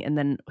dissolving, and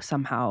then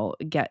somehow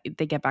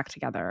they get back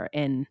together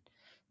in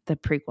the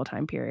prequel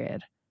time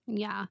period.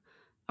 Yeah.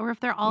 Or if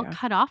they're all Yeah,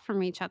 cut off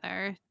from each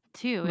other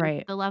too, and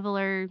right. the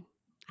Leveler,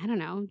 I don't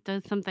know,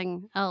 does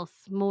something else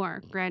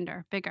more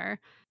grander, bigger.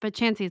 But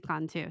Chansey's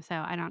gone too, so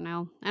I don't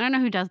know. I don't know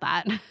who does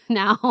that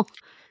now.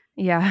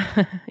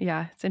 Yeah,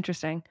 yeah, it's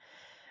interesting.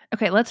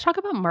 Okay, let's talk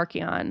about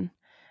Markion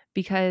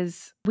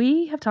because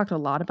we have talked a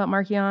lot about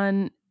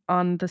Markion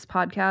on this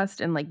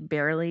podcast and like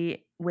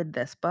barely with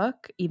this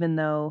book, even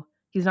though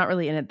he's not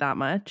really in it that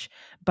much.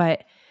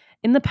 But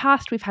in the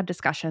past, we've had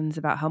discussions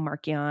about how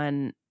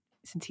Markion,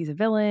 since he's a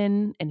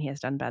villain and he has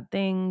done bad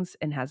things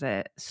and has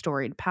a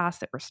storied past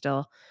that we're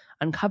still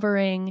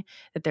uncovering,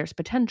 that there's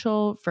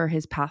potential for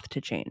his path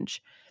to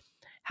change.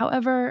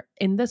 However,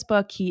 in this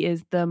book, he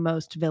is the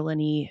most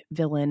villainy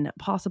villain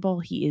possible.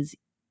 He is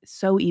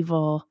so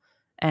evil,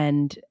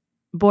 and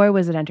boy,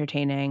 was it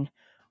entertaining.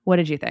 What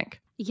did you think?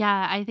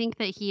 Yeah, I think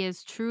that he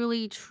is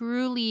truly,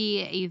 truly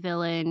a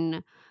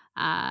villain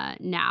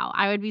now.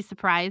 I would be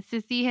surprised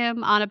to see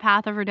him on a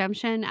path of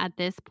redemption at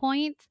this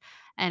point,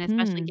 and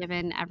especially Hmm.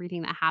 given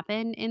everything that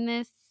happened in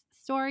this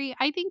story.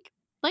 I think,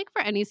 like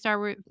for any Star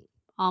Wars,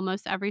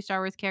 almost every Star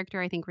Wars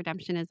character, I think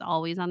redemption is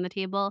always on the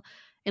table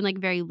in like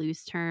very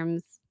loose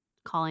terms,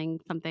 calling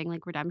something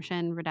like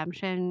redemption,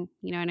 redemption.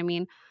 You know what I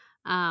mean?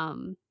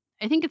 Um,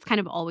 I think it's kind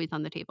of always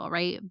on the table,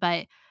 right?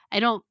 But I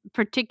don't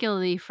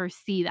particularly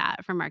foresee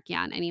that for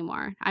Markion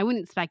anymore. I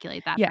wouldn't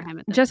speculate that for Yeah, him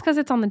at this just point. because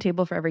it's on the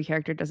table for every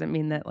character doesn't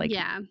mean that like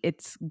Yeah.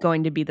 it's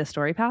going to be the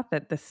story path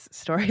that this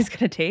story is going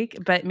to take.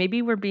 But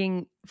maybe we're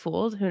being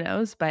fooled. Who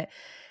knows? But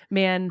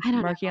man, I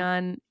don't know.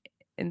 Markion,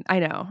 and I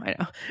know,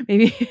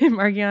 maybe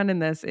Markion in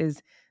this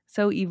is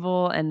so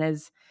evil and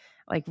is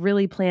like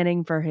really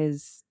planning for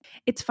his.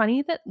 It's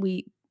funny that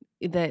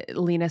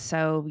Lena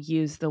So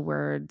used the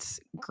words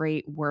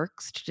 "great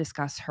works" to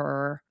discuss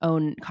her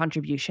own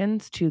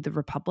contributions to the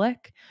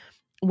Republic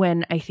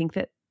when I think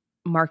that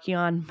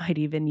Markion might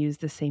even use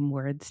the same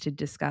words to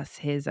discuss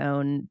his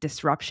own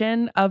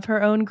disruption of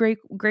her own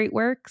great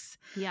works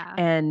Yeah.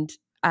 and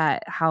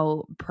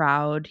how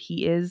proud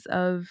he is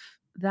of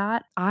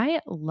that. I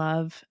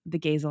love the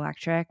Gaze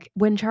Electric.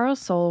 When Charles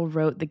Soule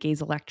wrote the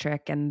Gaze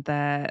Electric and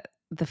the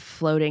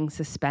floating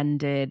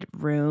suspended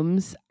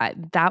rooms,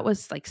 that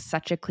was like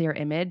such a clear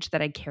image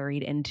that I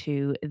carried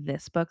into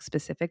this book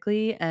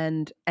specifically.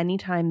 And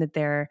anytime that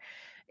there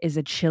is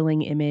a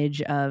chilling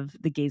image of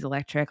the Gaze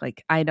Electric,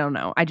 like I don't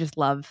know, I just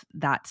love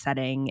that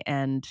setting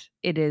and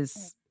it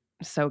is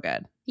so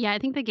good. Yeah, I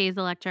think the Gaze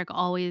Electric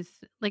always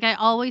like, I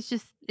always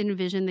just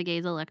envision the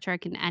Gaze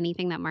Electric and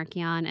anything that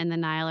Markion and the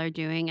Nile are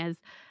doing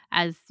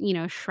as, you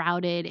know,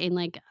 shrouded in,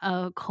 like,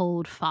 a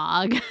cold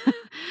fog.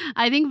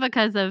 I think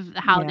because of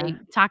how Yeah. they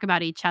talk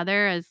about each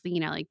other as, you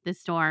know, like, the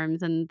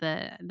storms and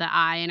the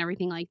eye and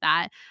everything like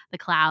that, the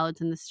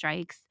clouds and the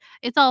strikes.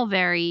 It's all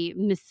very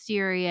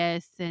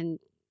mysterious and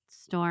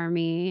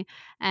stormy,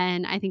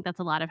 and I think that's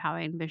a lot of how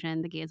I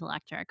envision the Gaze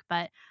Electric,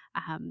 but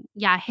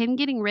yeah, him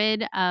getting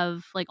rid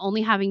of like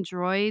only having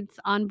droids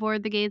on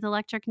board the Gaze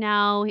Electric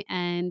now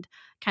and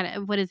kind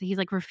of what is it? He's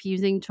like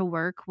refusing to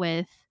work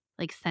with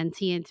like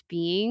sentient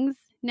beings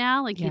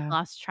now, like he's Yeah.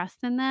 lost trust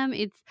in them.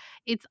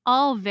 It's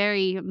all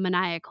very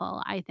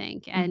maniacal, I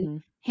think. And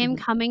Mhm. him Mhm.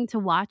 coming to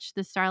watch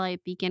the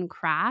Starlight Beacon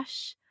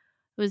crash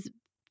was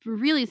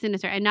really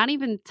sinister and not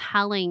even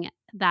telling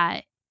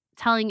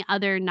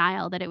other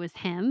Nile that it was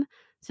him.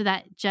 so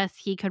that just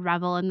he could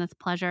revel in this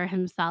pleasure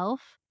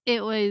himself.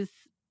 It was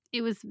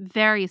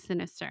very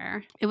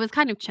sinister. It was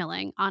kind of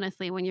chilling,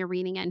 honestly, when you're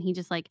reading it and he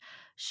just like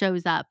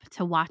shows up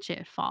to watch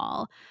it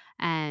fall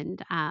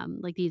and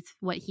like these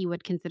what he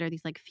would consider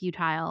these like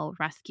futile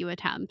rescue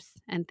attempts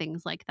and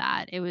things like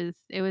that. It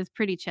was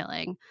pretty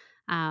chilling.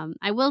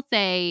 I will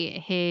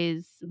say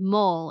his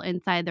mole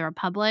inside the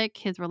Republic,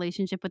 his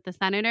relationship with the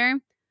senator,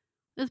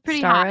 was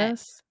pretty hot.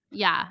 Staros.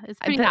 Yeah, it's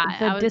pretty hot.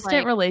 The I was distant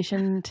like,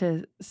 relation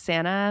to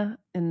Santa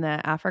in the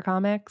Afro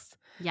comics,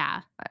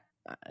 yeah.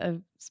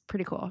 it's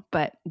pretty cool.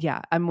 But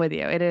yeah, I'm with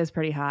you. It is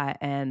pretty hot,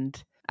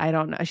 and I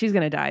don't know. She's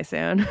gonna die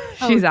soon.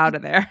 Oh, She's out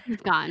of there.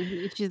 she's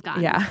gone. She's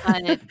gone. Yeah.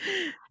 But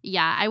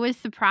yeah, I was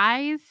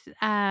surprised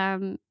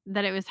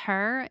that it was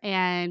her.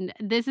 And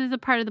this is a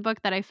part of the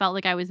book that I felt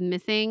like I was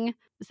missing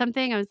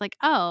something. I was like,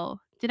 oh,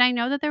 did I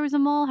know that there was a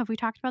mole? Have we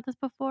talked about this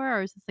before,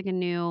 or is this like a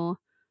new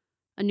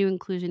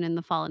inclusion in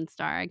the Fallen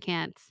Star? I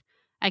can't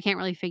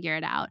really figure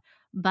it out.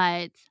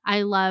 But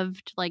I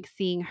loved like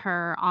seeing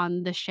her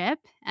on the ship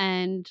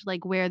and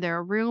like where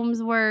their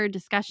rooms were,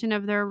 discussion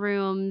of their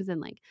rooms and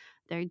like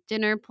their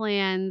dinner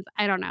plans.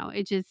 I don't know.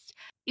 It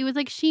was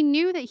like she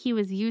knew that he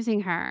was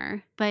using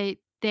her, but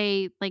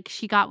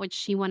she got what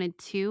she wanted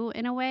to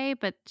in a way,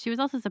 but she was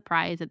also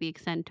surprised at the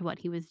extent to what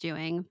he was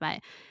doing.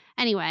 But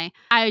anyway,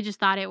 I just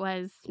thought it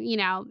was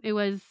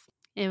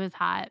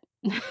hot.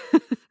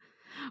 It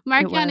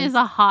Markion is was.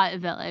 a hot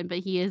villain, but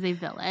he is a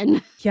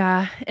villain.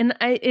 Yeah, and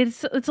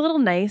it's a little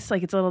nice,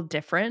 like, it's a little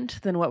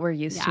different than what we're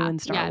used to Yeah, in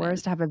Star yeah, it Wars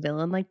is. to have a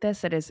villain like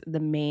this that is the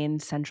main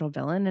central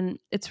villain, and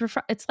it's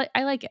like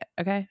I like it,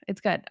 okay?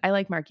 It's good. I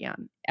like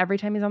Markion. Every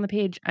time he's on the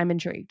page, I'm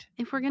intrigued.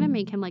 If we're gonna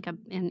make him like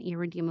an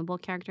irredeemable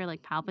character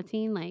like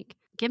Palpatine, like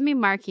give me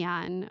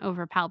Markion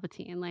over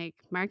Palpatine. Like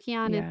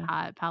Markion is Yeah.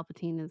 hot,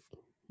 Palpatine is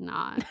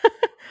not.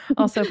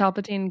 Also,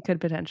 Palpatine could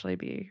potentially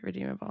be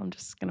redeemable. I'm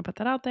just gonna put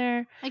that out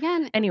there.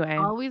 Again, Anyway,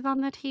 always on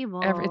the it's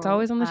table,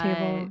 always on the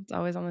table. but It's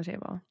always on the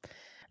table.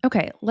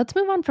 Okay, let's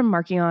move on from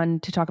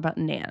Markion to talk about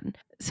Nan.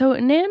 So,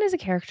 Nan is a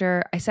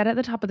character I said at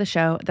the top of the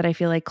show that I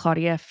feel like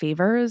Claudia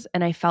favors,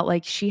 and I felt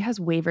like she has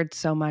wavered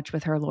so much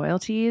with her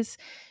loyalties.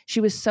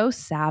 She was so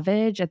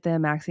savage at the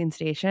Maxine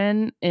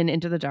station in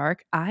Into the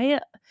Dark.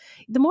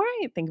 The more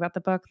I think about the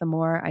book, the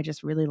more I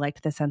just really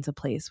liked the sense of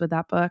place with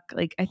that book.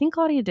 Like, I think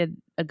Claudia did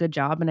a good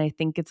job, and I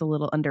think it's a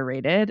little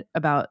underrated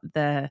about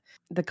the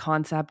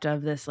concept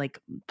of this like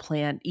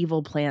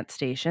evil plant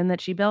station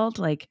that she built.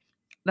 Like,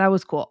 that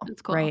was cool,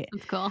 it's cool. right?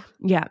 It's cool.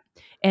 Yeah.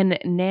 And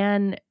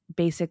Nan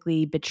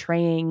basically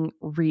betraying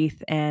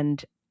Wreath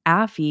and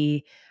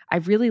Affy, I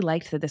really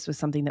liked that this was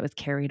something that was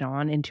carried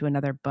on into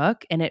another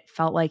book. And it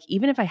felt like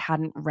even if I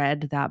hadn't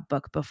read that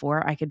book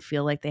before, I could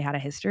feel like they had a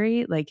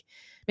history. Like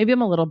maybe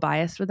I'm a little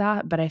biased with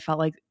that, but I felt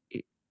like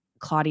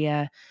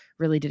Claudia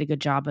really did a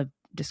good job of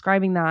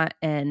describing that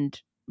and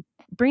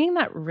bringing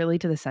that really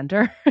to the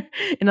center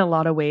in a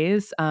lot of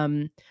ways,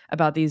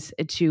 about these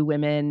two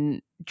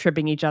women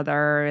tripping each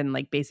other and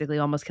like basically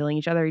almost killing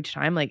each other each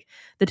time. Like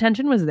the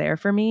tension was there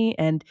for me.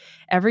 And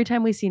every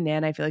time we see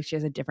Nan, I feel like she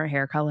has a different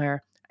hair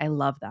color. I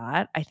love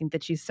that. I think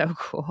that she's so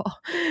cool.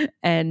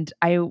 And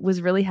I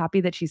was really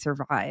happy that she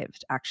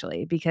survived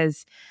actually,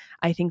 because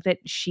I think that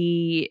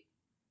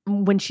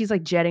when she's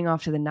like jetting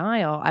off to the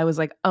Nile, I was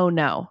like, oh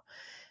no,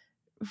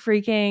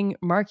 freaking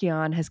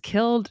Markion has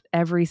killed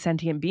every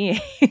sentient being.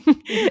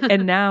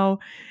 And now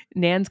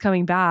Nan's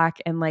coming back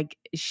and like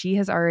she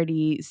has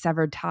already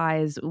severed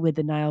ties with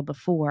the Nile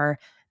before.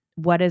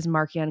 What is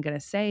Markion going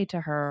to say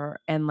to her?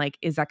 And like,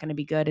 is that going to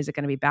be good? Is it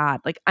going to be bad?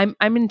 Like I'm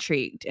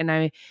intrigued,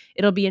 and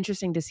it'll be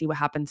interesting to see what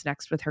happens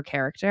next with her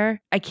character.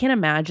 I can't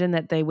imagine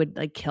that they would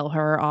like kill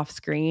her off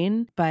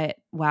screen, but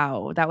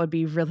wow, that would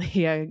be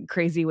really a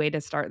crazy way to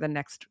start the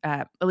next,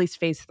 at least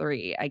phase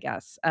 3, I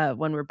guess,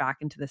 when we're back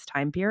into this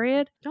time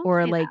period. Don't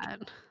Or say like,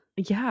 that.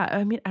 yeah,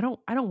 I mean, I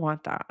don't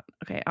want that.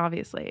 Okay,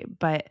 obviously,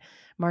 but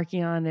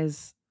Markion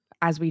is,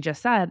 as we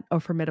just said, a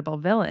formidable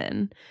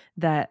villain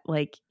that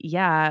like,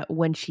 yeah,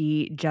 when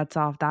she jets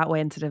off that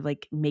way instead of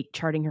like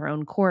charting her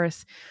own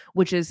course,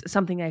 which is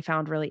something I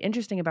found really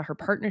interesting about her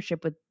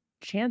partnership with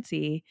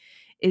Chansey,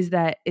 is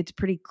that it's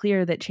pretty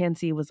clear that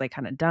Chansey was like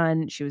kind of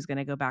done. She was going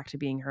to go back to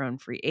being her own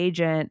free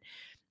agent.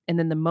 And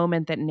then the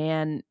moment that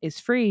Nan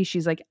is free,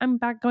 she's like, going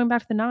back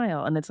to the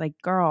Nile. And it's like,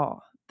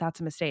 girl, that's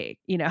a mistake,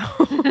 you know?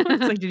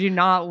 It's like, did you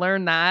not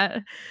learn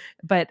that?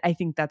 But I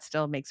think that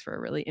still makes for a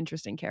really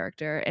interesting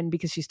character. And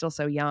because she's still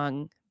so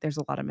young, there's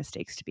a lot of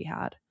mistakes to be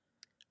had.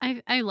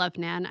 I love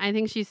Nan. I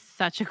think she's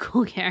such a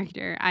cool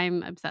character.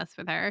 I'm obsessed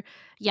with her.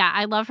 Yeah,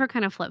 I love her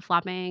kind of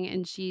flip-flopping,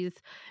 and she's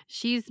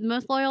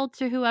most loyal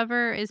to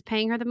whoever is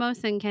paying her the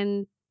most and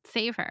can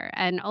save her.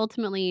 And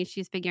ultimately,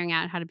 she's figuring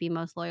out how to be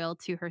most loyal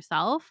to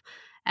herself.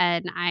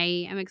 And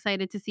I am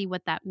excited to see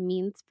what that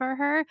means for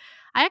her.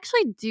 I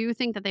actually do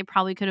think that they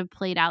probably could have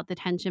played out the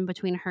tension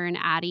between her and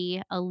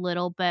Addie a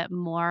little bit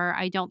more.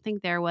 I don't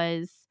think there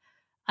was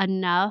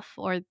enough,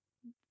 or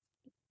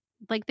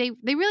like they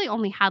really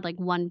only had like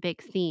one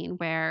big scene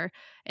where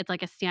it's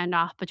like a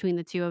standoff between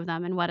the two of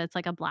them and what it's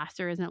like a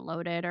blaster isn't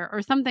loaded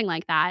or something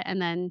like that,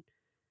 and then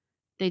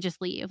they just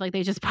leave, like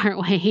they just part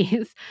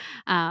ways.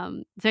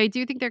 So I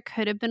do think there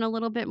could have been a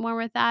little bit more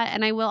with that.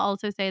 And I will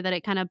also say that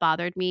it kind of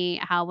bothered me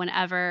how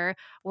whenever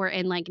we're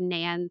in like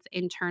Nan's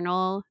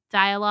internal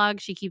dialogue,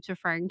 she keeps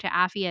referring to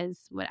Affy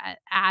as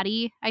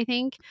Addie, I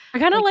think. I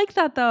kind of Like like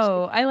that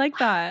though. I like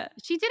that.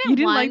 she did You it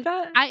didn't like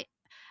once. that?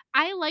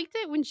 I liked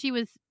it when she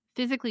was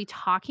physically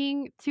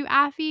talking to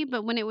Affy,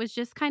 but when it was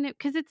just kind of,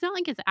 because it's not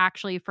like it's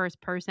actually first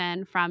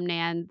person from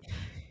Nan's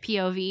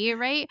POV,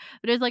 right?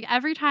 But it was like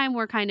every time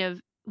we're kind of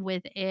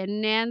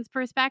within Nan's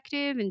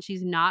perspective and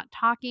she's not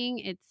talking,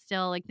 it's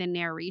still like the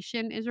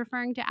narration is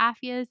referring to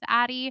Affy as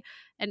Addie.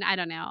 And I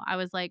don't know. I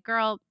was like,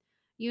 girl,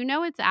 you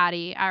know it's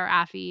Addie or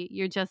Affy.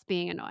 You're just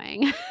being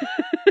annoying.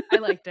 I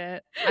liked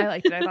it.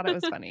 I thought it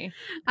was funny.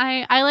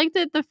 I liked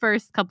it the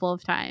first couple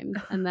of times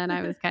and then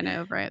I was kind of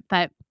over it.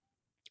 But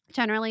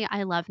generally,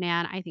 I love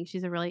Nan. I think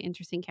she's a really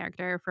interesting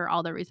character for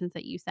all the reasons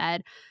that you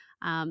said.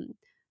 Um,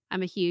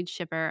 I'm a huge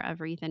shipper of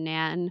Reeth and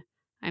Nan.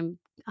 I'm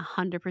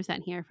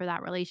 100% here for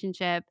that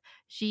relationship.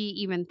 She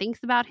even thinks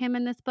about him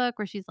in this book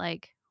where she's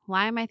like,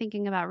 why am I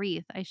thinking about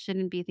Reeth? I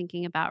shouldn't be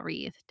thinking about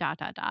Reeth, ...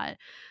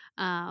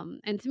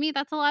 And to me,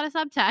 that's a lot of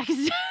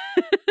subtext.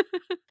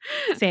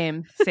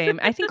 Same.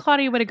 I think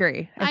Claudia would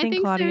agree. I think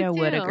so Claudia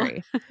would too.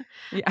 agree.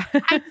 Yeah.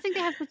 I just think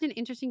they have such an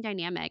interesting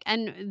dynamic.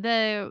 And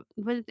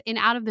in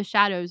Out of the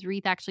Shadows,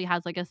 Reeth actually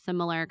has like a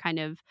similar kind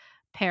of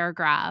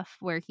paragraph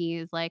where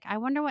he's like, I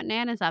wonder what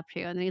Nan is up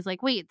to. And then he's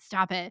like, wait,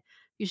 stop it.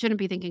 You shouldn't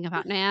be thinking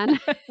about Nan.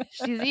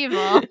 She's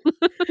evil.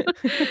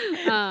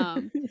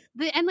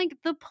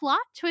 The plot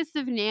twist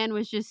of Nan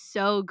was just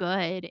so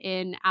good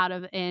in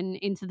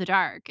Into the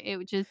Dark.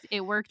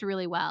 It worked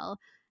really well.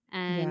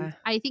 And Yeah.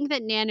 I think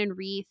that Nan and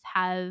Reeth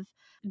have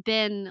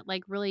been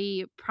like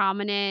really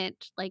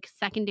prominent like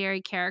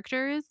secondary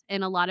characters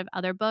in a lot of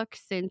other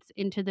books since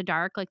Into the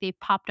Dark. Like they've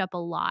popped up a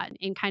lot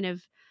in kind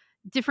of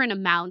different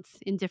amounts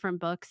in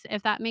different books,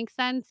 if that makes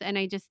sense. And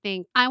I just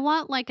think I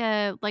want like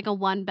a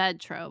one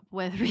bed trope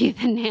with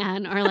Reeth and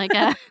Nan, or like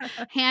a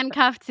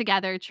handcuffed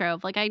together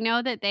trope. Like I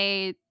know that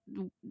they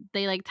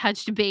like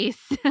touched base.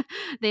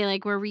 They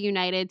like were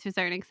reunited to a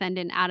certain extent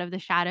in Out of the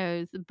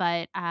Shadows,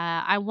 but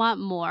I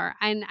want more.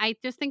 And I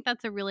just think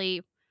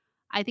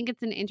I think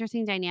it's an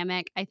interesting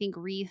dynamic. I think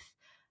Reeth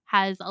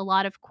has a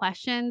lot of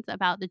questions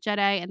about the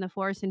Jedi and the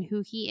Force and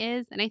who he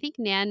is. And I think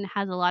Nan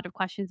has a lot of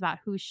questions about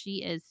who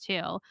she is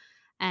too.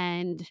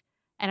 And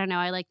I don't know,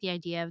 I like the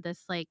idea of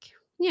this, like,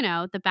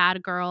 the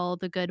bad girl,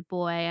 the good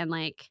boy, and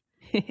like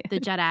the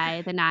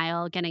Jedi, the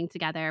Nile getting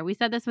together. We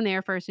said this when they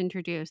were first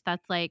introduced.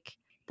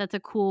 That's a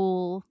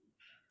cool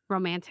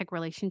romantic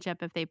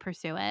relationship if they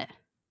pursue it.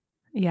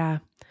 Yeah.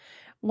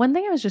 One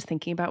thing I was just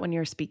thinking about when you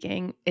were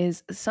speaking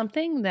is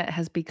something that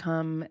has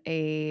become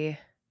a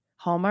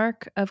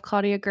hallmark of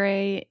Claudia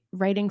Gray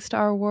writing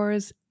Star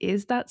Wars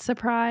is that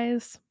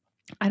surprise.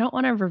 I don't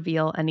want to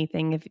reveal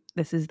anything if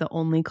this is the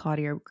only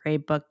Claudia Gray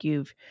book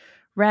you've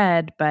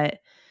read, but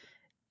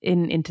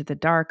in Into the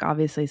Dark,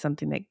 obviously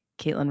something that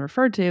Caitlin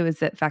referred to is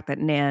the fact that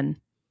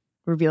Nan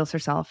reveals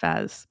herself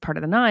as part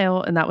of the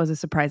Nile, and that was a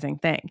surprising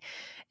thing.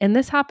 And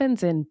this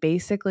happens in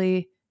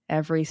basically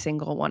every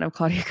single one of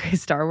Claudia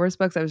Gray's Star Wars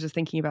books. I was just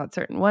thinking about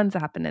certain ones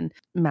that happen in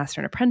Master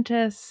and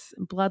Apprentice,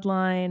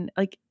 Bloodline.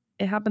 Like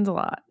it happens a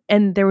lot.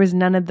 And there was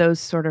none of those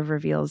sort of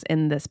reveals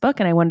in this book.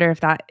 And I wonder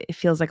if it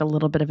feels like a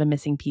little bit of a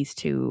missing piece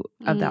too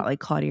of that like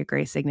Claudia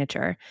Gray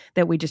signature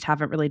that we just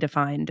haven't really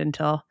defined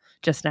until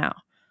just now.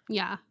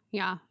 Yeah.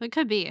 It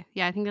could be.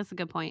 Yeah, I think that's a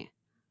good point.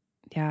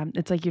 Yeah,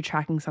 it's like you're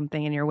tracking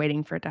something and you're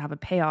waiting for it to have a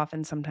payoff,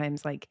 and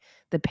sometimes like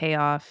the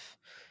payoff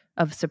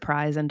of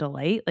surprise and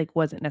delight like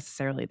wasn't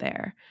necessarily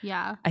there.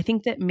 Yeah. I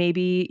think that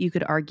maybe you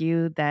could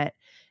argue that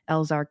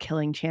Elzar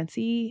killing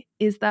Chansey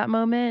is that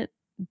moment,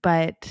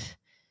 but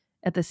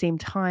at the same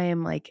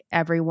time, like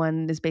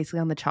everyone is basically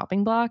on the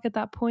chopping block at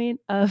that point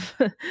of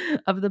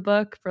of the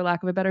book, for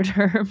lack of a better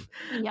term.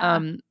 Yeah.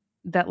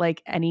 That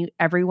like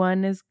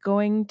everyone is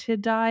going to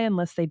die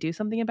unless they do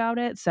something about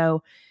it.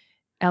 So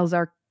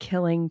Elzar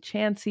killing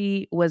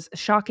Chansey was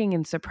shocking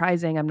and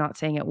surprising. I'm not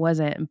saying it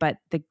wasn't, but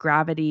the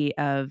gravity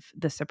of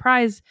the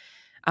surprise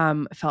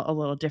felt a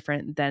little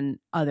different than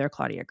other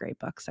Claudia Gray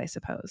books, I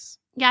suppose.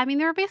 Yeah, I mean,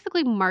 they were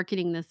basically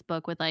marketing this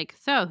book with like,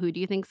 so who do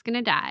you think's going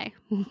to die?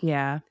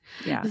 Yeah.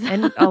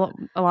 And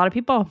a lot of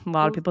people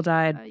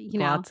died.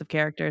 Lots of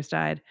characters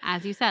died.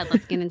 As you said,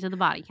 let's get into the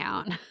body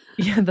count.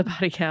 Yeah, the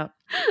body count.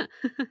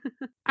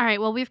 All right,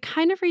 well, we've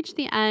kind of reached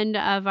the end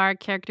of our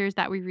characters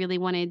that we really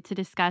wanted to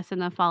discuss in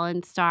The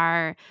Fallen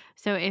Star.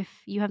 So if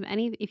you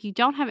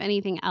don't have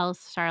anything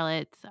else,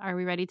 Charlotte, are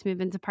we ready to move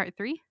into part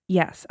 3?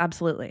 Yes,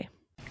 absolutely.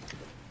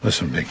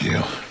 Listen, big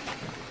deal.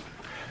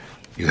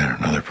 You got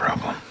another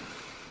problem.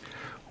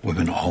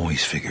 Women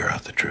always figure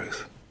out the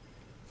truth.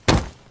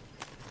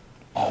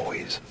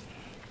 Always.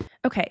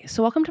 Okay,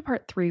 so welcome to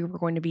part 3. We're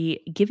going to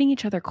be giving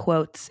each other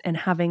quotes and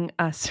having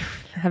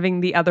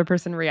the other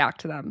person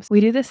react to them. We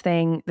do this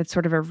thing that's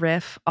sort of a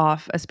riff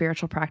off a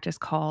spiritual practice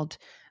called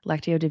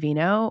Lectio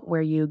Divino,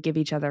 where you give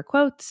each other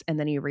quotes and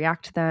then you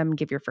react to them,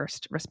 give your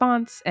first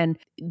response, and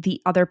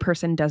the other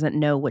person doesn't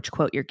know which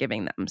quote you're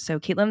giving them. So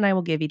Caitlin and I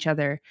will give each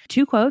other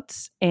 2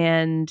 quotes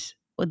and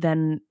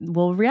then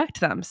we'll react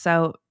to them.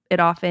 So it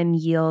often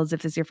yields,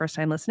 if this is your first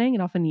time listening,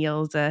 it often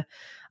yields a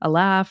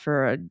laugh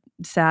or a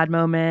sad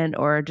moment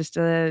or just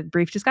a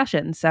brief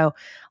discussion. So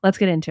let's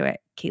get into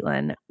it.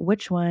 Caitlin,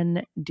 which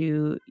one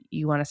do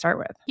you want to start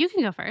with? You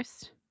can go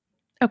first.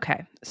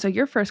 Okay, so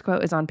your first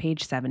quote is on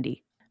page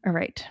 70. All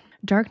right.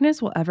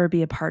 Darkness will ever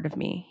be a part of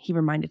me, he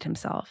reminded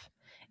himself.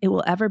 It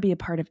will ever be a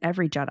part of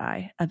every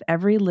Jedi, of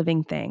every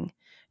living thing.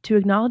 To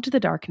acknowledge the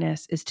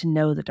darkness is to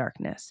know the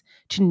darkness.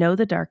 To know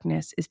the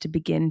darkness is to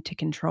begin to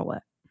control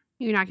it.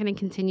 You're not going to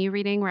continue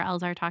reading where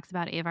Elzar talks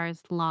about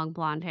Avar's long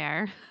blonde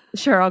hair.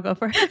 Sure, I'll go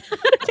for it.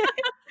 Okay.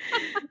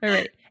 All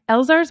right.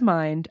 Elzar's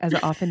mind, as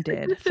it often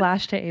did,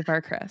 flashed to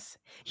Avar Kriss.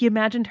 He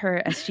imagined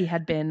her as she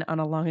had been on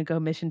a long ago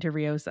mission to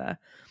Riosa.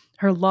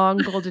 Her long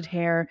golden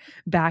hair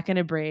back in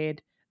a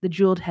braid, the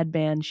jeweled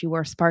headband she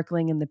wore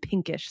sparkling in the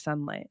pinkish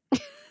sunlight.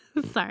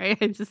 Sorry,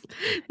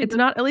 It's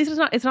not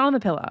on the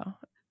pillow.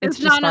 It's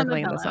just not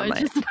sparkling on in the the pillow.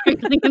 sunlight. It's just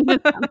sparkling in the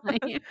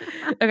sunlight.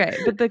 Okay,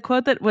 but the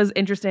quote that was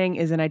interesting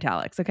is in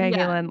italics. Okay,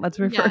 Yeah. Caitlin, let's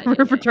Yeah.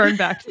 return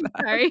back to that.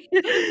 Sorry.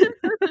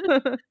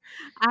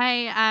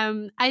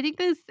 I think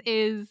this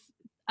is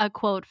a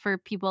quote for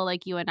people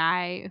like you and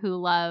I who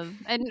love,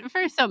 and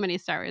for so many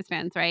Star Wars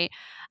fans, right?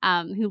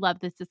 Who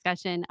love this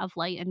discussion of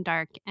light and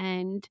dark,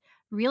 and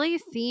really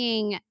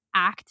seeing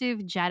active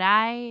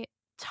Jedi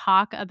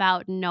talk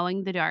about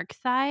knowing the dark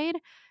side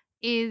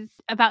is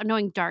about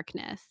knowing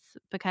darkness,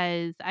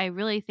 because I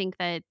really think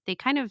that they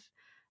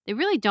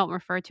really don't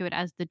refer to it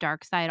as the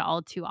dark side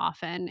all too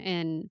often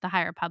in the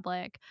High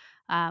Republic.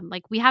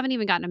 Like we haven't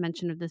even gotten a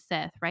mention of the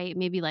Sith, right?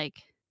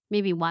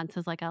 Maybe once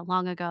as like a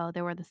long ago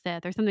there were the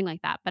Sith or something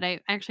like that, but I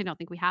actually don't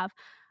think we have.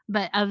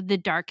 But of the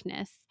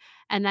darkness,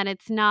 and that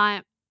it's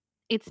not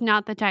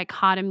the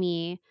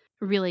dichotomy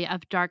really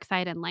of dark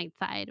side and light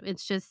side.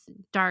 It's just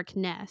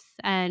darkness.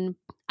 And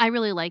I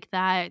really like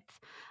that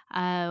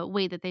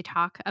way that they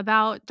talk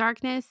about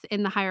darkness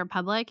in the High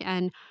Republic,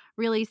 and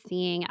really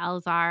seeing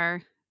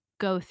Elzar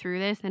go through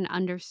this and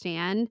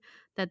understand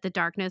that the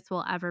darkness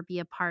will ever be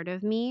a part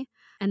of me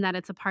and that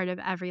it's a part of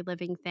every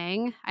living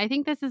thing. I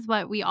think this is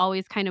what we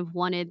always kind of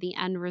wanted the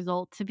end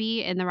result to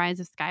be in The Rise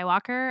of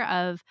Skywalker,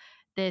 of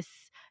this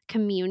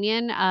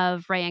communion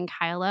of Rey and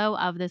Kylo,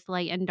 of this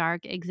light and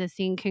dark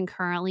existing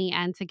concurrently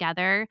and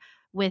together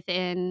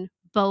within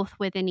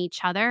each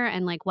other,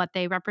 and like what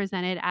they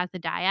represented as a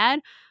dyad.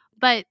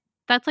 But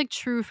that's like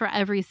true for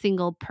every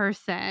single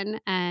person,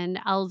 and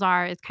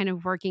Elzar is kind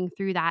of working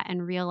through that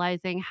and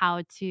realizing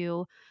how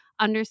to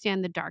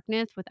understand the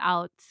darkness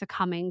without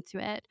succumbing to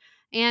it.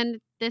 And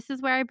this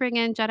is where I bring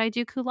in Jedi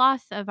Dooku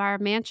loss of our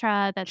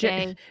mantra that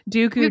they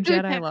Dooku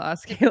Jedi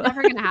loss. it's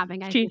never going to happen,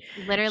 guys.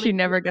 She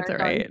never gets it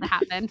right. To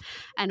happen,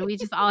 and we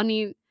just all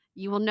need.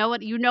 You will know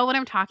what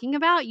I'm talking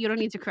about. You don't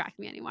need to correct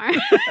me anymore.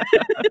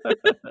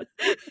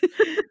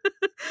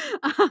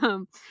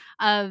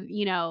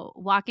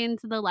 Walk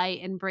into the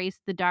light, embrace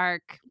the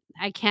dark.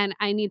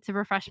 I need to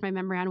refresh my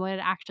memory on what it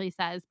actually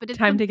says. But it's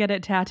time to get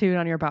it tattooed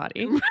on your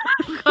body.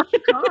 Oh,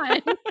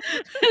 God.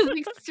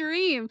 It's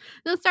extreme.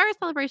 The Star Wars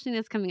Celebration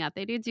is coming up.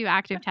 They do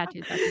active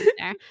tattoo sessions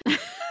there.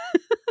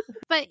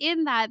 But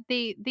in that,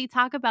 they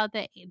talk about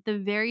the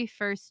very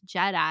first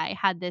Jedi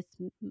had this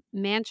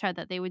mantra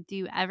that they would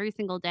do every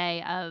single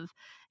day of,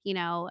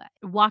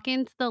 walk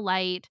into the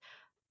light.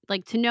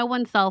 Like, to know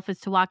oneself is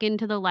to walk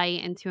into the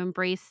light and to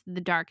embrace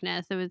the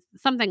darkness. It was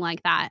something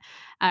like that.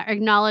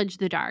 Acknowledge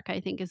the dark, I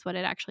think, is what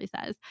it actually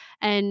says.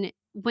 And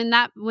when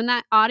that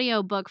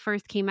audio book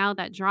first came out,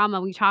 that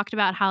drama, we talked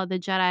about how the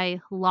Jedi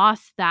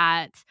lost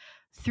that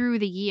through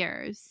the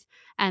years.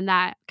 And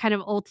that kind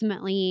of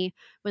ultimately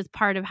was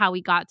part of how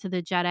we got to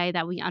the Jedi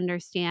that we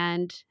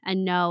understand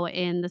and know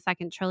in the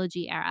second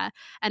trilogy era.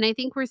 And I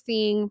think we're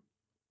seeing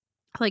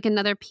like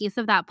another piece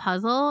of that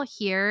puzzle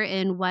here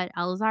in what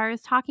Elzar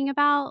is talking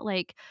about.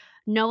 Like,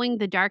 knowing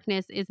the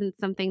darkness isn't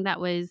something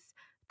that was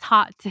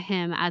taught to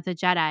him as a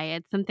Jedi.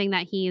 It's something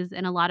that he's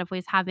in a lot of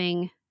ways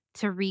having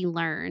to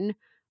relearn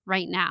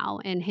right now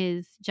in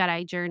his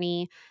Jedi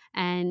journey,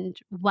 and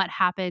what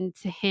happened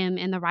to him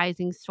in the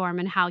Rising Storm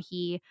and how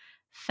he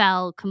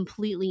fell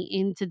completely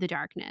into the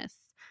darkness.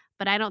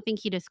 But I don't think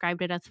he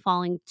described it as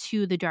falling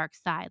to the dark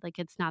side. Like,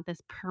 it's not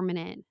this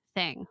permanent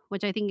thing,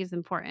 which I think is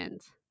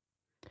important.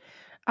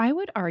 I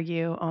would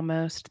argue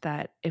almost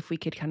that if we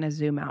could kind of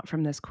zoom out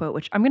from this quote,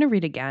 which I'm going to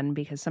read again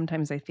because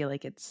sometimes I feel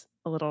like it's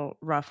a little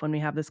rough when we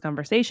have this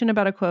conversation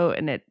about a quote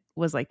and it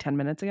was like 10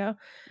 minutes ago.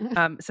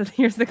 So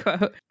here's the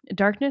quote.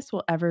 Darkness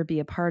will ever be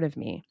a part of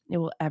me. It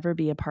will ever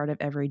be a part of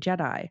every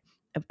Jedi,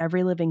 of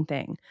every living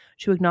thing.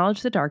 To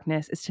acknowledge the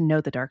darkness is to know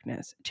the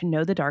darkness. To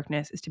know the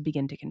darkness is to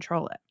begin to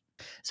control it.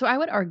 So I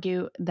would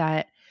argue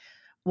that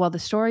while the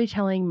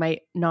storytelling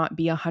might not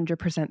be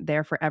 100%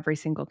 there for every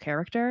single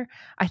character,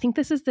 I think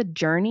this is the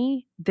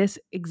journey, this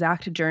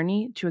exact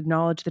journey to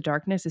acknowledge the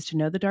darkness is to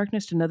know the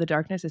darkness, to know the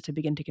darkness is to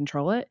begin to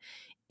control it,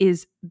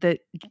 is the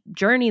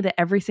journey that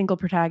every single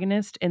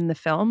protagonist in the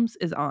films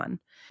is on.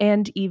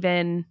 And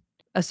even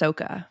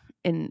Ahsoka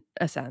in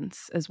a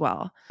sense as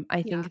well.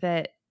 I think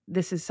that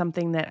this is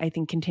something that I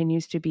think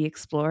continues to be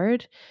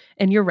explored.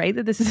 And you're right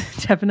that this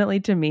is definitely,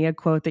 to me, a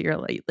quote that you're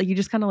like you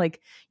just kind of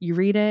like, you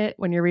read it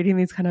when you're reading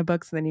these kind of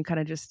books and then you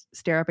kind of just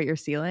stare up at your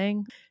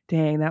ceiling.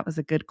 Dang, that was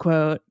a good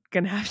quote.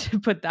 Gonna have to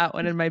put that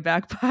one in my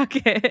back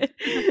pocket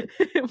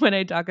when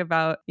I talk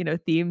about,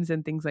 themes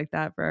and things like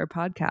that for our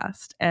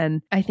podcast.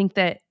 And I think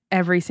that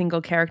every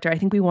single character, I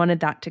think we wanted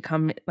that to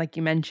come, like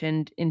you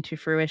mentioned, into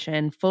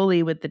fruition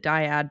fully with the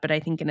dyad. But I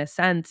think in a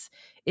sense,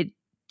 it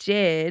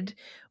did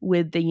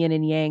with the yin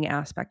and yang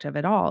aspect of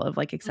it all, of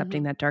like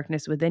accepting that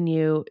darkness within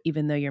you,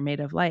 even though you're made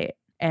of light.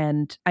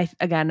 And I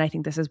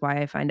think this is why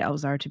I find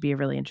Elzar to be a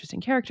really interesting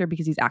character,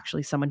 because he's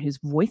actually someone who's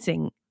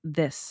voicing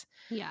this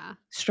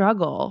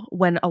struggle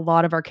when a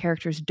lot of our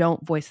characters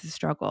don't voice the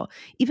struggle.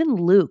 Even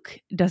Luke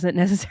doesn't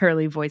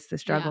necessarily voice the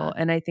struggle.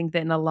 And I think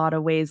that in a lot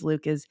of ways,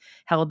 Luke is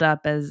held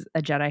up as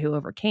a Jedi who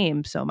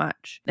overcame so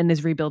much and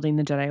is rebuilding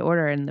the Jedi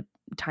Order in the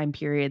time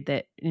period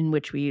that in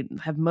which we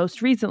have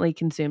most recently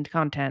consumed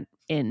content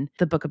in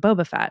the Book of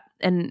Boba Fett.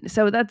 And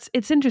so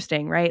it's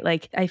interesting, right?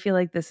 Like, I feel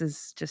like this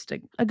is just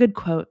a good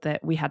quote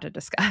that we had to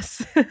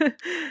discuss.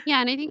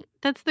 Yeah, and I think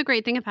that's the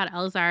great thing about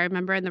Elzar. I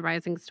remember in The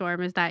Rising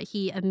Storm is that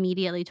he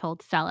immediately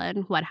told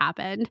Stellan what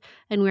happened.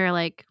 And we were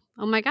like,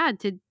 oh my God,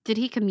 did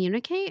he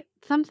communicate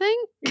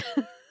something?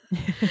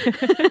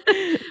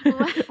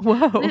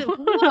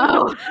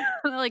 Whoa.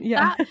 Like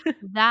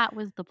that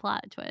was the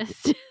plot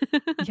twist.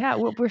 Yeah,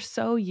 we're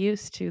so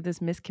used to this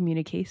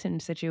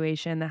miscommunication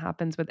situation that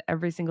happens with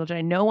every single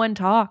Jedi. No one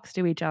talks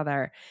to each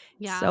other.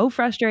 Yeah. So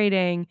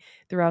frustrating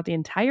throughout the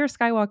entire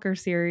Skywalker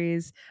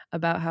series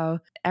about how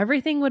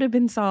everything would have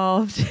been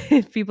solved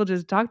if people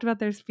just talked about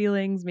their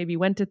feelings, maybe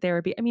went to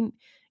therapy. I mean,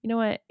 you know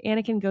what?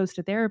 Anakin goes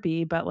to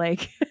therapy, but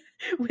like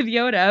with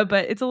Yoda,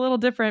 but it's a little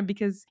different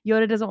because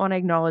Yoda doesn't want to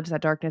acknowledge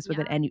that darkness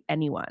within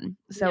anyone.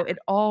 So it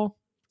all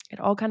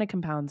kind of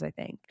compounds, I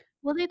think.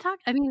 Well,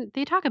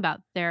 they talk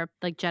about their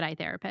like Jedi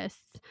therapists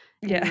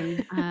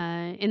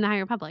in the High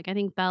Republic. I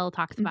think Bell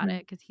talks about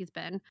it because he's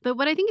been. But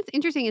what I think is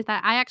interesting is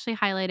that I actually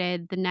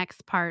highlighted the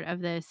next part of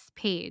this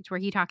page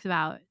where he talks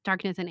about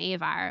darkness and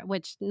Avar,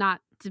 which,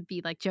 not to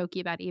be like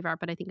jokey about Avar,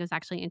 but I think it was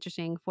actually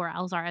interesting for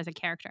Elzar as a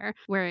character,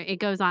 where it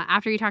goes on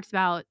after he talks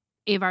about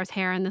Avar's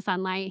hair in the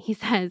sunlight. He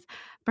says,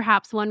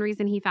 perhaps one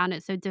reason he found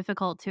it so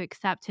difficult to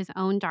accept his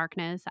own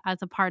darkness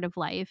as a part of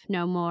life,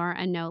 no more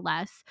and no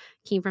less,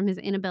 came from his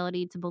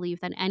inability to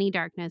believe that any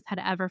darkness had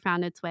ever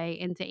found its way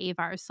into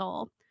Avar's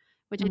soul,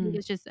 which I think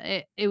is just,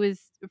 it was,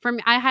 for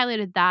me, I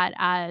highlighted that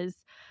as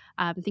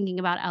thinking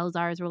about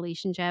Elzar's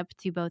relationship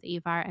to both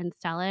Avar and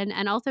Stellan,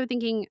 and also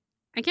thinking,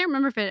 I can't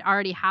remember if it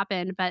already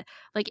happened, but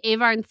like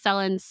Avar and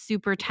Stellan's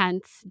super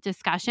tense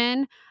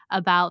discussion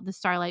about the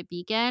Starlight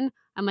Beacon.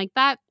 I'm like,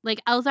 that, like,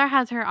 Elzar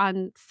has her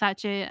on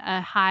such a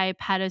high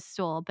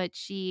pedestal, but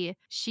the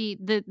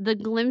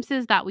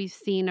glimpses that we've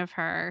seen of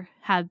her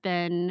have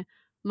been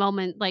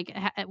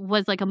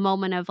was like a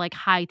moment of like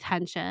high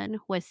tension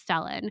with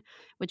Stellan,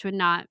 which is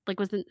not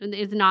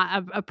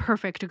a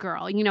perfect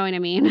girl. You know what I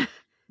mean?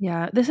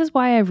 Yeah, this is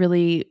why I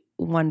really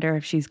wonder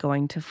if she's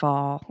going to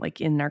fall,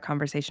 like in our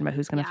conversation about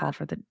who's going to fall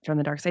from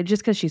the dark side,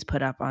 just because she's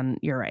put up on,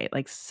 you're right,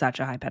 like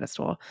such a high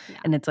pedestal.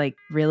 And it's like,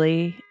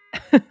 really?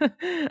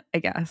 I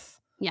guess.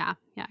 Yeah,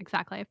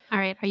 exactly. All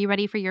right. Are you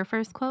ready for your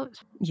first quote?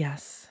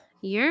 Yes.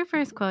 Your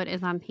first quote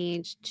is on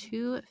page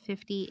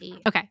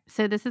 258. Okay,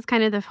 so this is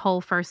kind of the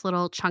whole first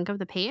little chunk of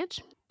the page.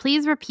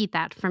 Please repeat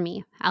that for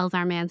me,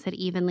 Elzar Mann said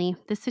evenly.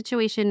 This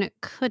situation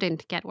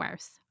couldn't get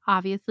worse.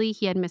 Obviously,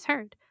 he had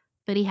misheard,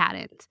 but he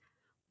hadn't.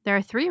 There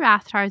are 3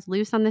 Rathtars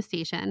loose on the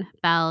station,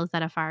 Bell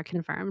Zettifar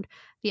confirmed.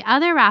 The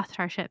other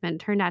Rathtar shipment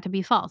turned out to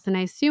be false, and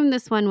I assume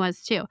this one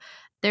was too.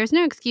 There's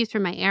no excuse for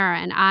my error,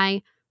 and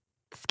I...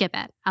 Skip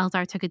it.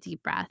 Elzar took a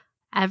deep breath.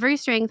 Every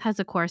strength has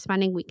a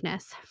corresponding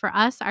weakness. For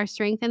us, our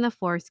strength in the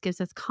Force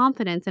gives us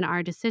confidence in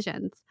our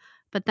decisions,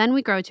 but then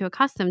we grow too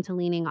accustomed to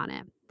leaning on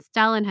it.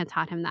 Stellan had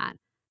taught him that.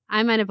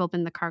 I might have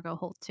opened the cargo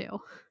hold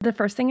too. The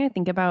first thing I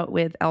think about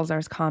with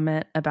Elzar's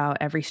comment about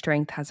every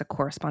strength has a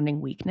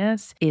corresponding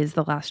weakness is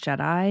The Last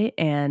Jedi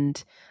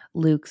and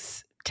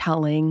Luke's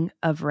telling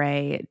of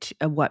Rey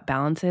what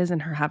balance is,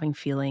 and her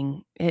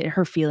feeling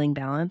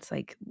balance,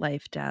 like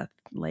life, death,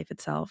 life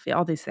itself,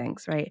 all these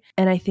things, right?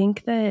 And I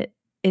think that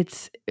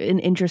it's an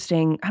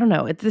interesting, I don't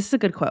know, this is a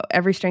good quote.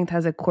 Every strength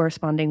has a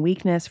corresponding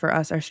weakness. For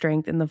us, our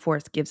strength in the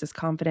Force gives us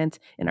confidence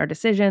in our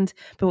decisions.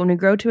 But when we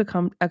grow to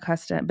accustomed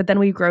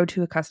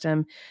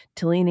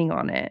to leaning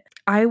on it.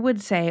 I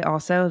would say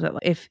also that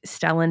if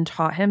Stellan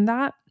taught him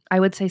that, I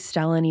would say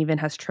Stellan even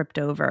has tripped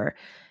over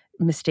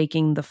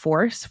mistaking the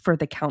Force for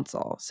the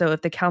Council. So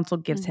if the Council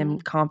gives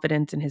him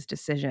confidence in his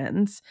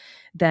decisions,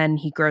 then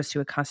he grows too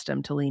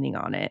accustomed to leaning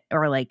on it,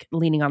 or like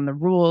leaning on the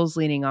rules,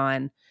 leaning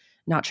on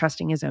not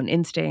trusting his own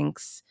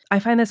instincts. I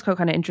find this quote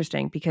kind of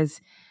interesting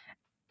because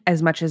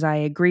as much as I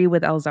agree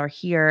with Elzar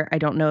here, I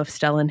don't know if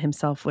Stellan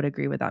himself would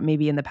agree with that.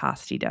 Maybe in the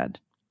past he did,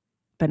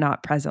 but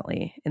not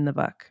presently in the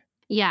book.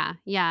 Yeah,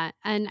 yeah.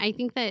 And I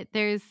think that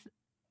there's,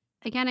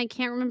 again, I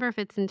can't remember if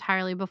it's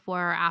entirely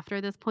before or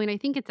after this point. I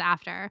think it's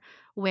after,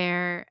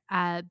 where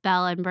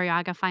Bell and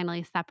Boryaga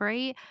finally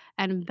separate,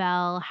 and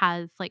Bell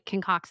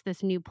concocts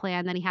this new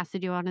plan that he has to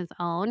do on his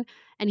own,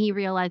 and he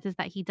realizes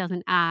that he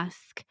doesn't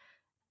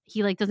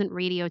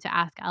radio to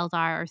ask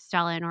Elzar or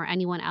Stellan or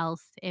anyone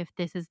else if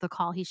this is the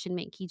call he should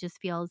make. He just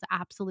feels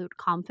absolute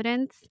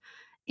confidence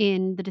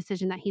in the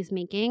decision that he's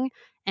making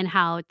and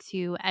how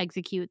to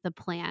execute the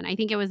plan. I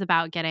think it was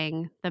about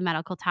getting the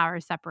medical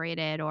towers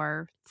separated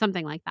or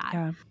something like that.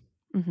 Yeah.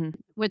 Mm-hmm.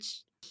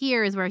 Which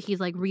here is where he's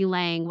like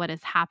relaying what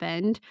has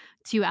happened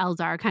to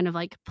Elzar, kind of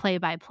like play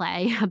by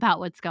play about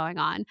what's going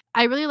on.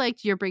 I really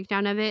liked your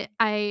breakdown of it.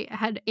 I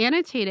had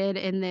annotated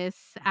in this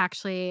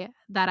actually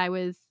that I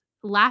was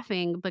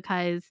laughing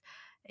because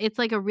it's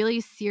like a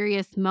really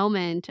serious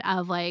moment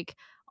of like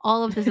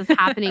all of this is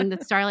happening.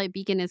 The Starlight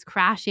Beacon is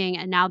crashing,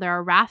 and now there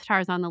are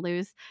Rathtars on the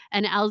loose.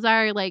 And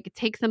Elzar like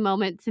takes a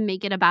moment to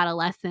make it about a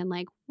lesson.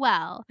 Like,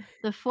 well,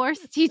 the Force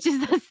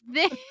teaches us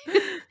this,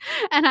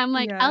 and I'm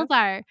like, Yeah.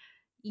 Elzar,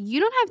 you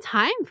don't have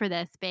time for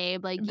this,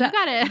 babe. Like, you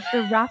gotta.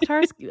 The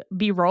Rathtars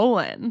be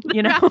rolling,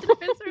 you know?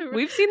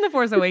 We've seen The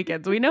Force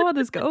Awakens. We know how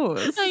this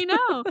goes. I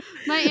know.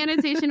 My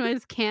annotation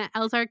was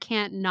Elzar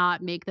can't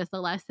not make this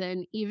a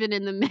lesson, even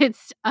in the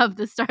midst of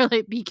the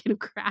Starlight Beacon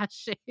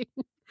crashing.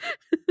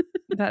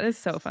 That is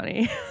so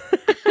funny.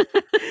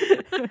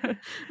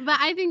 But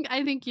I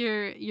think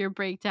your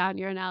breakdown,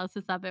 your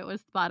analysis of it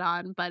was spot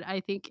on. But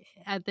I think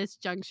at this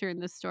juncture in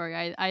the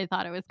story, I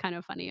thought it was kind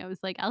of funny. I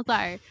was like,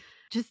 Elzar,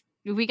 just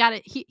we got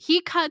it.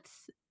 He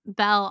cuts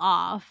Bell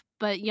off,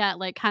 but yet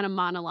like kind of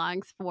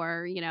monologues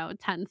for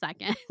 10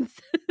 seconds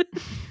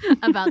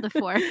about the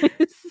Force.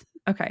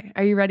 Okay,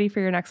 are you ready for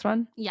your next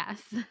one? Yes.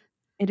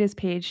 It is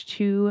page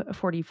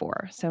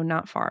 244, so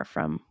not far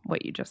from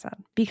what you just said.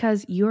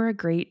 Because you're a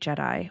great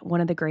Jedi, one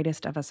of the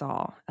greatest of us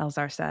all,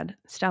 Elzar said.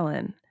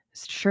 Stellan,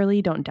 surely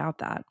you don't doubt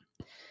that.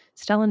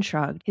 Stellan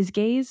shrugged. His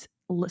gaze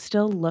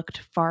still looked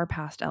far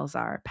past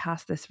Elzar,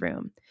 past this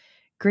room.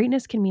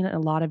 Greatness can mean a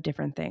lot of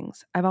different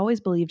things. I've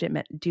always believed it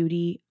meant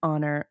duty,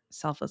 honor,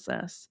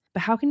 selflessness.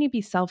 But how can you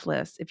be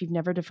selfless if you've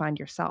never defined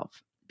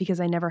yourself?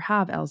 Because I never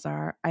have,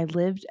 Elzar. I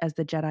lived as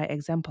the Jedi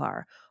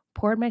exemplar,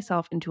 poured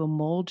myself into a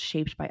mold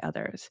shaped by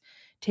others.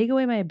 Take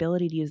away my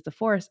ability to use the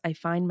Force, I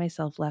find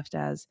myself left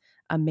as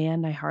a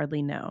man I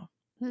hardly know.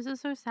 This is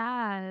so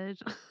sad.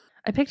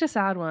 I picked a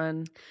sad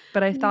one,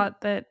 but I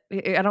thought that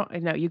I don't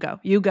know. You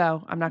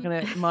go. I'm not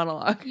going to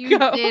monologue. You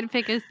did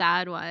pick a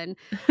sad one.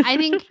 I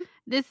think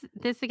this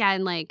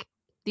again, like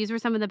these were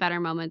some of the better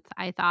moments.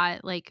 I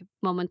thought like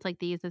moments like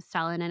these of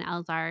Stellan and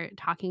Elzar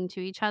talking to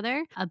each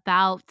other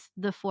about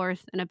the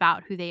Force and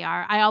about who they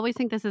are. I always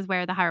think this is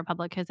where the High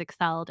Republic has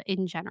excelled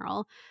in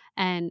general.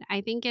 And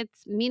I think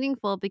it's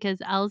meaningful because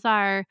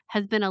Elzar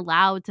has been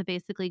allowed to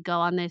basically go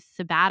on this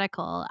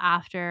sabbatical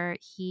after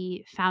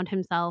he found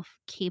himself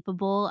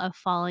capable of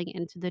falling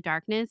into the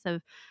darkness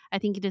of, I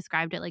think he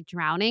described it like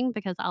drowning,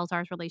 because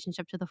Elzar's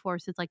relationship to the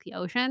Force is like the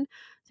ocean.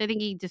 So I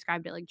think he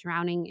described it like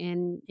drowning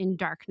in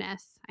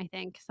darkness, I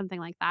think, something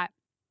like that.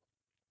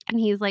 And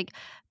he's like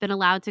been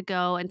allowed to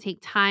go and take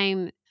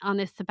time on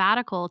this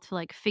sabbatical to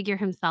like figure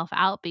himself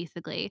out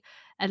basically.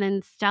 And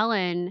then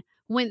Stellan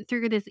went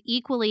through this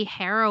equally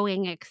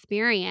harrowing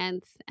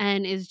experience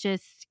and is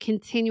just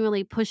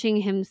continually pushing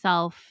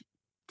himself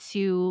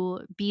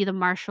to be the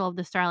marshal of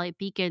the Starlight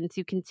Beacon,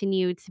 to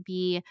continue to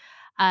be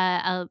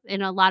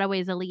in a lot of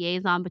ways a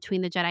liaison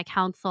between the Jedi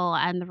Council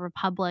and the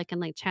Republic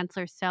and like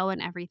Chancellor So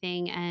and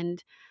everything.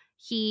 And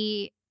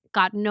he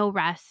got no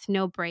rest,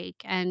 no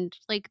break, and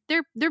like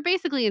they're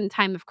basically in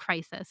time of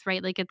crisis,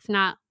 right? Like it's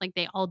not like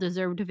they all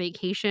deserved a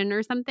vacation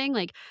or something.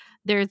 Like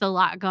there's a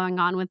lot going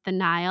on with the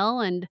Nile,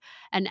 and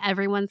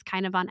everyone's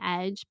kind of on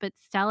edge. But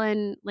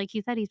Stellan, like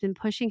he said, he's been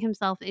pushing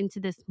himself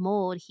into this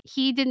mold.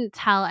 He didn't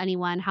tell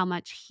anyone how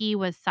much he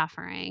was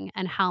suffering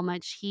and how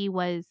much he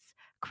was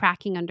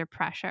cracking under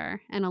pressure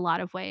in a lot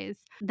of ways.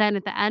 Then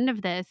at the end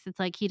of this, it's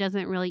like he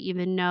doesn't really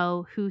even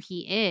know who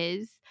he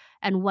is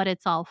and what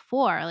it's all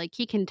for. Like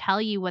he can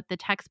tell you what the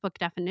textbook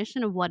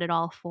definition of what it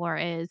all for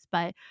is,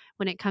 but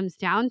when it comes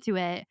down to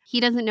it, he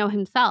doesn't know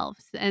himself.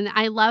 And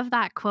I love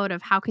that quote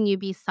of how can you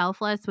be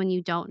selfless when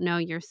you don't know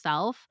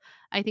yourself?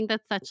 I think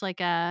that's such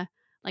like a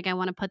I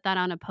want to put that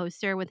on a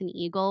poster with an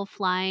eagle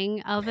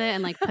flying of it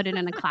and like put it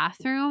in a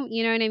classroom.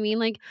 You know what I mean?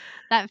 Like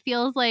that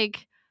feels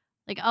like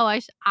oh,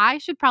 I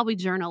should probably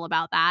journal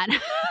about that.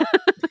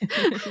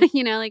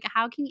 Like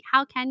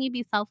how can you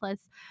be selfless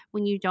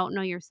when you don't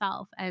know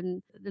yourself?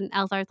 And then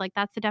Elzar's like,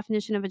 that's the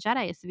definition of a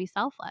Jedi, is to be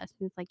selfless.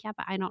 And it's like, yeah,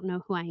 but I don't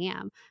know who I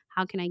am.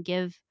 How can I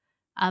give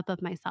up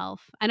of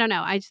myself? I don't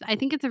know. I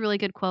think it's a really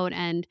good quote,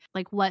 and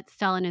like what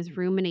Stellan is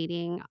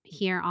ruminating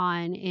here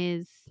on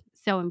is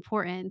so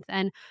important.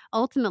 And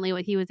ultimately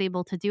what he was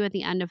able to do at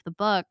the end of the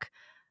book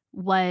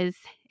was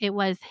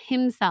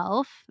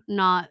himself,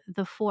 not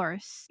the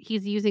Force.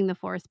 He's using the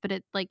Force, but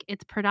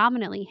it's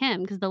predominantly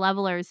him because the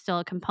leveler is still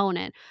a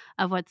component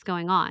of what's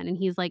going on, and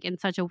he's in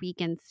such a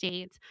weakened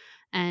state,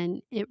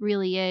 and it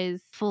really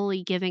is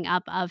fully giving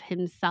up of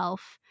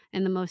himself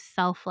in the most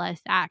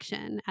selfless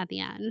action at the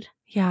end.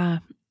 Yeah,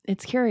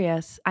 it's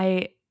curious.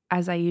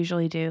 As I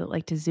usually do,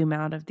 like to zoom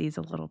out of these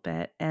a little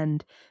bit.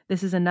 And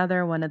this is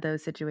another one of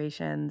those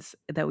situations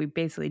that we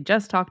basically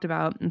just talked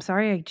about. I'm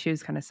sorry I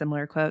choose kind of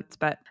similar quotes,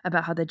 but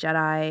about how the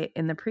Jedi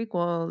in the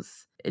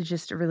prequels, it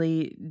just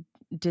really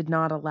did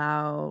not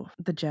allow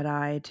the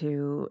Jedi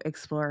to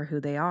explore who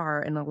they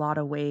are in a lot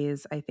of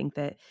ways. I think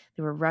that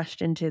they were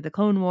rushed into the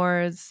Clone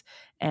Wars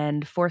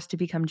and forced to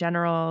become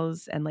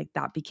generals, and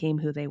that became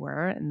who they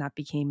were, and that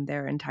became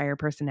their entire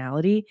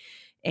personality.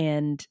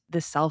 And the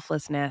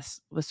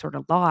selflessness was sort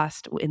of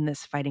lost in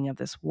this fighting of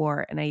this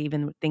war. And I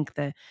even think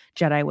the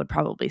Jedi would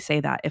probably say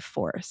that if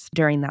forced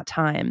during that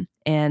time.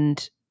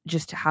 And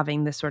just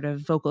having this sort of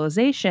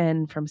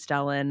vocalization from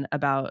Stellan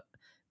about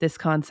this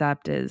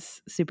concept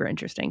is super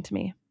interesting to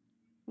me.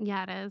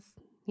 Yeah, it is.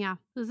 Yeah,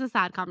 this is a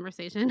sad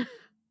conversation.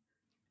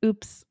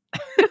 Oops.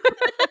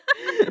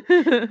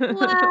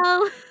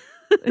 Well.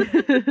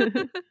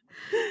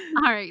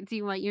 All right. Do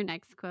you want your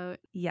next quote?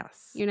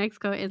 Yes. Your next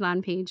quote is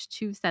on page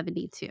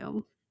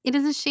 272. It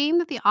is a shame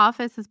that the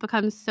office has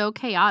become so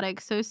chaotic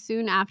so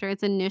soon after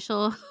its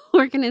initial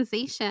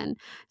organization,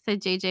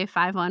 said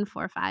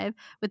JJ5145,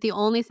 with the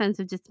only sense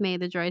of dismay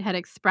the droid had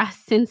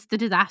expressed since the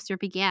disaster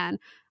began.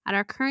 At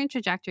our current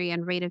trajectory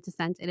and rate of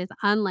descent, it is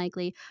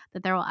unlikely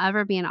that there will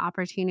ever be an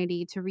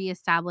opportunity to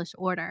reestablish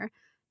order.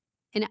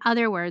 In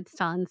other words,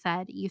 Stellan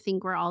said, you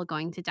think we're all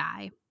going to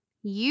die.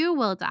 You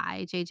will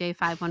die,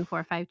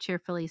 JJ5145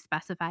 cheerfully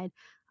specified.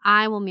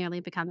 I will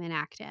merely become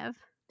inactive.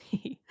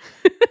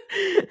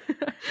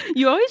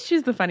 You always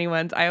choose the funny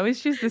ones. I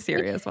always choose the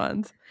serious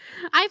ones.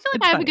 I feel like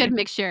It's I have funny. a good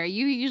mixture.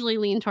 You usually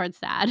lean towards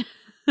sad.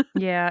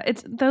 Yeah,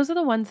 those are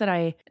the ones that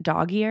I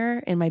dog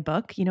ear in my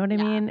book, you know what I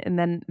mean? And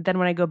then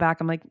when I go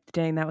back, I'm like,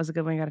 dang, that was a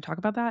good one. I got to talk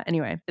about that.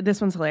 Anyway,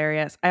 this one's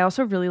hilarious. I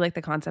also really like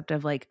the concept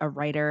of a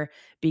writer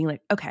being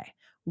like, okay,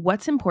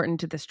 what's important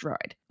to this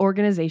droid?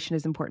 Organization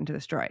is important to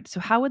this droid. So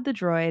how would the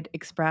droid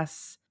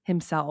express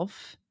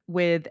himself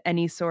with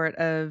any sort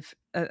of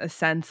a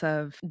sense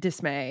of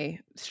dismay,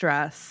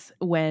 stress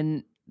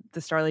when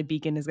the Starlight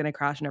Beacon is going to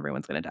crash and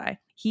everyone's going to die?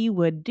 He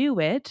would do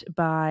it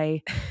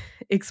by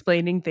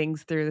explaining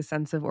things through the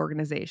sense of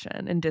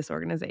organization and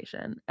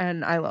disorganization.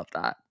 And I love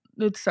that.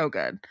 It's so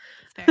good.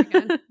 It's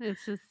very good.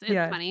 It's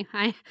funny.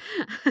 I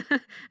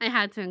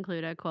had to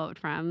include a quote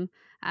from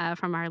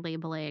our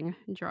labeling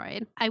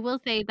droid. I will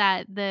say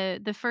that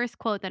the first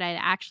quote that I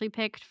actually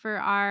picked for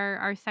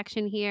our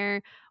section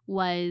here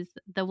was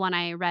the one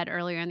I read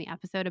earlier in the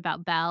episode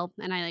about Belle,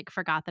 and I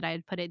forgot that I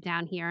had put it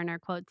down here in our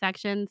quote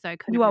section, so I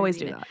couldn't. You always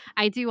reread do it. that.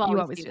 I do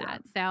always do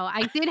that. So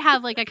I did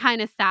have a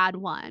kind of sad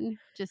one,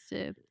 just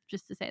to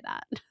say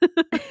that.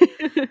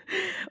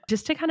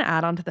 Just to kind of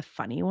add on to the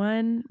funny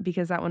one,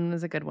 because that one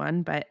was a good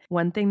one. But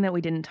one thing that we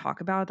didn't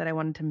talk about that I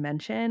wanted to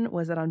mention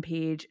was that on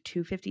page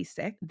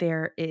 256,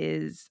 there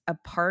is a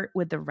part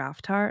with the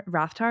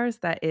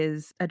Rathtars that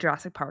is a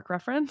Jurassic Park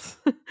reference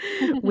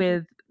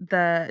with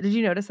did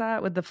you notice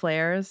that with the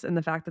flares and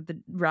the fact that the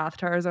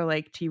Rathtars are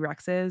like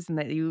T-Rexes and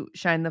that you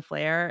shine the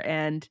flare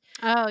and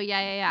Oh,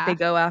 yeah. they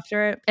go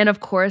after it? And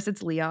of course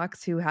it's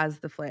Leox who has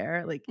the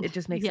flare. It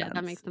just makes sense.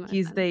 That makes the most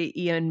He's sense.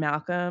 the Ian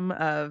Malcolm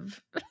of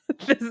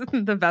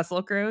the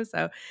vessel crew.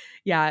 So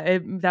yeah,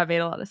 that made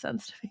a lot of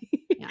sense to me.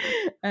 Yeah.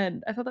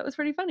 And I thought that was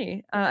pretty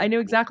funny. I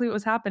knew exactly what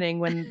was happening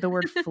when the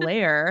word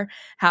flare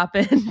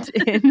happened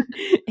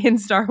in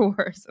Star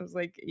Wars. I was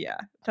like, yeah,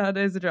 that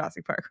is a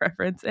Jurassic Park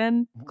reference.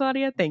 And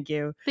Claudia, thank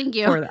you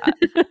for that.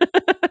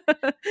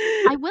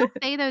 I will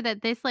say though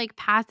that this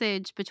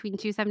passage between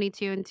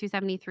 272 and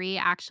 273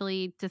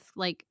 actually just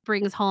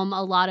brings home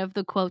a lot of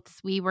the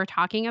quotes we were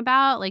talking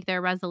about,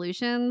 their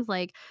resolutions.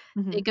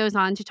 It goes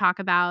on to talk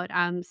about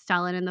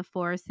Stellan and the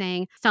Force,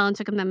 saying Stellan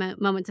took a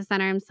moment to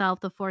center himself.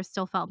 The Force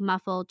still felt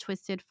muffled,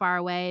 twisted, far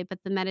away, but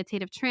the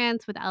meditative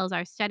trance with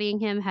Elzar steadying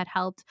him had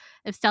helped.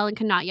 If Stellan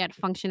could not yet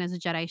function as a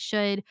Jedi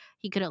should,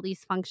 he could at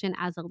least function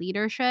as a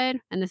leader should.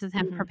 And this is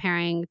him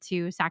preparing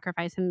to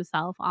sacrifice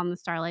himself on the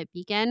Starlight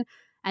Beacon.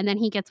 And then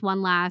he gets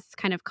one last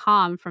kind of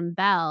calm from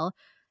Belle,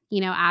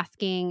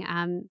 asking,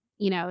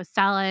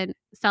 Stellan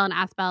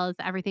asks Belle, is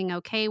everything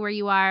okay where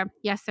you are?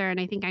 Yes, sir. And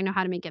I think I know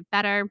how to make it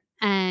better.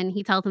 And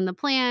he tells him the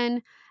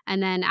plan.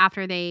 And then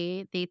after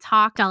they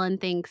talk, Stellan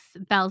thinks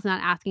Belle's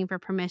not asking for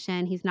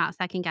permission. He's not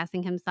second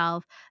guessing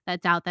himself.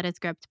 That doubt that has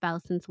gripped Belle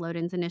since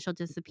Loden's initial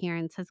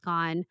disappearance has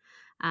gone,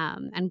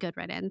 and good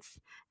riddance.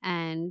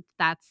 And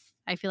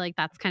I feel like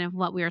that's kind of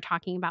what we were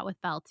talking about with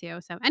Belle too.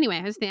 So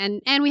anyway,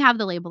 and we have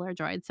the labeler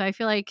droid. So I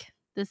feel like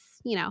this,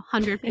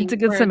 100 it's a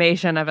good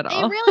summation of it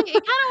all.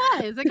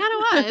 It kind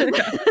of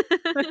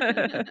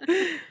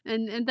was.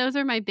 And those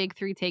are my big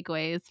 3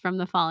 takeaways from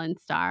the Fallen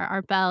Star: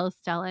 are Belle,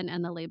 Stellan,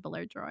 and the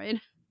labeler droid.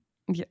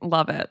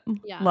 Love it.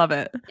 Yeah. Love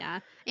it.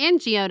 Yeah. And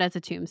Geode as a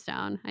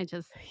tombstone. I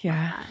just love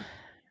that.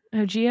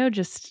 Oh, Gio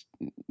just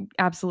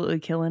absolutely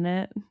killing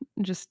it.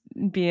 Just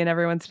being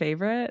everyone's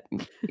favorite.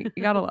 You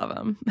gotta love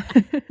him.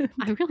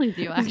 I really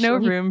do, There's no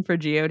actually. room for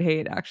Geo to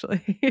hate,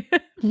 actually,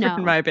 No.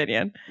 in my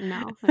opinion.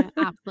 No,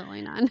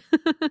 absolutely none.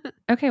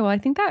 Okay, well, I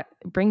think that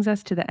brings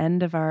us to the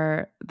end of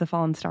the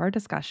Fallen Star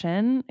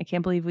discussion. I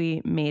can't believe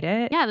we made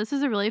it. Yeah, this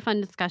was a really fun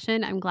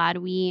discussion. I'm glad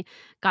we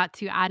got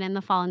to add in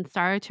the Fallen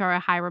Star to our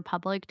High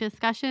Republic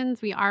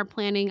discussions. We are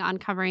planning on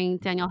covering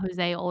Daniel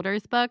Jose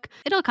Older's book.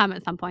 It'll come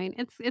at some point.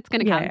 It's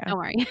going to come. Yeah. Don't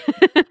worry.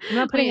 I'm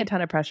not putting a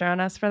ton of pressure on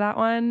us for that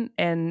one.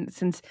 And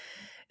since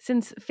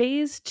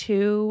phase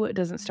 2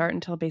 doesn't start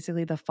until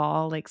basically the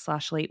fall, like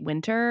 / late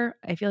winter,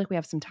 I feel like we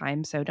have some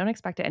time. So don't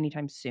expect it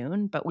anytime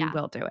soon, but we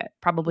will do it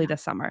probably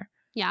this summer.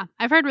 Yeah,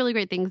 I've heard really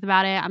great things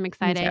about it. I'm Me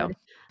excited. too.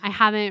 I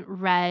haven't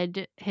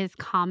read his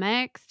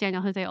comics,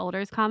 Daniel Jose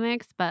Older's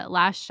comics, but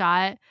Last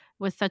Shot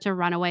was such a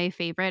runaway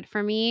favorite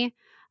for me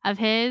of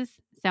his.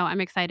 So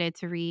I'm excited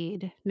to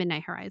read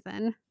Midnight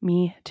Horizon.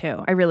 Me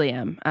too. I really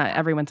am.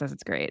 Everyone says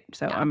it's great.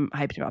 So I'm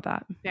hyped about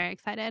that. Very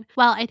excited.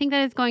 Well, I think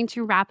that is going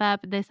to wrap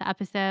up this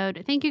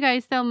episode. Thank you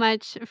guys so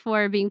much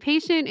for being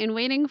patient and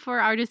waiting for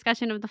our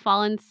discussion of the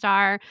Fallen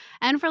Star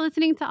and for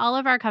listening to all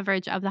of our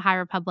coverage of the High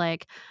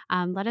Republic.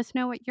 Let us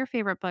know what your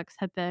favorite books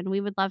have been.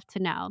 We would love to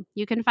know.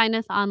 You can find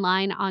us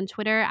online on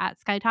Twitter at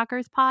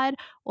Skytalkers Pod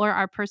or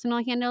our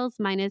personal handles.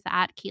 Mine is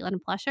at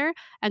Caitlin Plusher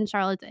and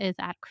Charlotte's is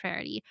at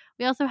Clarity.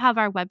 We also have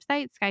our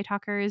website,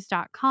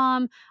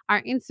 skytalkers.com,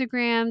 our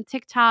Instagram,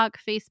 TikTok,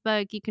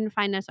 Facebook. You can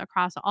find us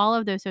across all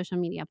of those social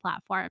media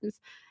platforms.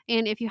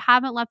 And if you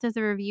haven't left us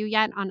a review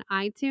yet on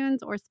iTunes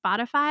or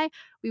Spotify,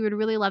 we would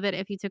really love it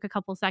if you took a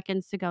couple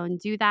seconds to go and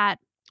do that.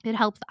 It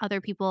helps other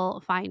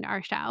people find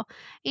our show.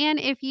 And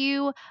if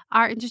you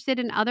are interested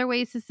in other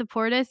ways to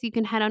support us, you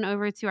can head on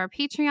over to our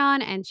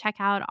Patreon and check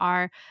out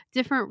our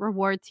different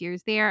reward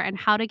tiers there and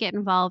how to get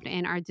involved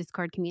in our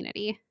Discord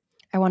community.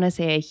 I want to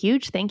say a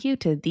huge thank you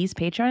to these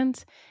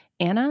patrons: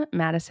 Anna,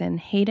 Madison,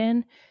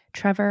 Hayden,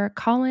 Trevor,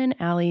 Colin,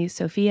 Allie,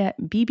 Sophia,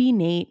 BB,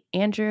 Nate,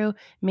 Andrew,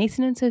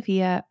 Mason and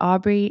Sophia,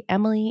 Aubrey,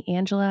 Emily,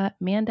 Angela,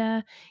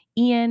 Amanda,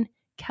 Ian,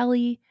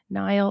 Kelly,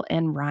 Niall,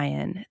 and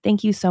Ryan.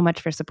 Thank you so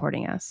much for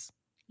supporting us.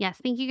 Yes,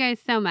 thank you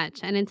guys so much.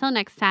 And until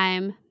next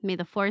time, may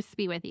the Force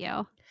be with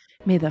you.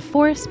 May the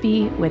Force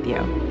be with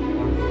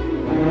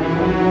you.